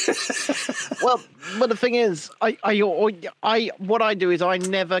back. Well, but the thing is, what I do is I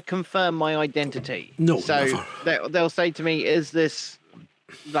never confirm my identity. No, so they'll say to me, "Is this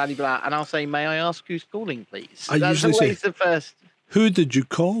blah blah blah?" And I'll say, "May I ask who's calling, please?" I usually say, the first. Who did you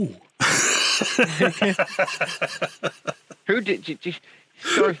call? Who did you?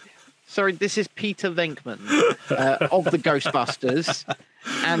 Sorry, this is Peter Venkman of the Ghostbusters.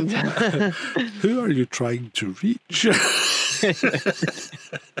 And who are you trying to reach?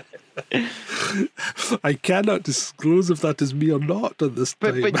 I cannot disclose if that is me or not at this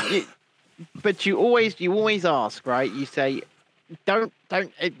time. But you always ask, right? You say, don't.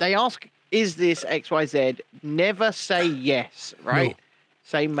 They ask, is this XYZ? Never say yes, right? No.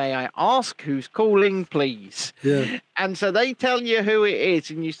 Say, may I ask who's calling, please? Yeah. And so they tell you who it is,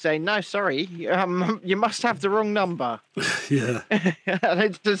 and you say, no, sorry, you must have the wrong number. Yeah. And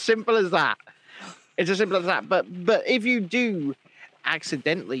it's as simple as that. But if you do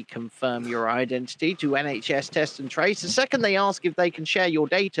accidentally confirm your identity to NHS Test and Trace, the second they ask if they can share your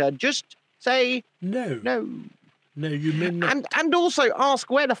data, just say no. No. No, you may not. And also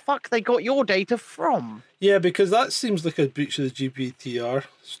ask where the fuck they got your data from. Yeah, because that seems like a breach of the GDPR.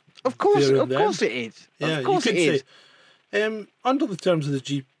 Of course there it and then. is. Yeah, Of course you it could is. say, under the terms of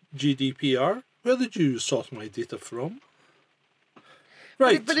the GDPR, where did you source my data from?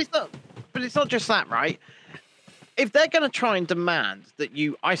 Right. But it's not just that, right? If they're going to try and demand that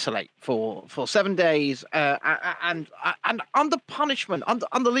you isolate for 7 days and under punishment,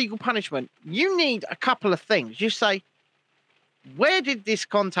 under legal punishment, you need a couple of things. You say, where did this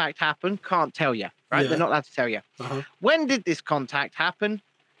contact happen? Can't tell you, right? Yeah. They're not allowed to tell you. Uh-huh. When did this contact happen?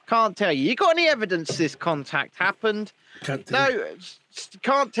 Can't tell you. You got any evidence this contact happened? Can't tell you. No,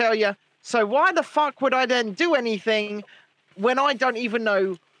 can't tell you. So why the fuck would I then do anything when I don't even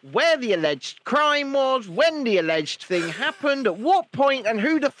know where the alleged crime was, when the alleged thing happened, at what point, and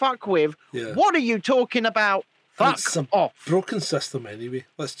who the fuck with? Yeah. What are you talking about? Fuck It's a off. broken system anyway.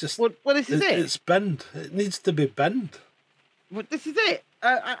 Let's just... Well, this is it. It's binned. It needs to be binned. Well, this is it.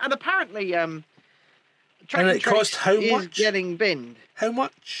 And apparently, Track And it Trace cost how is much? getting binned. How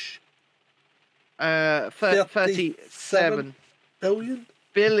much? 37 billion?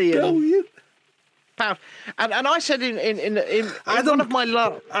 billion pounds. And I said in one of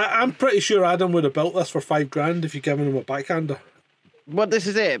my I'm pretty sure Adam would have built this for $5,000 if you'd given him a backhander. well, this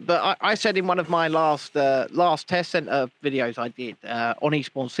is it. But I said in one of my last test center videos I did on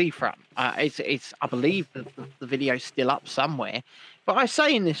Eastbourne Seafront. It's I believe the video's still up somewhere. But I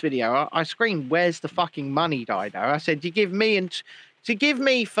say in this video, I screamed, "Where's the fucking money, Dido?" I said, "You give me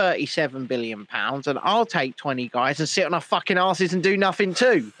 £37 billion, and I'll take 20 guys and sit on our fucking asses and do nothing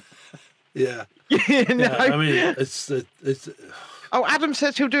too." Yeah. You know? Yeah, I mean, it's Oh, Adam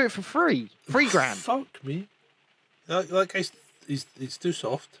says he'll do it for free. £3,000. Fuck me. That guy's he's too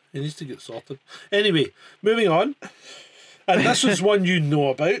soft. He needs to get sorted. Anyway, moving on. And this is one you know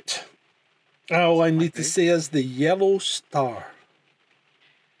about. All I need to say is the Yellow Star.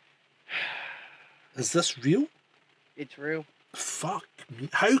 Is this real? It's real. Fuck me.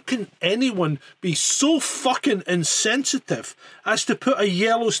 How can anyone be so fucking insensitive as to put a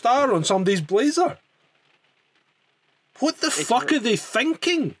yellow star on somebody's blazer? What the fuck are they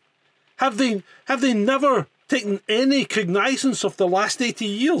thinking? Have they never taken any cognizance of the last 80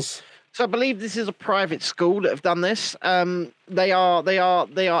 years? So I believe this is a private school that have done this. They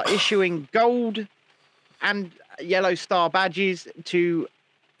are issuing gold and yellow star badges to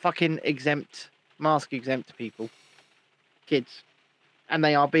fucking mask exempt people, kids, and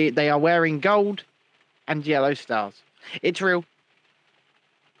they are wearing gold and yellow stars. It's real.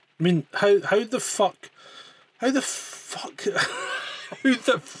 I mean, how the fuck who the fuck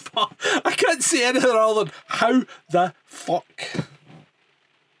I can't say anything other than how the fuck.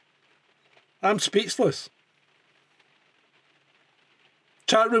 I'm speechless.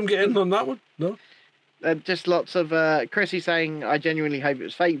 Chat room, get in on that one? No? Just lots of Chrissy saying, "I genuinely hope it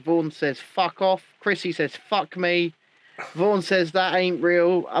was fake." Vaughan says, "Fuck off." Chrissy says, "Fuck me." Vaughan says, "That ain't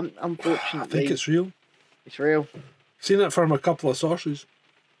real." Unfortunately, I think it's real. It's real. Seen it from a couple of sources.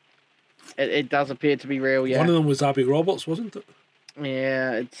 It does appear to be real, yeah. One of them was Abby Roberts, wasn't it?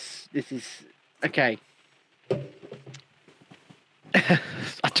 Yeah, this is okay.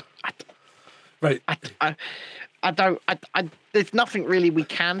 Right. There's nothing really we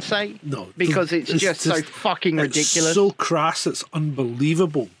can say. No, because it's just so fucking ridiculous. It's so crass, it's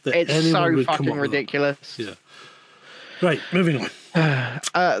unbelievable that It's anyone so would come fucking up with ridiculous. that. Yeah. Right, moving on.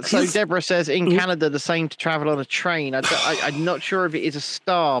 So Deborah says in Canada the same to travel on a train. I'm not sure if it is a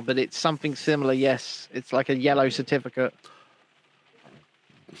star, but it's something similar. Yes, it's like a yellow certificate.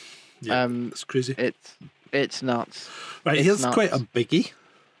 Yeah, it's crazy. It's nuts. Right, it's here's nuts. quite a biggie.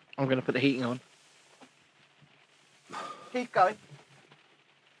 I'm going to put the heating on. Keep going.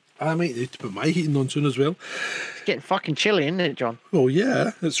 I might need to put my heating on soon as well. It's getting fucking chilly, isn't it, John? Oh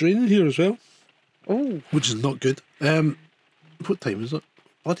yeah, it's raining here as well. Ooh. Which is not good. What time is it?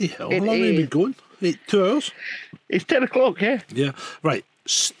 Bloody hell, It how long have we is. been going? 2 hours? It's 10 o'clock, yeah. Yeah. Right,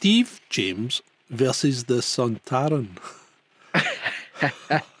 Steve James versus the Sontaran.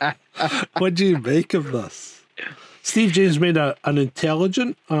 What do you make of this? Steve James made an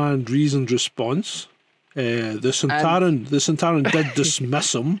intelligent and reasoned response. The Sontaran did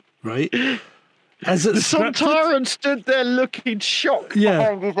dismiss him, right? Is it The scripted? Sontaran stood there looking shocked Yeah.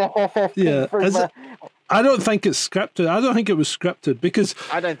 behind his FFP Yeah. Is through it? I don't think it's scripted. I don't think it was scripted because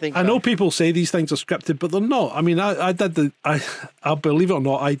I don't think I so. know people say these things are scripted, but they're not. I mean, I believe it or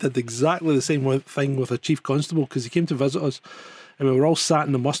not, I did exactly the same thing with a chief constable because he came to visit us. And we were all sat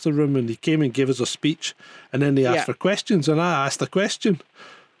in the muster room and he came and gave us a speech and then they asked for questions and I asked a question.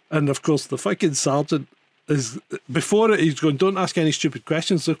 And of course the fucking sergeant is before it, he's going, don't ask any stupid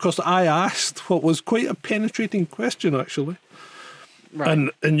questions. Of course, I asked what was quite a penetrating question, actually. Right.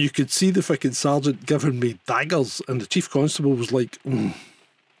 And you could see the fucking sergeant giving me daggers, and the chief constable was like,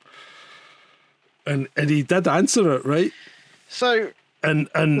 and he did answer it, right? So And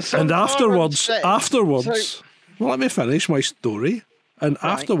Sontaran afterwards, said- well, let me finish my story. And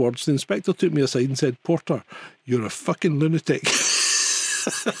Right. afterwards, the inspector took me aside and said, Porter, you're a fucking lunatic.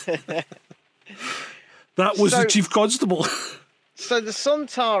 That was the So- chief constable. So the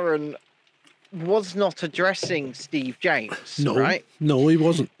Sontaran was not addressing Steve James, No, right? no, he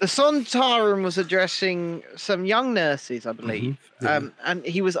wasn't. The Sontaran was addressing some young nurses, I believe, Mm-hmm. and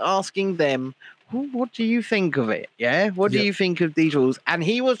he was asking them, "What do you think of it? Yeah, what do Yeah. you think of these rules?" And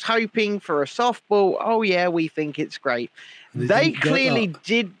he was hoping for a softball. Oh yeah, we think it's great. They They didn't get clearly that.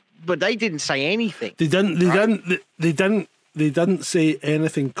 did, but they didn't say anything. They didn't say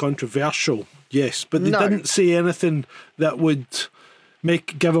anything controversial. Yes, but they No. didn't say anything that would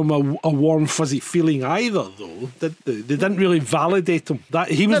give him a warm fuzzy feeling either, though. Did they? They didn't really validate him. That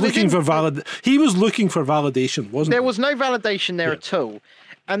he was No, they looking for didn't. He was looking for validation, wasn't There he? was no validation there at all.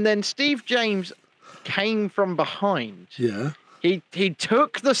 And then Steve James came from behind. Yeah. He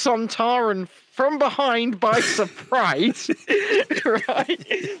took the Sontaran from behind by surprise, right?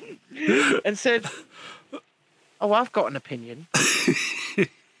 And said, "Oh, I've got an opinion."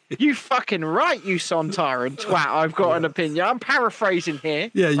 You fucking right, you Sontaran twat. I've got an opinion. I'm paraphrasing here.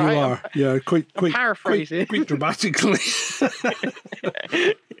 Yeah, you right? are. Yeah, quite paraphrasing. quite dramatically.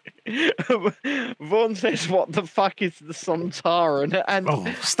 Vaughan says, "What the fuck is the Sontaran?" And Oh,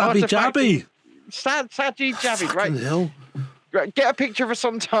 stabby jabby. Sadgy jabby, Fucking right? hell. Right, get a picture of a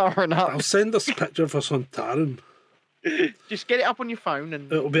Sontaran up. I'll send us a picture of a Sontaran. Just get it up on your phone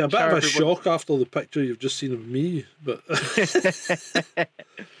and It'll be a bit show of a everybody. shock after the picture you've just seen of me, but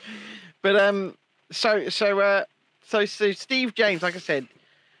But so Steve James, like I said,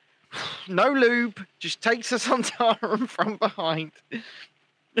 no lube, just takes us on Sontaran from behind.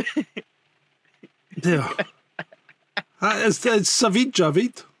 yeah. It's Savid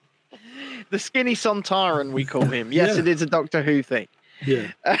Javid. The skinny Sontaran, we call him. Yes, Yeah. it is a Doctor Who thing.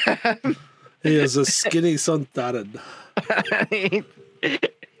 Yeah. He is a skinny Sontaran.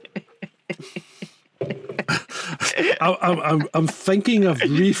 I'm thinking of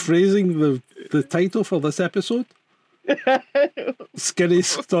rephrasing the title for this episode. Skinny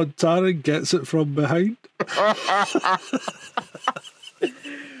Sontaran gets it from behind.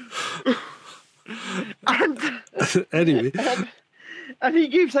 Anyway, And he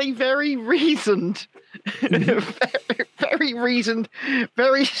gives a very reasoned, very reasoned,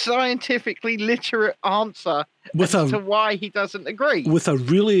 very scientifically literate answer With as a- to why he doesn't agree. with a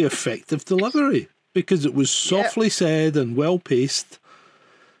really effective delivery, because it was softly said and well paced.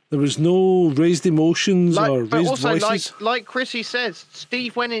 There was no raised emotions or But raised also, voices. like Chrissy says,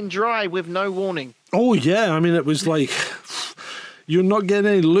 Steve went in dry with no warning. Oh yeah, I mean it was like, you're not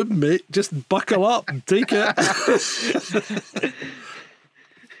getting any lube, mate. Just buckle up and take it.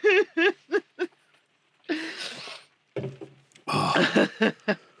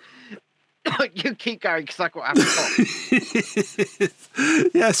 You keep going because I got to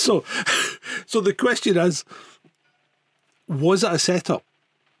Yeah. So the question is, was it a setup?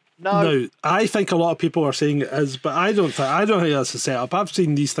 No, Now, I think a lot of people are saying it is, but I don't think that's a setup. I've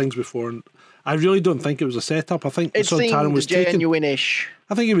seen these things before, and I really don't think it was a setup. I think it Sontaran seemed was taken. genuine-ish.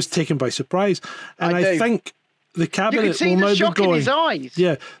 I think he was taken by surprise, and I I do. think the You cabinet can see will the now be shock in going. his eyes.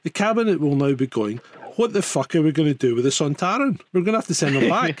 Yeah, the cabinet will now be going. What the fuck are we going to do with the Sontaran? We're going to have to send him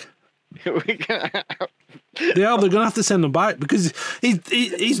back. They're going to have to send him back because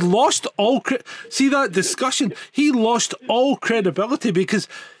he's lost all. See that discussion? He lost all credibility because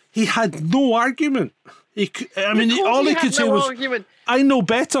he had no argument. All he could say was, argument. "I know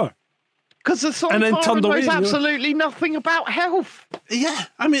better." Because the And then Sontaran turned away, knows you know. absolutely nothing about health. Yeah,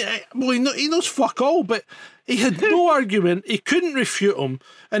 I mean, he knows fuck all, but he had no argument. He couldn't refute him,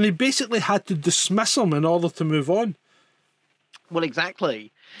 and he basically had to dismiss him in order to move on. Well,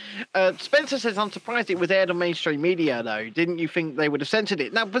 exactly. Spencer says, "I'm surprised it was aired on mainstream media, though. Didn't you think they would have censored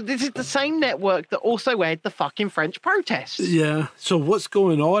it?" Now, but this is the same network that also aired the fucking French protests. Yeah. So what's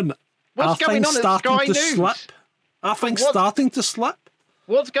going on? What's Are going things on at starting Sky to News? slip? Are things What- starting to slip?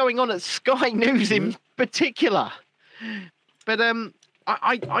 What's going on at Sky News in particular? But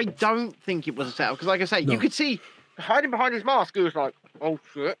I don't think it was a setup because, like I say, No. you could see hiding behind his mask. He was like, "Oh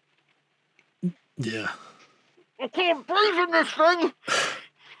shit, Yeah. I can't breathe in this thing."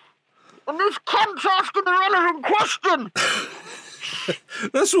 And this cunt's asking the relevant question.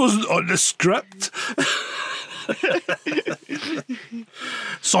 This wasn't on the script.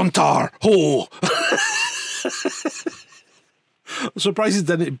 Sontar, ho! I'm surprised he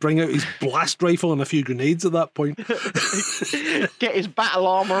didn't bring out his blast rifle and a few grenades at that point. Get his battle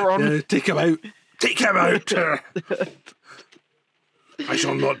armor on. Yeah, take him out. Take him out. I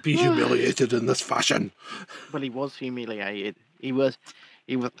shall not be humiliated in this fashion. Well, he was humiliated. He was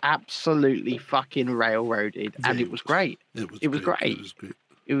absolutely fucking railroaded, and it was great. It was great.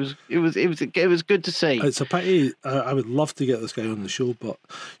 It was good to see. It's a pity. I would love to get this guy on the show, but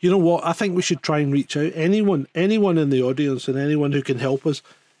you know what? I think we should try and reach out. Anyone in the audience and anyone who can help us,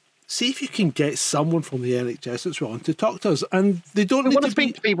 see if you can get someone from the NHS that's willing to talk to us. And they don't need to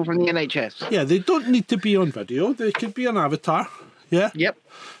speak to people from the NHS. Yeah, they don't need to be on video. They could be an avatar. Yeah. Yep.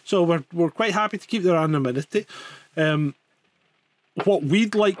 So we're quite happy to keep their anonymity. What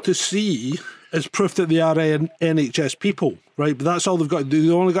we'd like to see is proof that they are NHS people, right? But that's all they've got to do.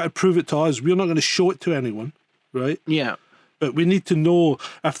 They only got to prove it to us. We're not going to show it to anyone, right? Yeah. But we need to know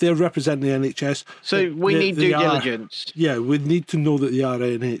if they're representing the NHS. So we need due diligence. Yeah, we need to know that they are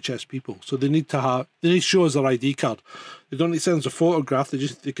NHS people. So they need to show us their ID card. They don't need to send us a photograph.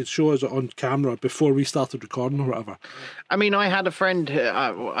 They could show us it on camera before we started recording or whatever. I mean, I have a friend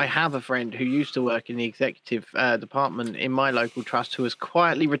who used to work in the executive department in my local trust who has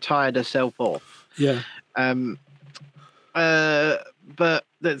quietly retired herself off. Yeah. But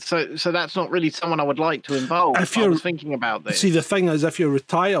so that's not really someone I would like to involve. I was thinking about this. See, the thing is, if you're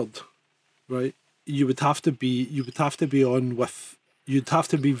retired, right, you'd have to be visually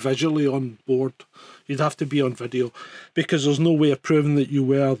on board. You'd have to be on video, because there's no way of proving that you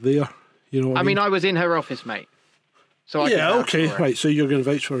were there. You know what I mean? I was in her office, mate. So right. So you're going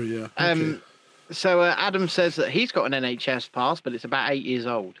to vouch for her, yeah. Okay. So Adam says that he's got an NHS pass, but it's about 8 years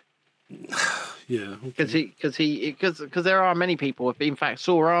old. Yeah, because there are many people. In fact,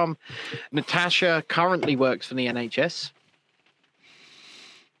 Saw Natasha currently works for the NHS.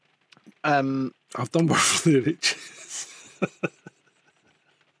 I've done work for the NHS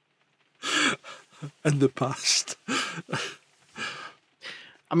in the past.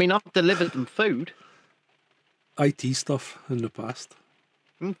 I mean, I've delivered them food. IT stuff in the past.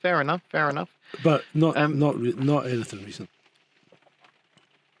 Fair enough. But not anything recent.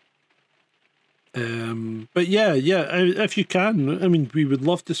 But yeah, if you can, I mean, we would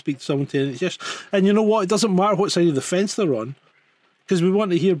love to speak to someone to NHS. And you know what? It doesn't matter what side of the fence they're on, because we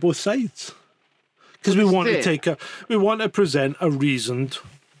want to hear both sides. Because we want to present a reasoned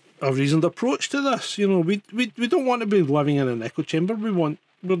approach to this. You know, we don't want to be living in an echo chamber. We're more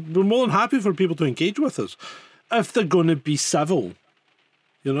than happy for people to engage with us if they're going to be civil.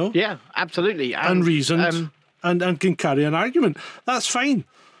 You know? Yeah, absolutely. And reasoned and can carry an argument. That's fine.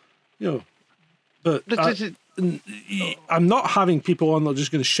 You know. But I'm not having people on that are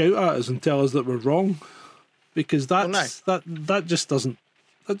just going to shout at us and tell us that we're wrong, because that just doesn't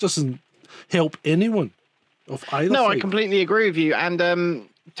help anyone of either side. I completely agree with you. And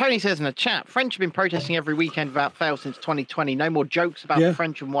Tony says in the chat, French have been protesting every weekend without fail since 2020. No more jokes about the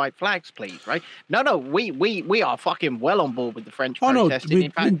French and white flags, please. Right? No, we are fucking well on board with the French protesting.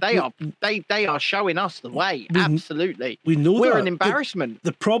 In fact, they are showing us the way. Absolutely, we know we're an embarrassment.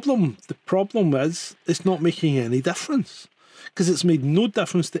 The problem is it's not making any difference, because it's made no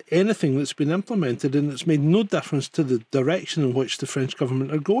difference to anything that's been implemented, and it's made no difference to the direction in which the French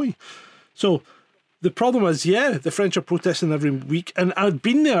government are going. So the problem is, the French are protesting every week, and I've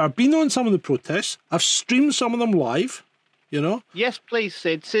been there. I've been on some of the protests. I've streamed some of them live, you know. Yes, please,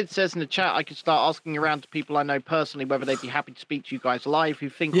 Sid. Sid says in the chat, I could start asking around to people I know personally whether they'd be happy to speak to you guys live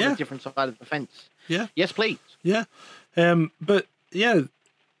who think on a different side of the fence. Yeah. Yes, please. Yeah. But, the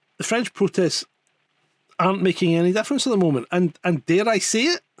French protests aren't making any difference at the moment. And dare I say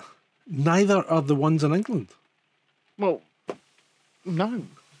it, neither are the ones in England. Well, no.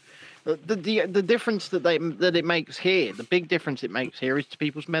 The difference that it makes here, the big difference it makes here, is to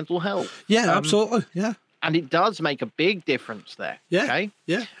people's mental health. Yeah, absolutely. Yeah, and it does make a big difference there. Yeah, okay.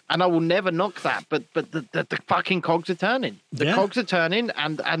 Yeah, and I will never knock that. But the fucking cogs are turning. The cogs are turning,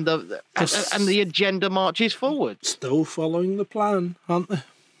 and the agenda marches forward. Still following the plan, aren't they?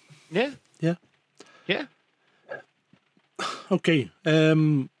 Yeah. Okay.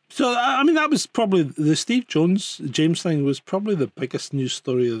 So, I mean, that was probably the James thing was probably the biggest news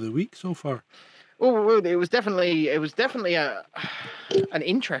story of the week so far. Well, it was definitely an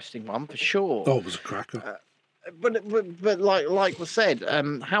interesting one for sure. Oh, it was a cracker. But like was said,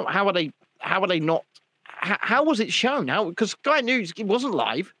 how are they not? How was it shown? Because Sky News, it wasn't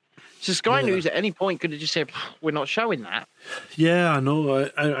live, so Sky News at any point could have just said we're not showing that. Yeah, I know.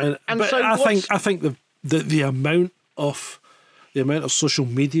 I think the amount of social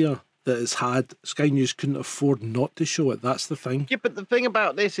media that it's had, Sky News couldn't afford not to show it. That's the thing. Yeah, but the thing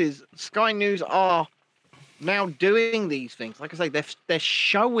about this is Sky News are now doing these things. Like I say, they're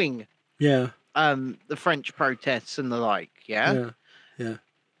showing Yeah. the French protests and the like. Yeah. Yeah.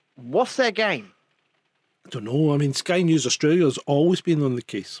 What's their game? I don't know. I mean, Sky News Australia has always been on the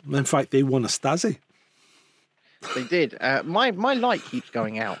case. In fact, they won a Stasi. They did. My light keeps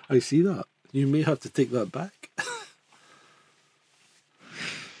going out. I see that. You may have to take that back.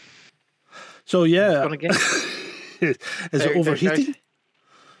 So yeah, Gone again. is There it overheating?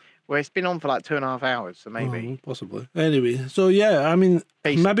 Well, it's been on for like 2.5 hours, so maybe. Oh, possibly. Anyway, so yeah, I mean,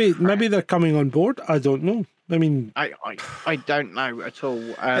 Basic maybe they're coming on board. I don't know. I mean, I don't know at all.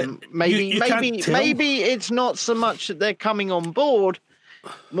 Maybe you can't tell. maybe it's not so much that they're coming on board,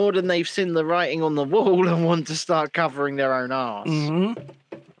 more than they've seen the writing on the wall and want to start covering their own arse. Mm-hmm.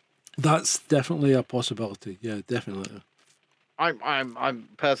 That's definitely a possibility. Yeah, definitely. I'm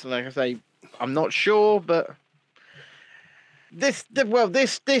personally, like I say, I'm not sure, but this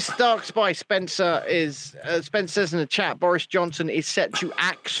Dark Spy Spencer says in the chat, Boris Johnson is set to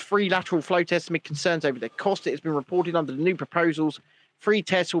axe free lateral flow tests amid concerns over their cost. It has been reported under the new proposals, free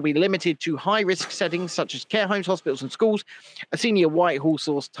tests will be limited to high-risk settings such as care homes, hospitals and schools. A senior Whitehall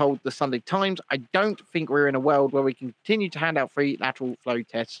source told the Sunday Times, I don't think we're in a world where we can continue to hand out free lateral flow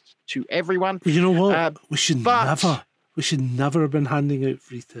tests to everyone. You know what? We should never have been handing out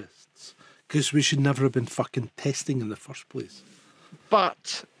free tests, because we should never have been fucking testing in the first place.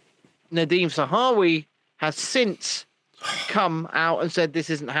 But Nadeem Sahawi has since come out and said this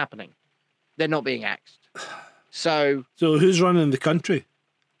isn't happening. They're not being axed. So who's running the country?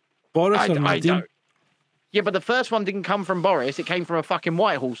 Boris or Nadeem? don't. Yeah, but the first one didn't come from Boris. It came from a fucking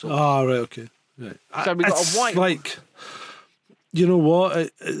Whitehall source. Oh, right, okay. Right. So we got a Whitehall. Like, you know what?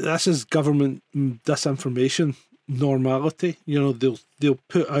 This is government disinformation normality. You know, they'll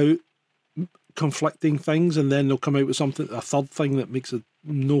put out conflicting things and then they'll come out with something, a third thing that makes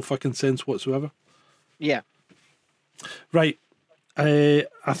no fucking sense whatsoever. Yeah. Right. I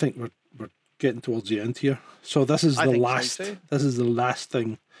think we're getting towards the end here. So this is the last. So too. This is the last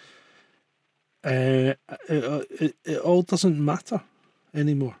thing. It all doesn't matter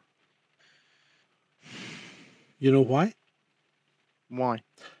anymore. You know why? Why?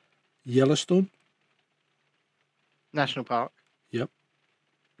 Yellowstone. National Park. Yep.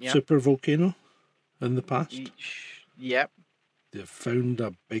 Yep. Super volcano in the past. Yep. They've found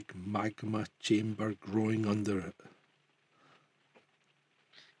a big magma chamber growing under it.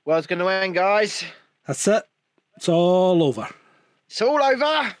 Well, it's going to end, guys. That's it. It's all over. It's all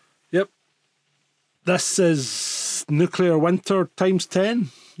over. Yep. This is nuclear winter times 10.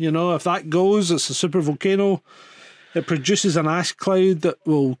 You know, if that goes, it's a super volcano. It produces an ash cloud that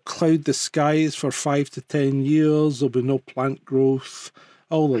will cloud the skies for 5 to 10 years. There'll be no plant growth.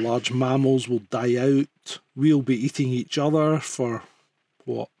 All the large mammals will die out. We'll be eating each other for,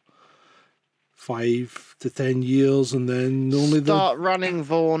 5 to 10 years, and then Start running,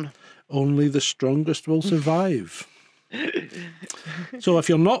 Vaughan. Only the strongest will survive. So if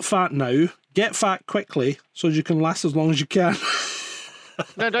you're not fat now, get fat quickly so you can last as long as you can.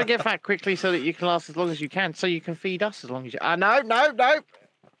 No, don't get fat quickly so that you can last as long as you can, so you can feed us as long as you... No.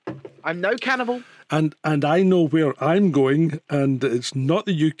 I'm no cannibal. And I know where I'm going, and it's not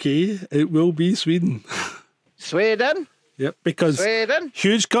the UK, it will be Sweden. Sweden? Yep, because Sweden?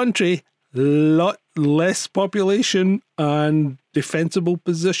 Huge country, lot less population and defensible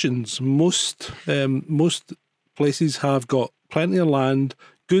positions. Most places have got plenty of land,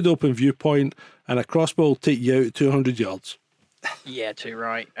 good open viewpoint, and a crossbow will take you out at 200 yards. Yeah, too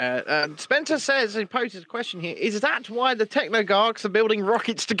right. Spencer says, he poses a question here, is that why the technogarchs are building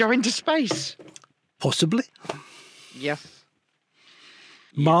rockets to go into space? Possibly. Yes.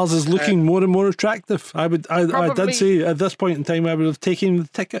 Mars is looking more and more attractive. I did say at this point in time I would have taken the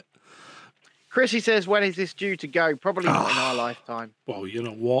ticket. Chrissy says, when is this due to go? Probably not in our lifetime. Well, you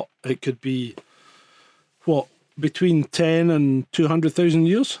know what? It could be, between 10 and 200,000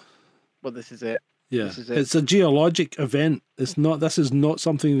 years? Well, this is it. Yeah, this is it. It's a geologic event. This is not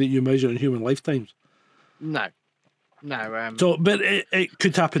something that you measure in human lifetimes. No. But it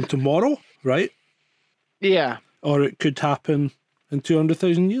could happen tomorrow, right? Yeah. Or it could happen in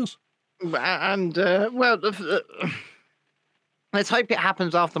 200,000 years. And, let's hope it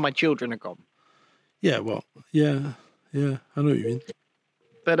happens after my children are gone. Yeah, well, yeah, I know what you mean.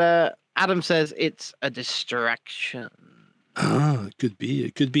 But Adam says it's a distraction. It could be.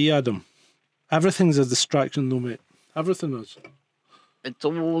 It could be, Adam. Everything's a distraction, though, mate. Everything is. It's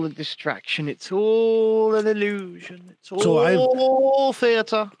all a distraction. It's all an illusion. It's all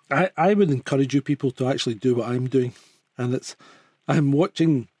theatre. I would encourage you people to actually do what I'm doing. And I'm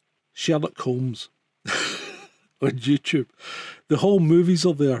watching Sherlock Holmes on YouTube. The whole movies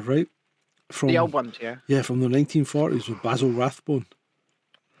are there, right? from The old ones, yeah. Yeah, from the 1940s with Basil Rathbone.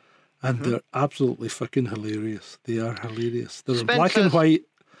 And they're absolutely fucking hilarious. They are hilarious. They're in black and white,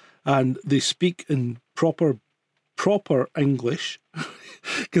 and they speak in proper English.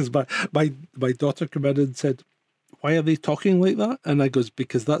 Because my daughter came in and said, "Why are they talking like that?" And I goes,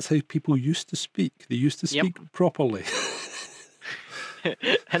 "Because that's how people used to speak. They used to speak properly."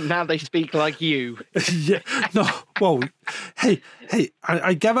 And now they speak like you. Yeah, no, well, hey,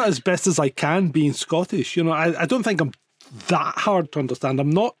 I give it as best as I can being Scottish. You know, I don't think I'm that hard to understand. I'm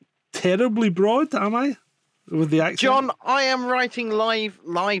not terribly broad, am I? With the accent? John, I am writing live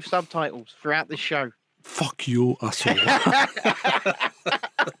subtitles throughout the show. Fuck you, asshole.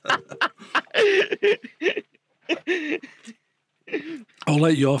 I'll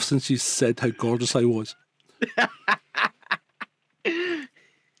let you off since you said how gorgeous I was.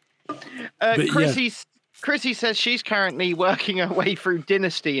 Chrissy says she's currently working her way through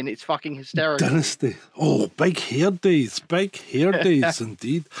Dynasty and it's fucking hysterical. Dynasty. Oh, big hair days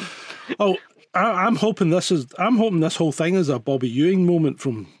indeed. Oh, I'm hoping this whole thing is a Bobby Ewing moment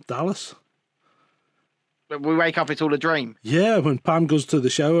from Dallas. We wake up, it's all a dream. Yeah, when Pam goes to the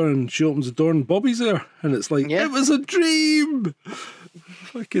shower and she opens the door and Bobby's there, and it's like, It was a dream.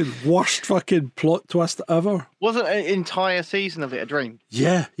 Fucking worst fucking plot twist ever. Wasn't an entire season of it a dream?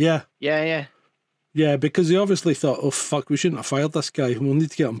 Yeah. Yeah, because they obviously thought, oh fuck, we shouldn't have fired this guy. We'll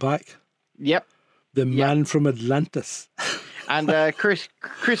need to get him back. Yep. The man from Atlantis. And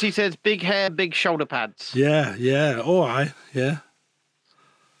Chrissy says, big hair, big shoulder pads. Yeah. Oh, aye, yeah.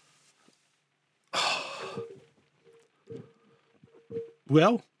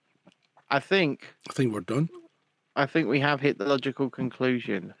 Well, I think we're done. I think we have hit the logical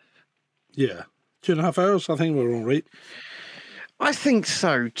conclusion. Yeah. 2.5 hours, I think we're all right. I think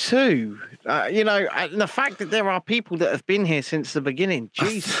so too. And the fact that there are people that have been here since the beginning.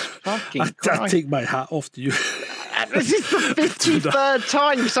 Jesus fucking Christ. I take my hat off to you. This is the 53rd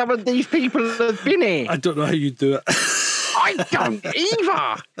time some of these people have been here. I don't know how you do it. I don't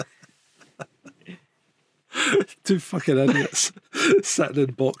either. Two fucking idiots sitting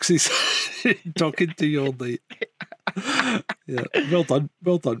in boxes talking to you all night. Yeah, well done.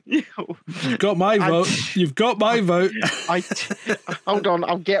 You've got my vote. Hold on,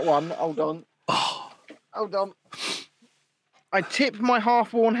 I'll get one. Hold on. I tip my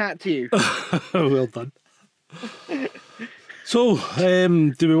half-worn hat to you. Well done. So,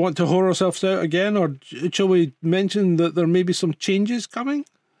 do we want to whore ourselves out again, or shall we mention that there may be some changes coming?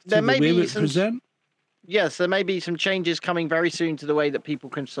 There may be some. Present? Yes, there may be some changes coming very soon to the way that people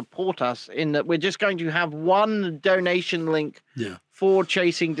can support us, in that we're just going to have one donation link for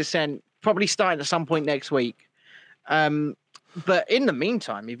Chasing Descent, probably starting at some point next week. But in the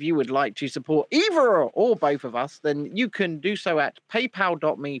meantime, if you would like to support either or both of us, then you can do so at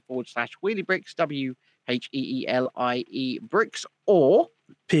paypal.me/wheeliebricks, WHEELIE bricks, or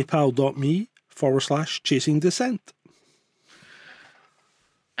paypal.me/Chasing Descent.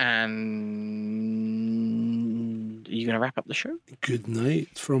 And are you going to wrap up the show? Good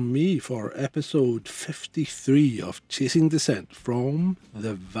night from me for episode 53 of Chasing Descent from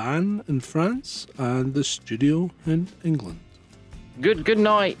the van in France and the studio in England. Good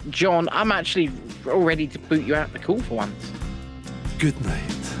night, John. I'm actually all ready to boot you out the call for once. Good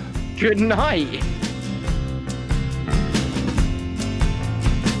night. Good night.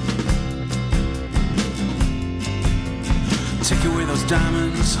 Take away those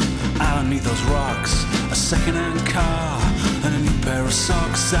diamonds, out underneath those rocks. A second-hand car and a new pair of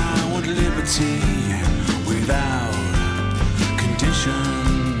socks. I want liberty without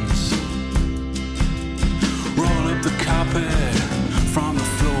conditions. Roll up the carpet from the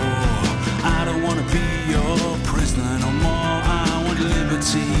floor. I don't want to be your prisoner no more. I want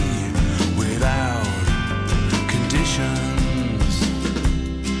liberty without conditions.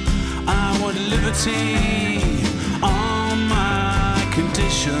 I want liberty on my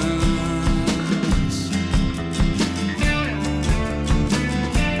conditions.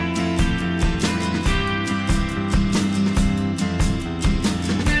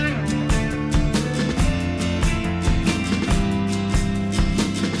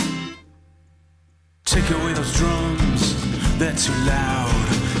 Take away those drums, they're too loud.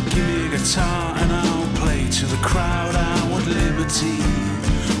 Give me a guitar and I'll play to the crowd. I want liberty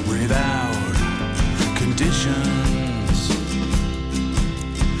without conditions.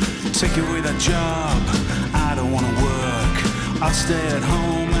 Take away that job, I don't want to work. I'll stay at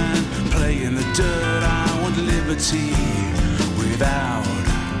home and play in the dirt. I want liberty without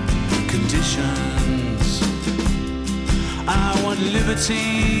conditions. I want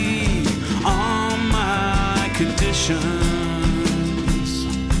liberty on my conditions.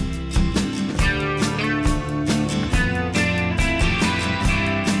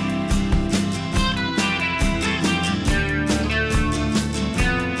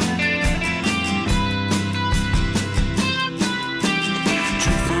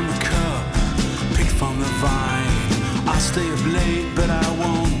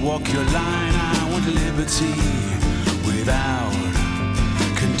 walk your line. I want liberty without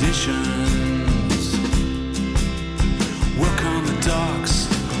conditions. Work on the docks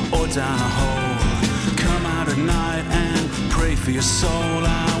or down a hole. Come out at night and pray for your soul.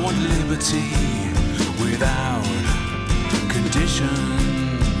 I want liberty without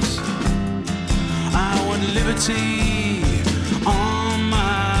conditions. I want liberty on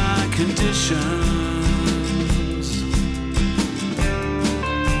my conditions.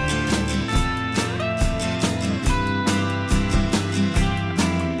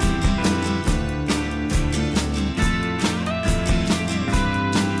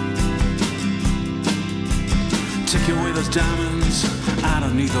 Take away those diamonds, I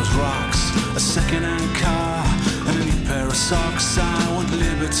don't need those rocks. A second-hand car and a new pair of socks. I want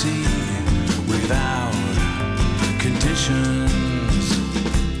liberty without conditions.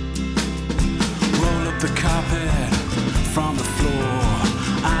 Roll up the carpet from the floor.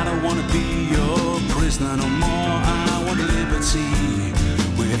 I don't want to be your prisoner no more. I want liberty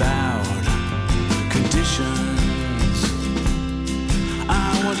without conditions.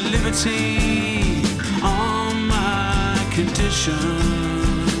 I want liberty on my conditions.